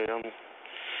sorry.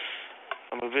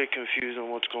 I'm a bit confused on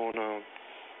what's going on.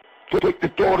 Take the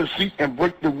door to seat and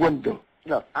break the window.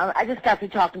 Look, I just got through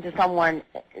talking to someone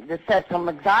that said some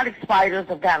exotic spiders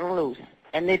have gotten loose.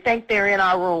 And they think they're in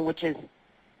our room, which is,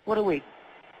 what are we?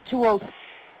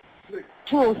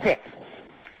 206.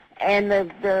 And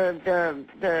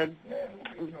the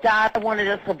guy wanted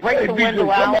us to break the window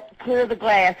out, clear the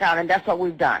glass out, and that's what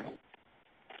we've done.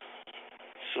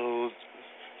 So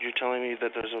you're telling me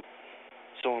that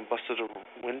someone busted a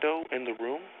window in the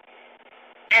room?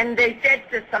 And they said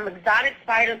that some exotic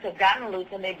spiders have gotten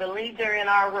loose, and they believe they're in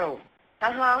our room.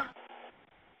 Uh-huh.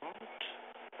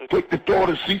 Take the door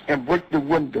to seat and break the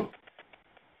window.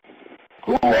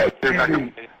 Who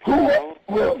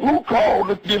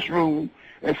called this room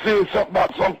and said something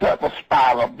about some type of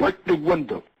spider? Break the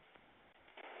window.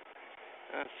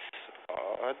 That's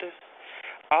odd.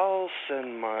 I'll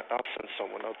send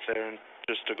someone up there and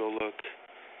just to go look.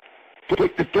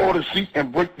 Take the door to seat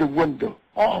and break the window.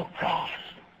 Oh, gosh.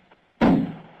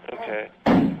 Okay.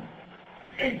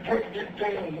 Hey, break this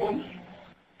damn window.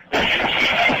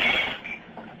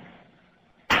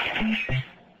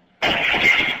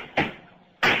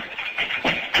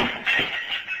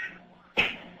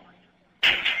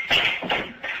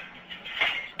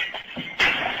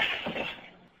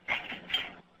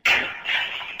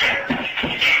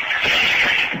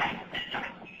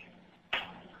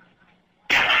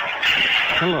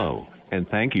 Hello, and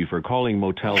thank you for calling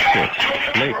Motel 6,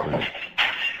 Lakeland.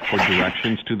 For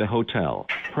directions to the hotel,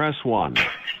 press 1.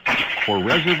 For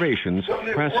reservations,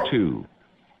 press 2.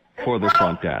 For the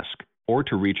front desk, or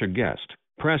to reach a guest,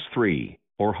 press 3,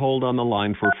 or hold on the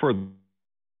line for further.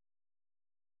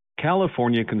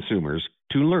 California consumers,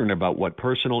 to learn about what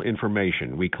personal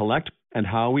information we collect and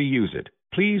how we use it,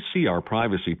 please see our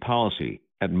privacy policy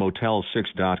at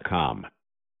motel6.com.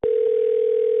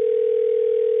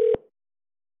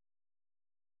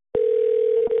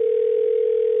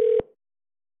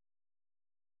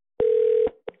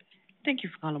 Thank you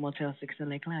for calling Motel 6 in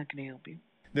Lakeland. How can I help you?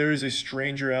 There is a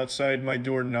stranger outside my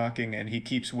door knocking, and he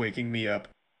keeps waking me up.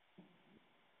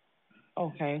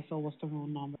 Okay, so what's the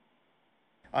room number?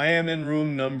 I am in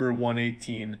room number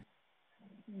 118.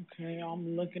 Okay,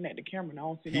 I'm looking at the camera now. I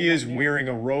don't see He is nobody wearing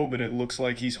a robe, and it looks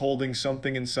like he's holding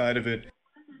something inside of it.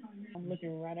 I'm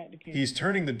looking right at the camera. He's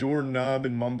turning the doorknob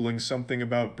and mumbling something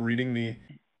about breeding me.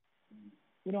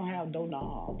 We don't have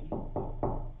doorknobs.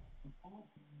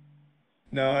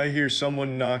 Now I hear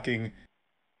someone knocking.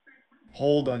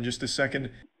 Hold on just a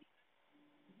second.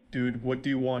 Dude, what do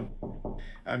you want?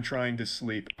 I'm trying to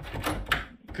sleep.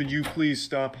 Could you please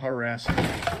stop harassing me?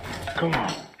 Come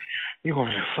on. You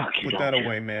want me to fuck you? Put that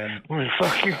away, man. Want me to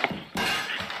fuck you?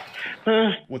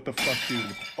 What the fuck,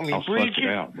 dude? I'll suck it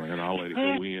out, man. I'll let it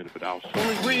go in, but I'll suck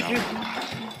it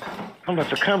out. I'm about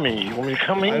to come in. You want me to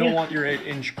come in? I don't want your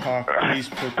 8-inch cock. Please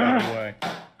put that away.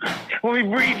 Let me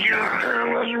breathe you.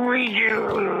 Let's breathe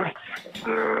you.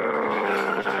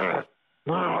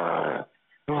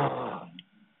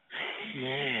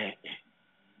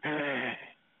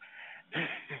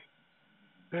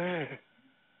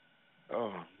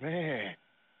 Oh, man.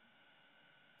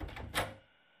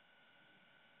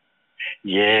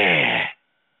 Yeah.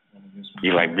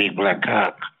 You like big black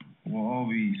cock? We'll all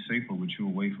be safer with you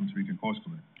away from Rico and Corsica.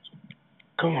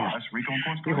 Come on. That's Rico and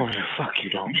Corsica? You want me to fuck you,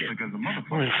 don't you? Sick as a motherfucker.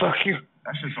 Want me to fuck you?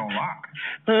 That shit's on lock.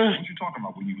 What you talking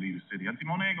about when you leave the city?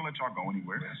 Timon ain't gonna let y'all go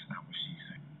anywhere. That's not what she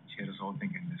said. She had us all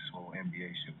thinking this whole NBA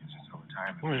shit was just her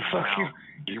retirement. Want me to fuck you?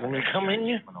 You want me to come in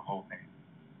you? For the whole thing.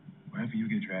 Wherever you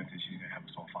get drafted, she's gonna have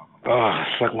us all following. Oh,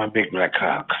 suck my big black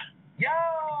cock.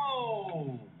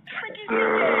 Yo! Freaky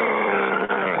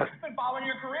been following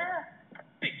your career?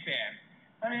 Big fan.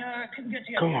 I mean, couldn't get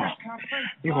you at Come the on. press conference.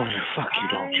 You want me to fuck you,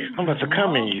 don't you? I'm about to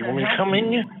come in you. You want me to come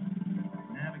in you?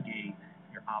 Navigate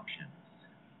your options.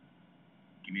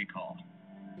 Give me a call.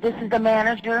 This is the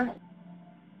manager.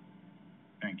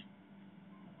 Thank you.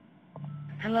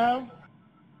 Hello?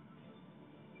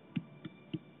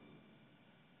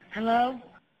 Hello?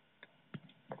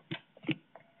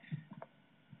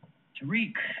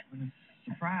 Tariq, what a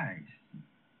surprise.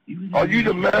 Are you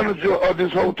the manager of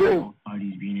this hotel?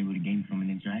 Parties being able to gain from an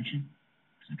interaction?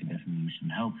 I could definitely use some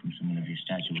help from someone of your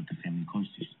stature with the family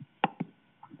coasters.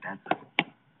 That's a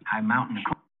high mountain.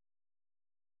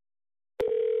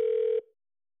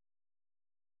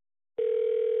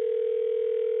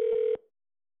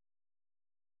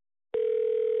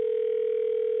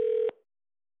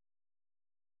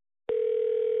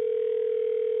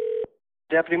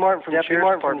 Deputy Martin from the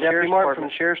Sheriff's Department. Deputy Martin from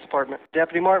the Sheriff's Department.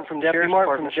 Deputy Martin from the Sheriff's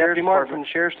Department. Deputy Martin from the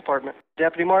Sheriff's Department.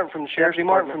 Deputy Martin from the Sheriff's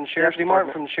Department. From the Sheriff's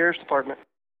Department. From the Sheriff's Department.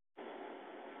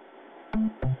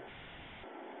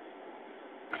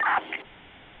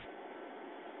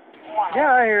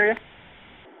 Yeah, I hear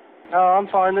you. I'm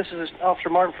fine. This is Officer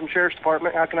Martin from the Sheriff's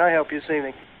Department. How can I help you this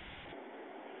evening?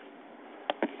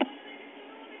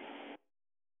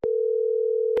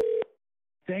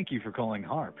 Thank you for calling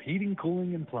Harp Heating,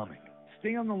 Cooling, and Plumbing.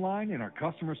 Stay on the line, and our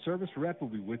customer service rep will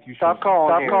be with you shortly. Stop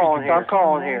calling here. Stop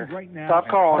calling here. Stop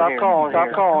calling here. Stop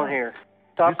calling here.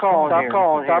 Stop calling here.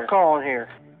 Stop calling here.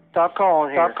 Stop calling here. Stop calling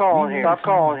here. Stop calling here. Stop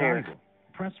calling here.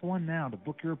 Press 1 now to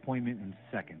book your appointment in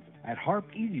seconds at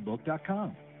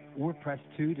harpeasybook.com, or press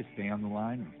 2 to stay on the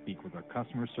line and speak with our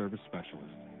customer service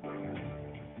specialist.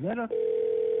 Let us...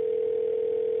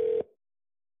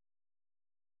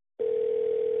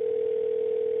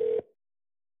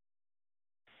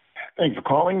 Thanks for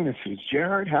calling. This is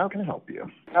Jared. How can I help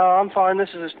you? I'm fine. This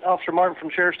is Officer Martin from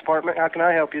the Sheriff's Department. How can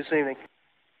I help you this evening?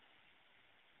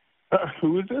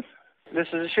 Who is this? This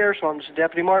is the Sheriff's Department. This is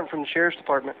Deputy Martin from the Sheriff's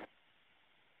Department.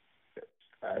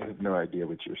 I have no idea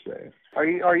what you're saying.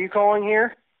 Are you calling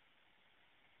here?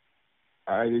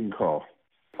 I didn't call.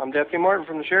 I'm Deputy Martin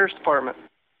from the Sheriff's Department.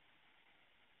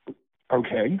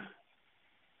 Okay.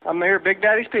 I'm here at Big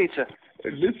Daddy's Pizza.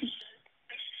 This is...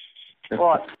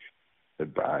 What?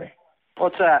 Goodbye.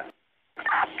 What's that?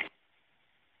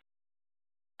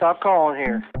 Stop calling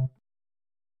here.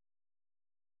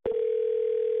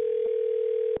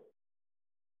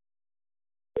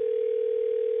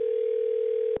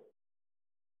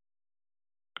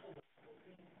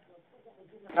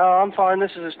 I'm fine.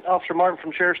 This is Officer Martin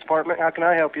from the Sheriff's Department. How can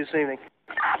I help you this evening?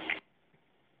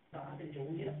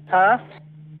 Huh?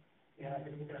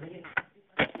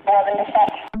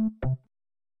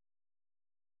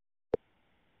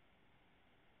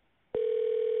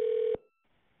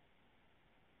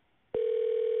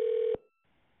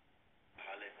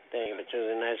 Thank you for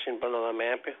choosing 19 Bruno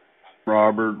Mampia.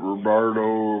 Robert,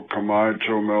 Roberto,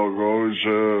 Camacho,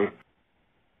 Melgoza.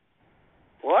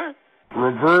 What?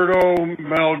 Roberto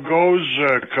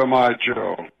Melgoza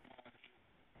Camacho.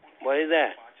 What is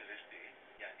that?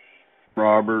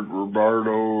 Robert,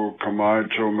 Roberto,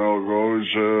 Camacho,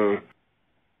 Melgoza.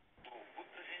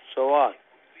 So what?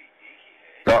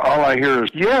 All I hear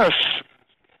is yes.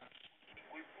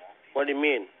 What do you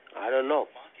mean? I don't know.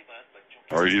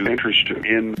 Are you interested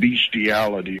in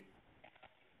bestiality?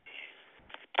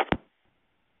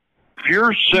 If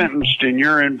you're sentenced and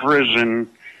you're in prison,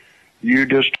 you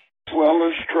just... Well,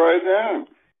 let's try that.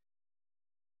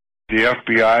 The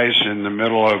FBI's in the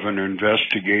middle of an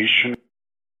investigation.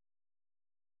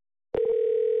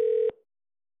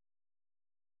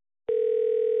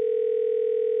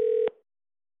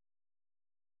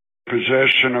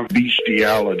 Possession of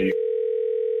bestiality.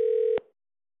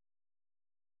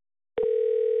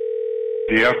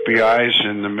 The FBI's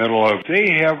in the middle of...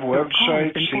 They have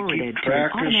websites, they keep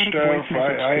track of stuff.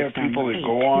 I have people that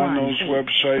go on those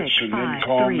websites and then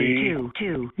call me.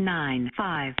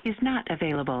 29295 is not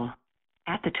available.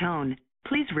 At the tone,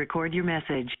 please record your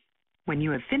message. When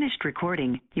you have finished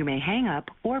recording, you may hang up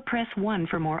or press 1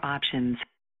 for more options.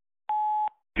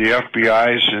 The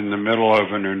FBI's in the middle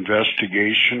of an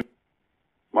investigation.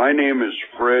 My name is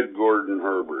Fred Gordon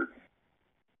Herbert.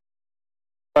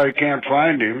 I can't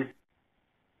find him.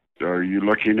 Are you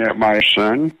looking at my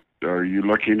son? Are you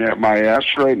looking at my ass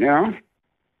right now?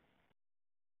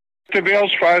 The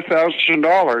bill's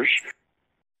 $5,000.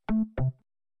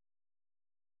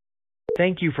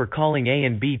 Thank you for calling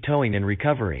A&B Towing and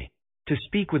Recovery. To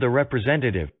speak with a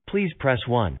representative, please press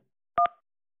 1.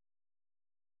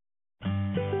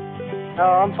 No,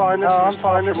 I'm fine. This is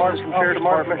Officer Martin from Sheriff's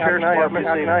Department. How can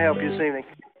I help you this evening?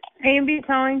 A&B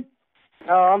Towing.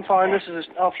 No, I'm fine. This is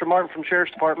Officer Martin from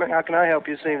Sheriff's Department. How can I help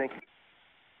you this evening?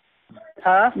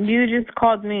 Huh? You just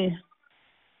called me.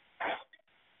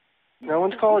 No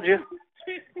one's called you.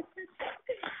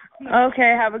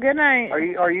 Okay, have a good night.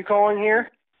 Are you calling here?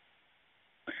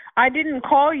 I didn't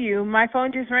call you. My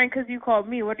phone just rang because you called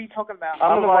me. What are you talking about?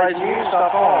 I'm advising you to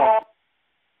stop calling.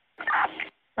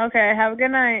 Okay, have a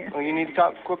good night. Well, you need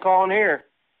to quit calling here.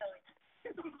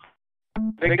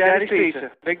 Big Daddy's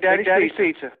Pizza. Big Daddy's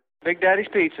Pizza. Big Daddy's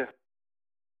Pizza.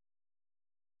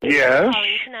 Yes.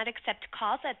 Calling cannot accept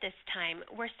calls at this time.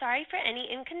 We're sorry for any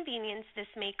inconvenience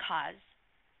this may cause.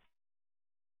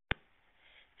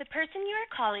 The person you are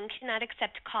calling cannot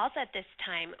accept calls at this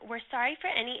time. We're sorry for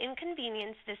any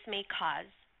inconvenience this may cause.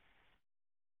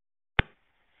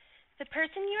 The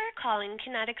person you are calling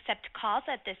cannot accept calls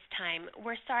at this time.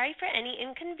 We're sorry for any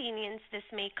inconvenience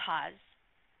this may cause.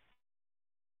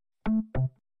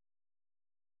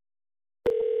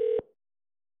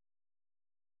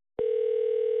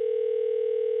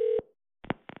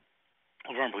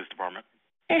 Laverne Police Department.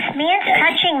 This man's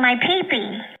touching my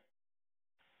pee-pee.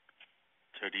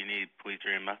 So do you need police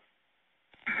or EMS?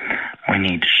 We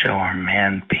need to show our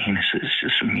man penises to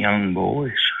some young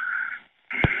boys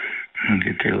and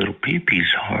get their little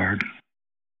pee-pees hard.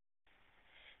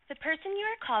 The person you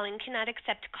are calling cannot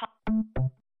accept call.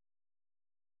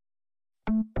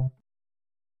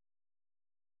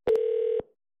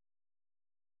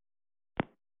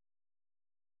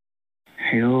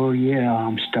 Hell yeah,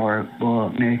 I'm stark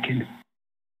butt naked.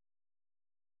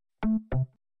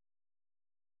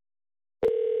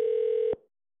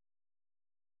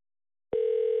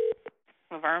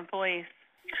 Laverne Police.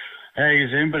 Hey,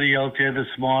 is anybody out there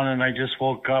this morning? I just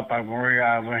woke up. I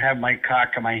have my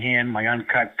cock in my hand, my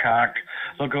uncut cock,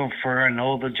 looking for an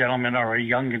older gentleman or a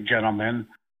younger gentleman.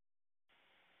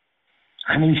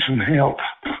 I need some help.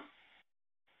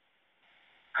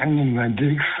 I need my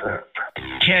dick sucked.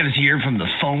 Kev's here from the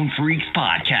Phone Freaks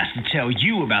podcast to tell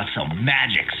you about some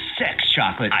magic sex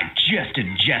chocolate I just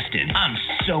ingested. I'm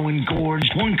so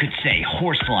engorged, one could say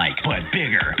horse-like, but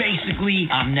bigger. Basically,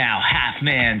 I'm now half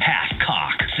man, half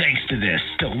cock, thanks to this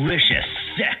delicious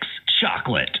sex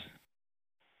chocolate.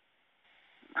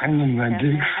 I need my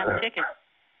dick sucked.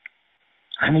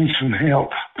 I need some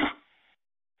help.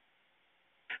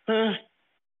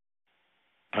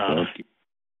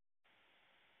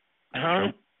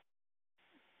 Huh?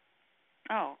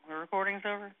 Oh, the recording's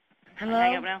over? Hello?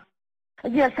 Hang up now?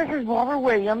 Yes, this is Barbara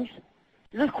Williams.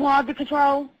 Is this quality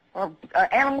control or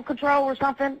animal control or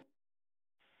something?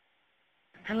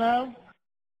 Hello?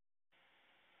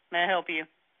 May I help you?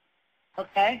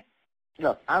 Okay.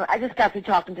 Look, I just got through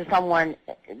talking to someone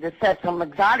that said some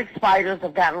exotic spiders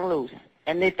have gotten loose,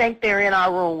 and they think they're in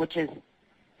our room, which is,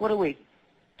 what are we?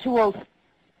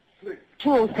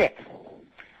 206.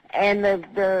 And the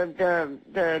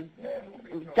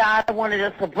guy wanted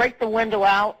us to break the window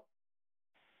out.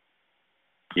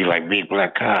 You like big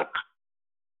black cock?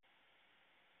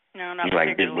 No, not You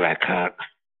like big black cock?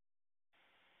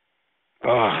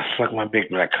 Oh, suck my big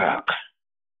black cock.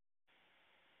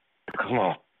 Come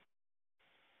on.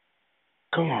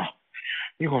 Come on.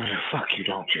 You want me to fuck you,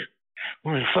 don't you?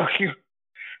 Want me to fuck you?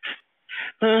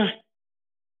 Huh?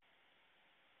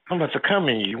 I'm about to come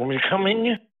in you. You want me to come in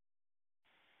you?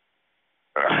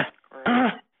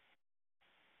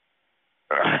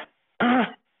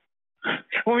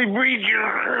 Let me breathe you.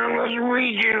 Let's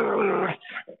breathe you.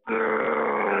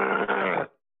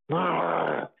 I'm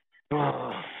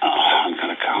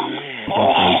gonna come.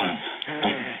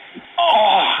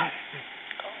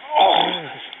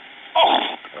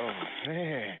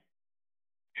 Man.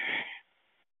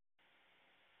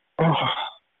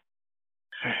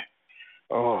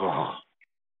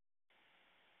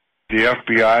 The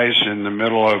FBI's in the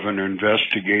middle of an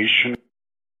investigation.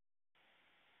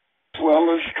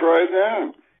 Well, let's try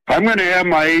that. I'm going to have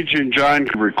my agent John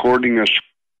recording us.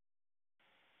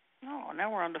 Oh,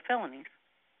 now we're on to felonies.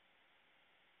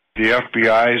 The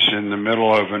FBI's in the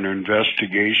middle of an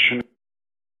investigation.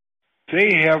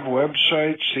 They have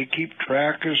websites. They keep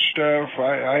track of stuff.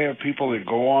 I have people that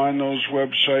go on those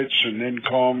websites and then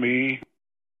call me.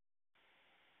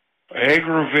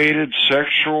 Aggravated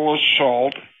sexual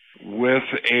assault with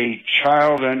a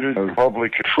child under the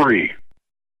public tree.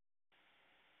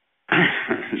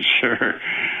 Sure.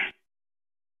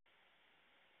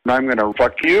 I'm gonna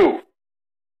fuck you.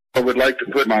 I would like to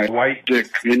put my white dick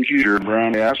into your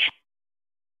brown ass.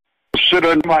 Sit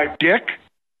on my dick.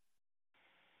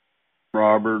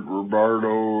 Robert,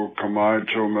 Roberto,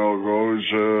 Camacho,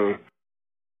 Melgoza.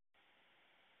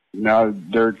 Now,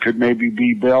 there could maybe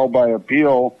be bail by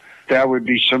appeal. That would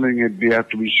be something that'd have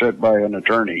to be set by an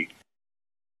attorney.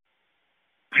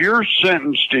 If you're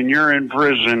sentenced and you're in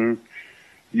prison,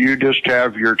 you just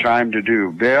have your time to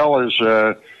do. Bail is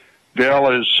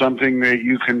something that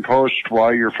you can post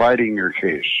while you're fighting your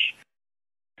case.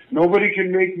 Nobody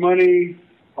can make money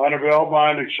on a bail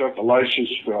bond except a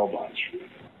licensed bail bondsman.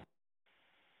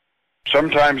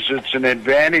 Sometimes it's an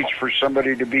advantage for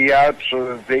somebody to be out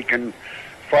so that they can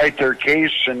fight their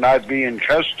case and not be in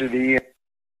custody.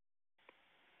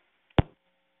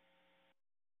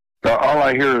 All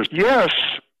I hear is, yes,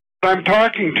 I'm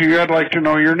talking to you. I'd like to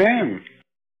know your name.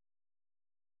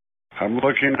 I'm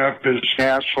looking up his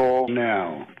asshole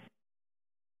now.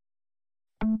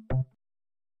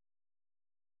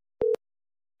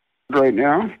 Right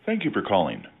now? Thank you for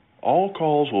calling. All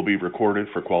calls will be recorded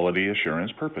for quality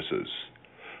assurance purposes.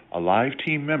 A live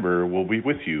team member will be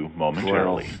with you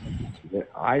momentarily. Well,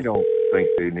 I don't think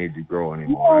they need to grow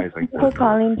anymore. I think For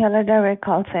calling Teledirect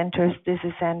Call Centers, this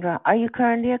is Sandra. Are you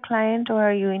currently a client or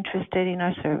are you interested in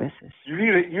our services? You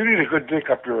need a good dick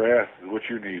up your ass is what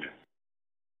you need.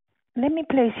 Let me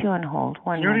place you on hold.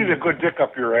 One You moment. need a good dick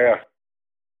up your ass.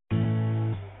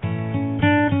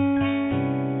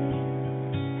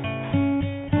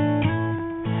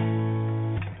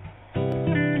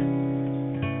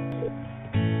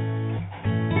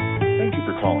 Thank you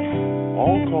for calling.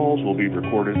 All calls will be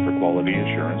recorded for quality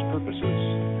assurance purposes.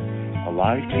 A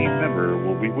live team member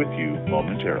will be with you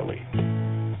momentarily.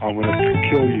 I'm gonna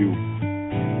kill you.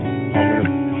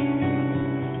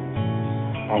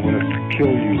 I'm gonna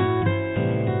kill you.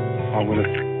 I'm gonna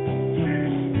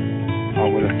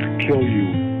kill you.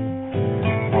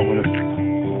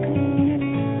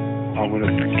 I'm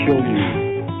gonna kill you.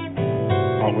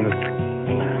 I'm gonna.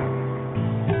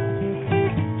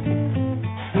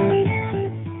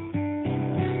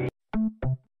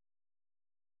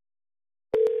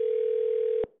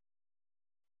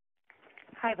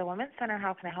 Hi, the Women's Center.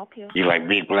 How can I help you? You like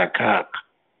big black cock?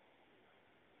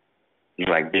 You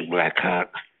like big black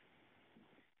cock?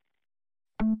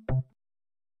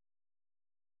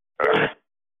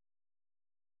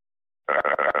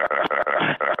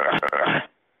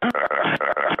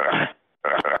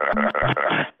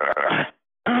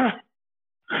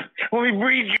 Let me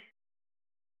breathe you.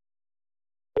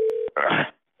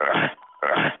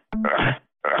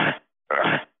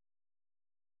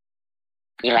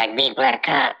 You like big black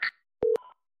cock?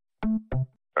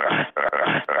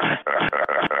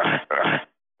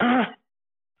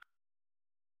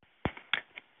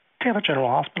 Taylor General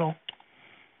Hospital.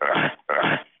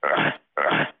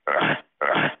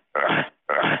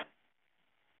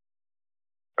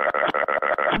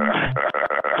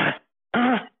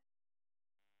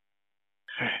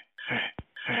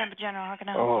 Tampa General, how can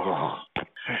I help you?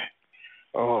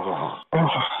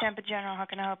 Tampa General, how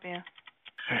can I help you?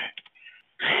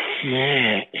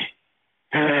 Yeah.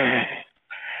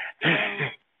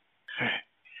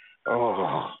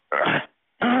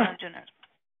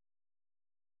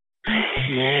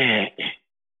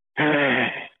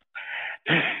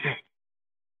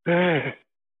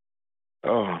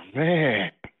 Oh,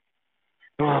 man.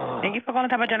 Thank you for calling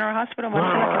Tampa General Hospital.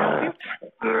 Marcella, can I help you?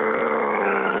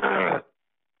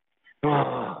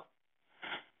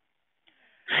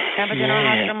 Tampa General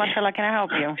Hospital, Marcella, can I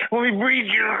help you? Let me breathe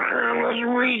you. Let me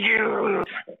breathe you.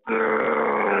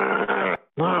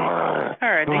 All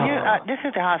right, this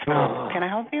is the hospital. Can I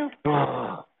help you?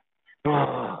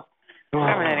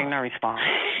 Terminating no response.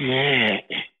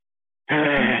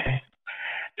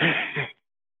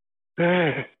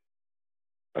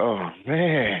 Oh,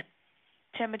 man.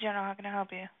 Tampa General, how can I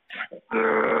help you?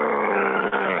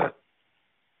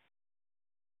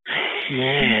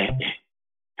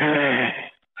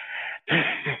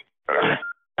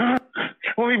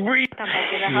 Let me breathe.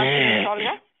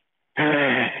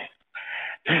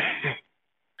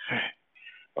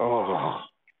 Oh.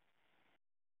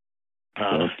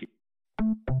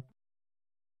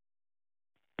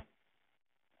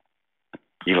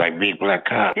 You like big black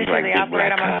cock? You like big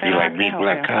black cock? You like big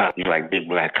black cock? You like big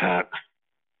black cock?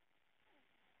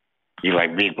 You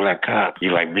like big black cock?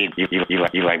 You like big you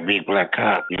like big black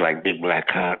cock? You like big black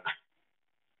cock?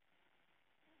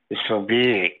 It's so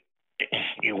big.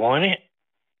 You want it?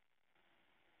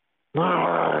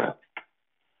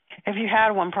 If you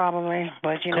had one, probably,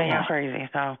 but you know you're crazy,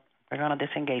 so. We're going to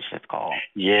disengage this call.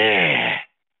 Yeah.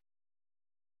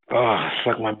 Oh,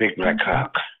 suck my big black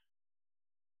cock.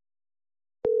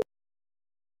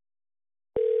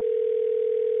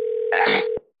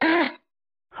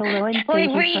 Hello and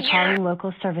thank you for calling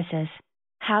local services.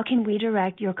 How can we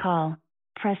direct your call?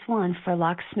 Press 1 for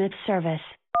locksmith service.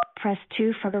 Press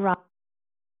 2 for garage.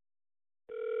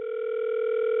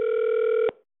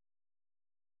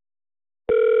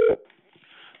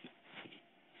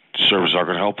 Service, how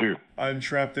can I help you? I'm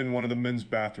trapped in one of the men's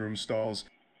bathroom stalls.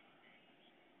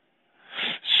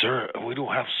 Sir, we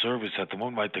don't have service at the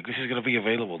moment. I think this is going to be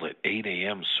available at 8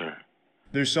 a.m., sir.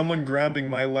 There's someone grabbing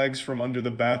my legs from under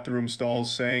the bathroom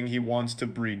stalls saying he wants to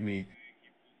breed me.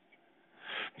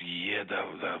 Yeah,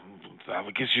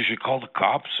 I guess you should call the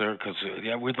cops, sir, because,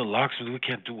 we're the locksmith. We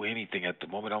can't do anything at the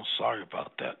moment. I'm sorry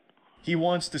about that. He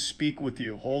wants to speak with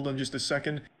you. Hold on just a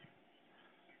second.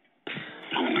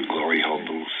 When the glory hole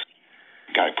boost.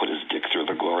 Guy put his dick through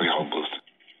the glory hole boost.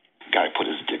 Guy put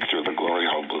his dick through the glory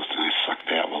hole boost, and I sucked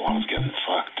that while I was getting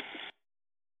fucked.